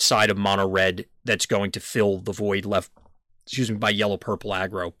deck outside of mono red that's going to fill the void left, by yellow purple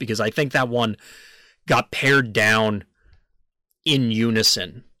aggro? Because I think that one got pared down in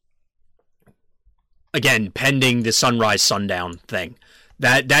unison. Again, pending the sunrise sundown thing.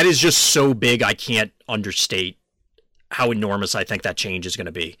 That is just so big I can't understate how enormous I think that change is going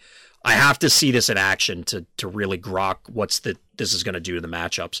to be. I have to see this in action to really grok this is going to do to the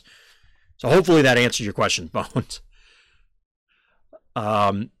matchups. So hopefully that answers your question, Bones.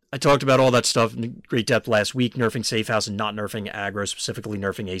 I talked about all that stuff in great depth last week. Nerfing Safehouse and not nerfing aggro, specifically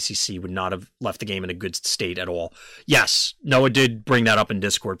nerfing ACC, would not have left the game in a good state at all. Yes, Noah did bring that up in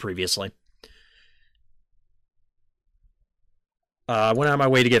Discord previously. I went out of my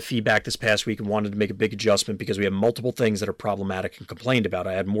way to get feedback this past week and wanted to make a big adjustment because we have multiple things that are problematic and complained about.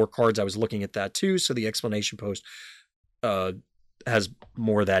 I had more cards. I was looking at that too, so the explanation post has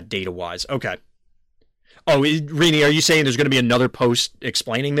more of that data-wise. Okay. Oh, Rini, are you saying there's going to be another post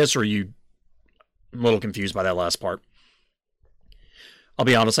explaining this, or are you a little confused by that last part? I'll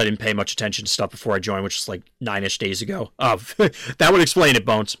be honest, I didn't pay much attention to stuff before I joined, which was like 9-ish days ago. Oh, that would explain it,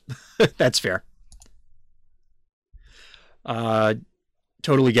 Bones. That's fair.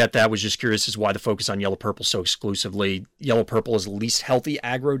 Totally get that. Was just curious as to why the focus on yellow purple so exclusively. Yellow purple is the least healthy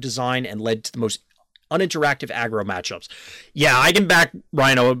aggro design and led to the most uninteractive aggro matchups. Yeah, I can back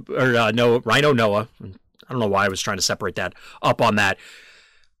Rhino or Noah. I don't know why I was trying to separate that up on that.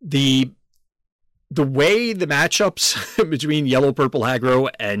 The way the matchups between yellow purple aggro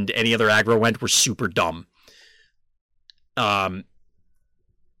and any other aggro went were super dumb.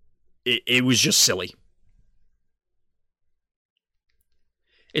 It was just silly.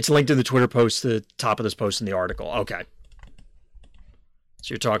 It's linked in the Twitter post, the top of this post in the article. Okay.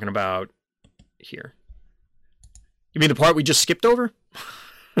 So you're talking about here. You mean the part we just skipped over?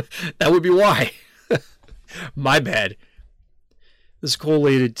 That would be why. My bad. This is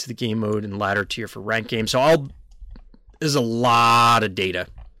correlated to the game mode and ladder tier for ranked games. So this is a lot of data.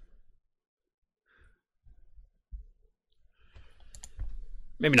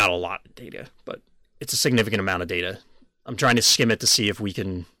 Maybe not a lot of data, but it's a significant amount of data. I'm trying to skim it to see if we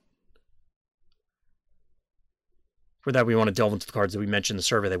can... For that, we want to delve into the cards that we mentioned in the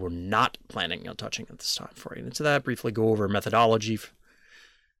survey that we're not planning on touching at this time. Before I get into that, briefly go over methodology.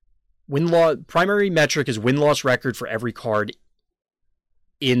 Primary metric is win-loss record for every card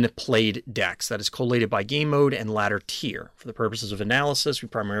in played decks. That is collated by game mode and ladder tier. For the purposes of analysis, we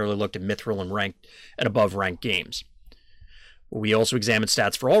primarily looked at mithril and ranked and above ranked games. We also examined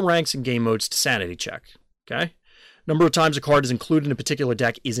stats for all ranks and game modes to sanity check. Okay? Number of times a card is included in a particular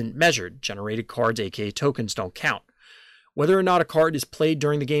deck isn't measured. Generated cards, aka tokens, don't count. Whether or not a card is played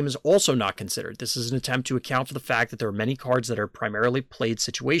during the game is also not considered. This is an attempt to account for the fact that there are many cards that are primarily played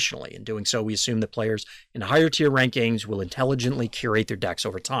situationally. In doing so, we assume that players in higher tier ranked games will intelligently curate their decks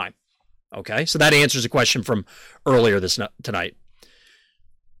over time. Okay, so that answers a question from earlier tonight.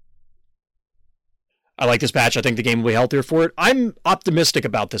 I like this patch. I think the game will be healthier for it. I'm optimistic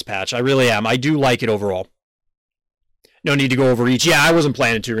about this patch. I really am. I do like it overall. No need to go over each. Yeah, I wasn't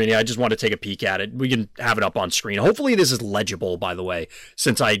planning to, Rini. I just want to take a peek at it. We can have it up on screen. Hopefully this is legible, by the way,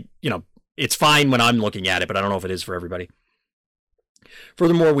 since it's fine when I'm looking at it, but I don't know if it is for everybody.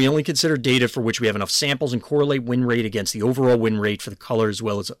 Furthermore, we only consider data for which we have enough samples and correlate win rate against the overall win rate for the color as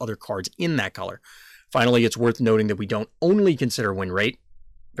well as other cards in that color. Finally, it's worth noting that we don't only consider win rate.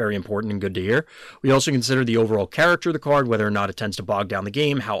 Very important and good to hear. We also consider the overall character of the card, whether or not it tends to bog down the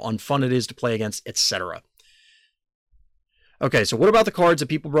game, how unfun it is to play against, etc. Okay, so what about the cards that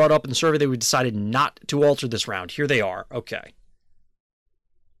people brought up in the survey that we decided not to alter this round? Here they are. Okay.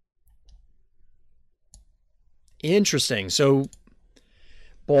 Interesting. So,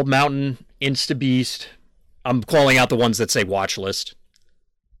 Bald Mountain, Insta Beast. I'm calling out the ones that say watch list.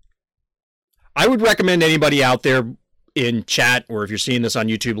 I would recommend anybody out there in chat, or if you're seeing this on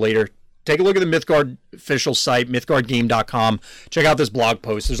YouTube later, take a look at the Mythgard official site, mythgardgame.com. Check out this blog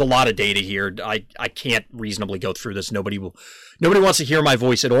post. There's a lot of data here. I can't reasonably go through this. Nobody wants to hear my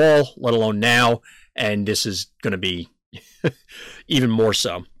voice at all, let alone now, and this is going to be even more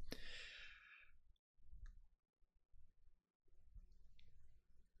so.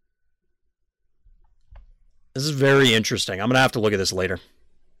 This is very interesting. I'm going to have to look at this later.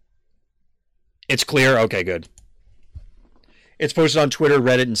 It's clear? Okay, good. It's posted on Twitter,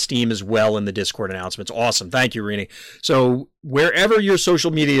 Reddit, and Steam as well in the Discord announcements. Awesome. Thank you, Rini. So wherever your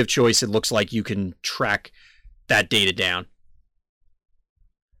social media of choice, it looks like you can track that data down.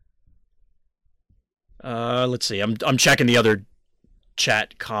 Let's see. I'm checking the other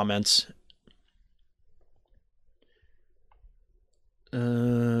chat comments.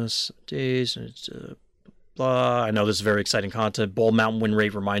 Some days. Blah. I know this is very exciting content. Bald Mountain win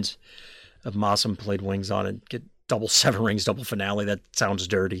rate reminds of Mossum played Wings on it. Get double 7 rings, double finale. That sounds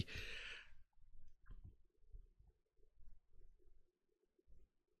dirty.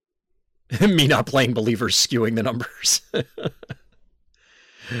 Me not playing Believers skewing the numbers.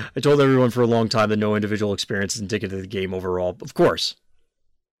 I told everyone for a long time that no individual experience is indicative of the game overall. Of course.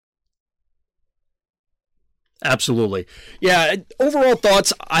 Absolutely. Yeah, overall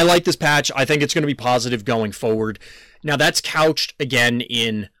thoughts, I like this patch. I think it's going to be positive going forward. Now, that's couched, again,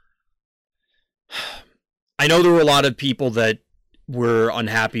 in... I know there were a lot of people that were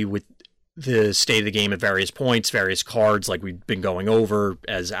unhappy with the state of the game at various points, various cards, like we've been going over,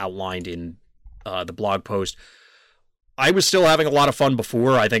 as outlined in the blog post. I was still having a lot of fun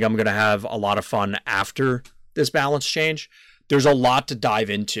before. I think I'm going to have a lot of fun after this balance change. There's a lot to dive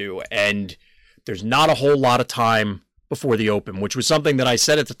into, and there's not a whole lot of time before the Open, which was something that I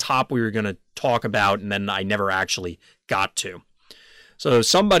said at the top we were going to talk about, and then I never actually got to. So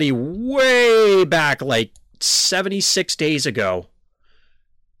somebody way back, like 76 days ago,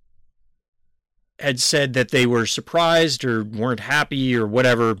 had said that they were surprised or weren't happy or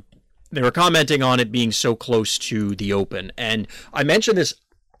whatever. They were commenting on it being so close to the Open. And I mentioned this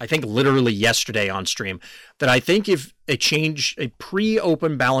I think literally yesterday on stream, that I think if a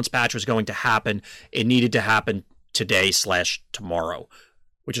pre-open balance patch was going to happen, it needed to happen today/tomorrow,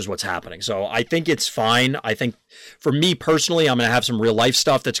 which is what's happening. So I think it's fine. I think for me personally, I'm going to have some real life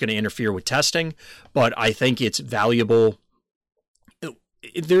stuff that's going to interfere with testing, but I think it's valuable.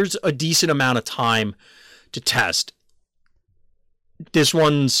 There's a decent amount of time to test. It's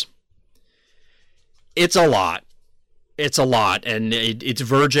a lot. It's a lot, and it's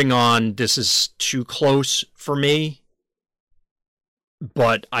verging on this is too close for me,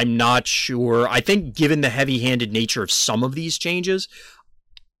 but I'm not sure. I think given the heavy-handed nature of some of these changes,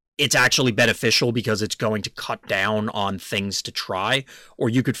 it's actually beneficial because it's going to cut down on things to try, or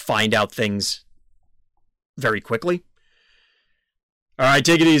you could find out things very quickly. All right,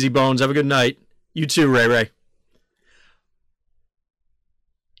 take it easy, Bones. Have a good night. You too, Ray Ray.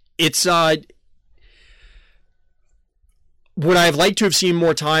 It's, would I have liked to have seen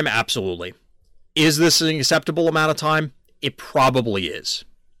more time? Absolutely. Is this an acceptable amount of time? It probably is.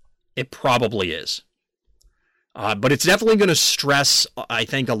 It probably is. But it's definitely going to stress, I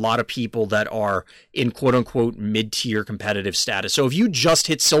think, a lot of people that are in quote-unquote mid-tier competitive status. So if you just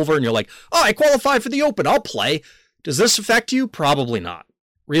hit silver and you're like, oh, I qualify for the Open, I'll play. Does this affect you? Probably not.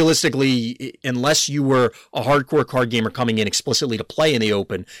 Realistically, unless you were a hardcore card gamer coming in explicitly to play in the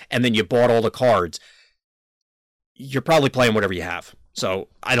Open and then you bought all the cards, you're probably playing whatever you have. So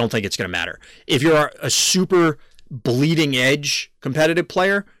I don't think it's going to matter. If you're a super bleeding edge competitive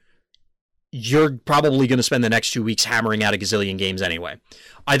player, you're probably going to spend the next 2 weeks hammering out a gazillion games anyway.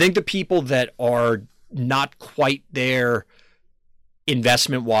 I think the people that are not quite there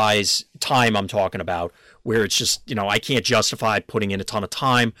investment-wise, time I'm talking about, where it's just, I can't justify putting in a ton of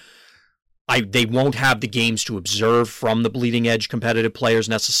time. They won't have the games to observe from the bleeding edge competitive players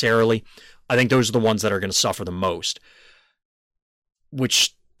necessarily. I think those are the ones that are going to suffer the most,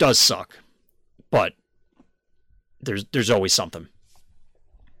 which does suck, but there's always something.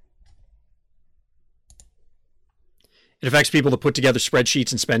 It affects people to put together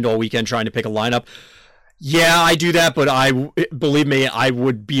spreadsheets and spend all weekend trying to pick a lineup. Yeah, I do that, but believe me, I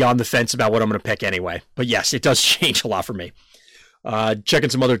would be on the fence about what I'm going to pick anyway. But yes, it does change a lot for me. Checking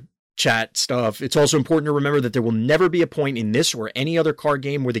some other chat stuff. It's also important to remember that there will never be a point in this or any other card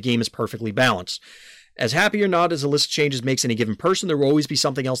game where the game is perfectly balanced. As happy or not as a list of changes makes any given person, there will always be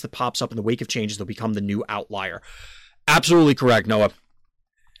something else that pops up in the wake of changes that will become the new outlier. Absolutely correct, Noah.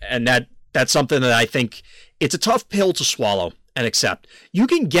 And that's something that I think it's a tough pill to swallow and accept. You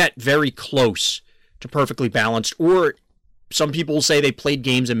can get very close to perfectly balanced, or some people will say they played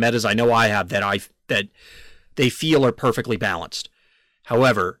games and metas, I know I have, that they feel are perfectly balanced.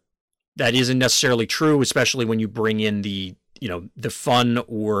 However, that isn't necessarily true, especially when you bring in the fun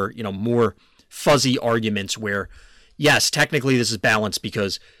or, more fuzzy arguments where, yes, technically this is balanced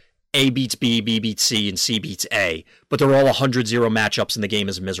because A beats B, B beats C, and C beats A, but they're all 100-0 matchups and the game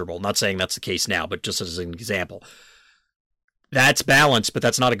is miserable. I'm not saying that's the case now, but just as an example. That's balanced, but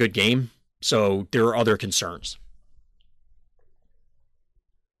that's not a good game. So there are other concerns.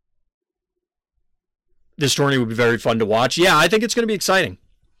 This tourney would be very fun to watch. Yeah, I think it's going to be exciting.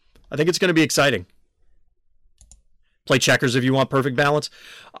 Play checkers if you want perfect balance.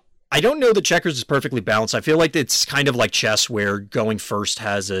 I don't know that checkers is perfectly balanced. I feel like it's kind of like chess where going first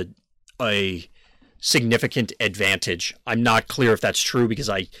has a significant advantage. I'm not clear if that's true because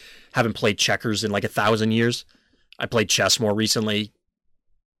I haven't played checkers in like 1,000 years. I played chess more recently.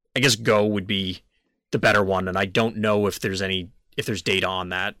 I guess Go would be the better one, and I don't know if there's data on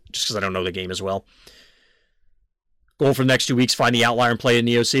that, just because I don't know the game as well. Goal for the next 2 weeks, find the outlier and play in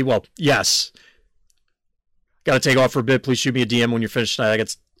the OC. Well, yes. Got to take off for a bit. Please shoot me a DM when you're finished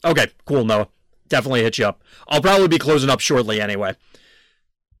tonight. Okay, cool, Noah. Definitely hit you up. I'll probably be closing up shortly anyway.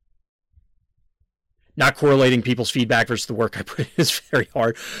 Not correlating people's feedback versus the work I put in is very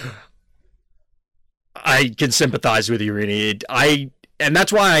hard. I can sympathize with you, Rini. And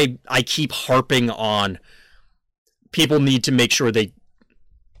that's why I keep harping on people need to make sure they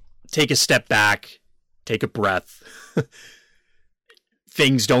take a step back, take a breath.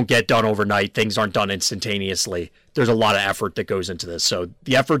 Things don't get done overnight. Things aren't done instantaneously. There's a lot of effort that goes into this. So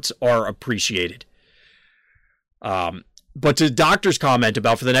the efforts are appreciated. But to the doctor's comment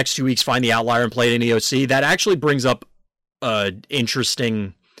about for the next 2 weeks, find the outlier and play it in EOC, that actually brings up an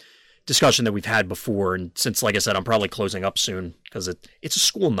interesting discussion that we've had before. And since, like I said, I'm probably closing up soon because it's a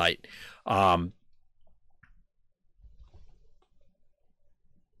school night.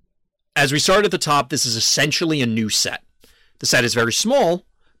 As we start at the top, this is essentially a new set. The set is very small,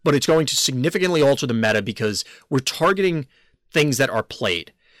 but it's going to significantly alter the meta because we're targeting things that are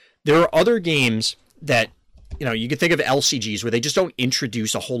played. There are other games that you can think of LCGs where they just don't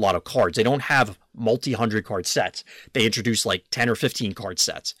introduce a whole lot of cards. They don't have multi-100 card sets. They introduce like 10 or 15 card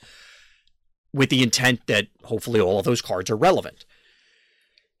sets with the intent that hopefully all of those cards are relevant.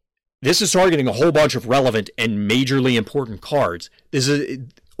 This is targeting a whole bunch of relevant and majorly important cards.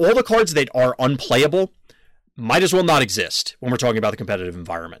 All the cards that are unplayable might as well not exist when we're talking about the competitive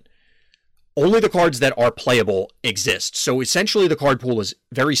environment. Only the cards that are playable exist. So essentially the card pool is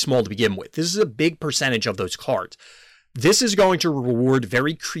very small to begin with. This is a big percentage of those cards. This is going to reward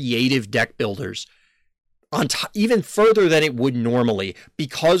very creative deck builders even further than it would normally,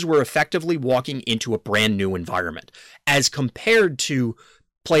 because we're effectively walking into a brand new environment as compared to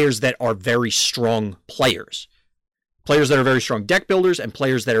players that are very strong players. Players that are very strong deck builders and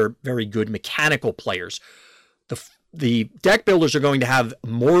players that are very good mechanical players. The deck builders are going to have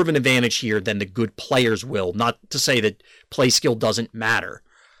more of an advantage here than the good players will. Not to say that play skill doesn't matter.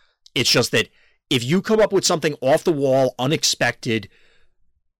 It's just that if you come up with something off the wall, unexpected,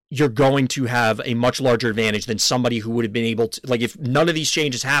 you're going to have a much larger advantage than somebody who would have been able to, like, if none of these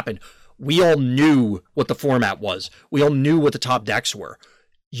changes happened, we all knew what the format was. We all knew what the top decks were.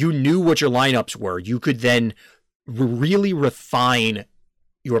 You knew what your lineups were. You could then really refine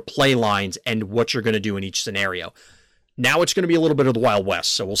your play lines and what you're going to do in each scenario. Now it's going to be a little bit of the Wild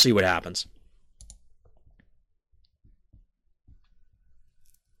West, so we'll see what happens.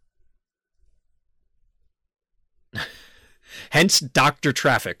 Hence Dr.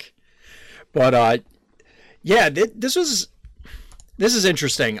 Traffic. But yeah, this is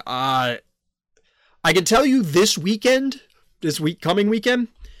interesting. I can tell you this coming weekend,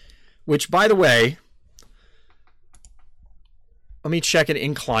 which, by the way, let me check it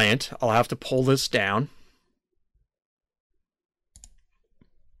in client. I'll have to pull this down.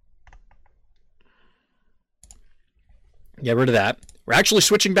 Get rid of that. We're actually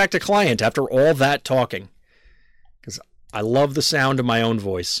switching back to client after all that talking, because I love the sound of my own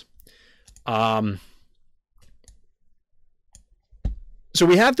voice. So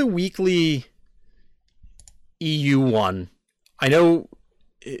we have the weekly EU one. I know,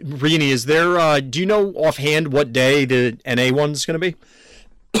 Rini, is there, do you know offhand what day the NA one's going to be?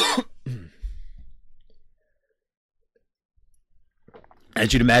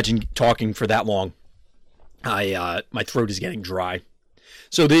 As you'd imagine, talking for that long, my throat is getting dry.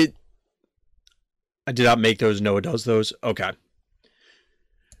 So I did not make those. Noah does those. Okay.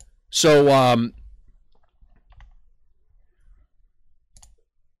 So,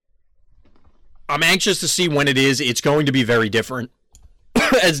 I'm anxious to see when it is. It's going to be very different.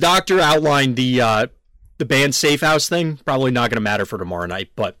 As Doctor outlined, the band Safehouse thing, probably not going to matter for tomorrow night,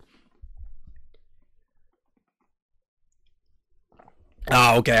 but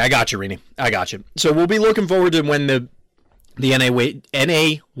okay, I got you, Rini. I got you. So we'll be looking forward to when the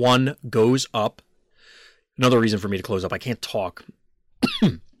NA one goes up. Another reason for me to close up, I can't talk.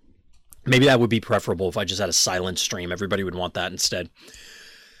 Maybe that would be preferable if I just had a silent stream. Everybody would want that instead.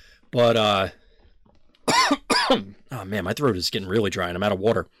 But oh man, my throat is getting really dry and I'm out of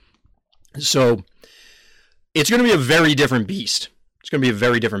water. So it's going to be a very different beast. It's going to be a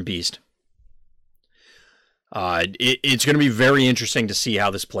very different beast. It's going to be very interesting to see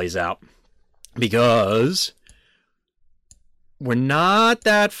how this plays out, because we're not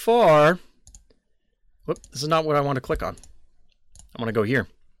that far. Whoop, this is not what I want to click on. I want to go here.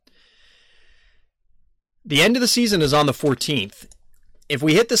 The end of the season is on the 14th. If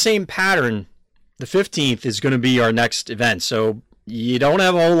we hit the same pattern, the 15th is going to be our next event. So you don't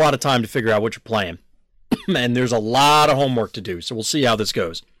have a whole lot of time to figure out what you're playing. And there's a lot of homework to do. So we'll see how this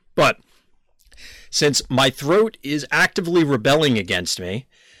goes. But since my throat is actively rebelling against me,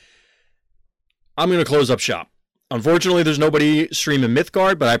 I'm going to close up shop. Unfortunately, there's nobody streaming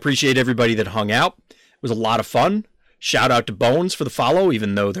Mythgard, but I appreciate everybody that hung out. It was a lot of fun. Shout out to Bones for the follow,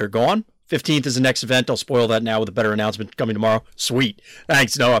 even though they're gone. 15th is the next event. I'll spoil that now with a better announcement coming tomorrow. Sweet.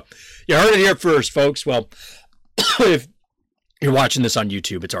 Thanks, Noah. You heard it here first, folks. Well, if you're watching this on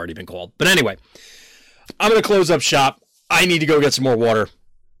YouTube, it's already been called. But anyway, I'm going to close up shop. I need to go get some more water.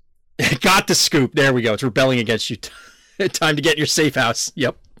 Got the scoop. There we go. It's rebelling against you. Time to get in your safe house.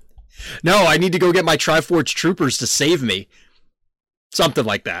 Yep. No, I need to go get my Triforged troopers to save me. Something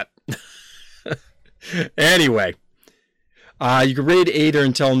like that. Anyway. You can raid Aether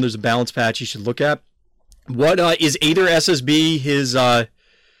and tell him there's a balance patch you should look at. What is Aether SSB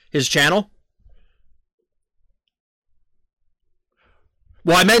his channel?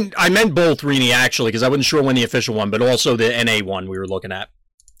 Well, I meant both, Rini, actually, because I wasn't sure when the official one, but also the NA one we were looking at.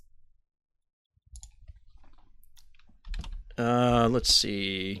 Let's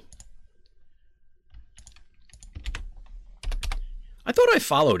see. I thought I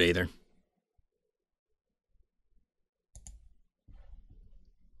followed Aether.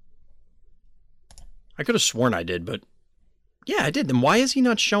 I could have sworn I did, but yeah, I did. Then why is he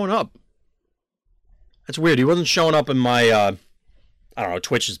not showing up? That's weird. He wasn't showing up in my, I don't know,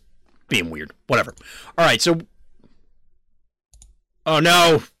 Twitch is being weird. Whatever. All right, so... Oh,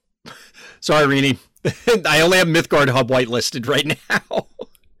 no. Sorry, Rini. I only have Mythgard Hub whitelisted right now.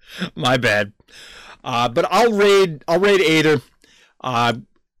 My bad. But I'll raid Ader.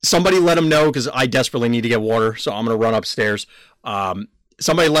 Somebody let him know, because I desperately need to get water, so I'm going to run upstairs.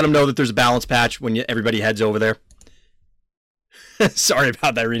 Somebody let him know that there's a balance patch when everybody heads over there. Sorry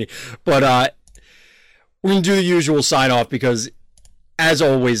about that, Rini. But we're going to do the usual sign-off, because, as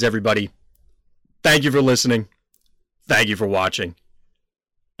always, everybody, thank you for listening. Thank you for watching.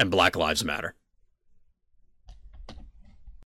 And Black Lives Matter.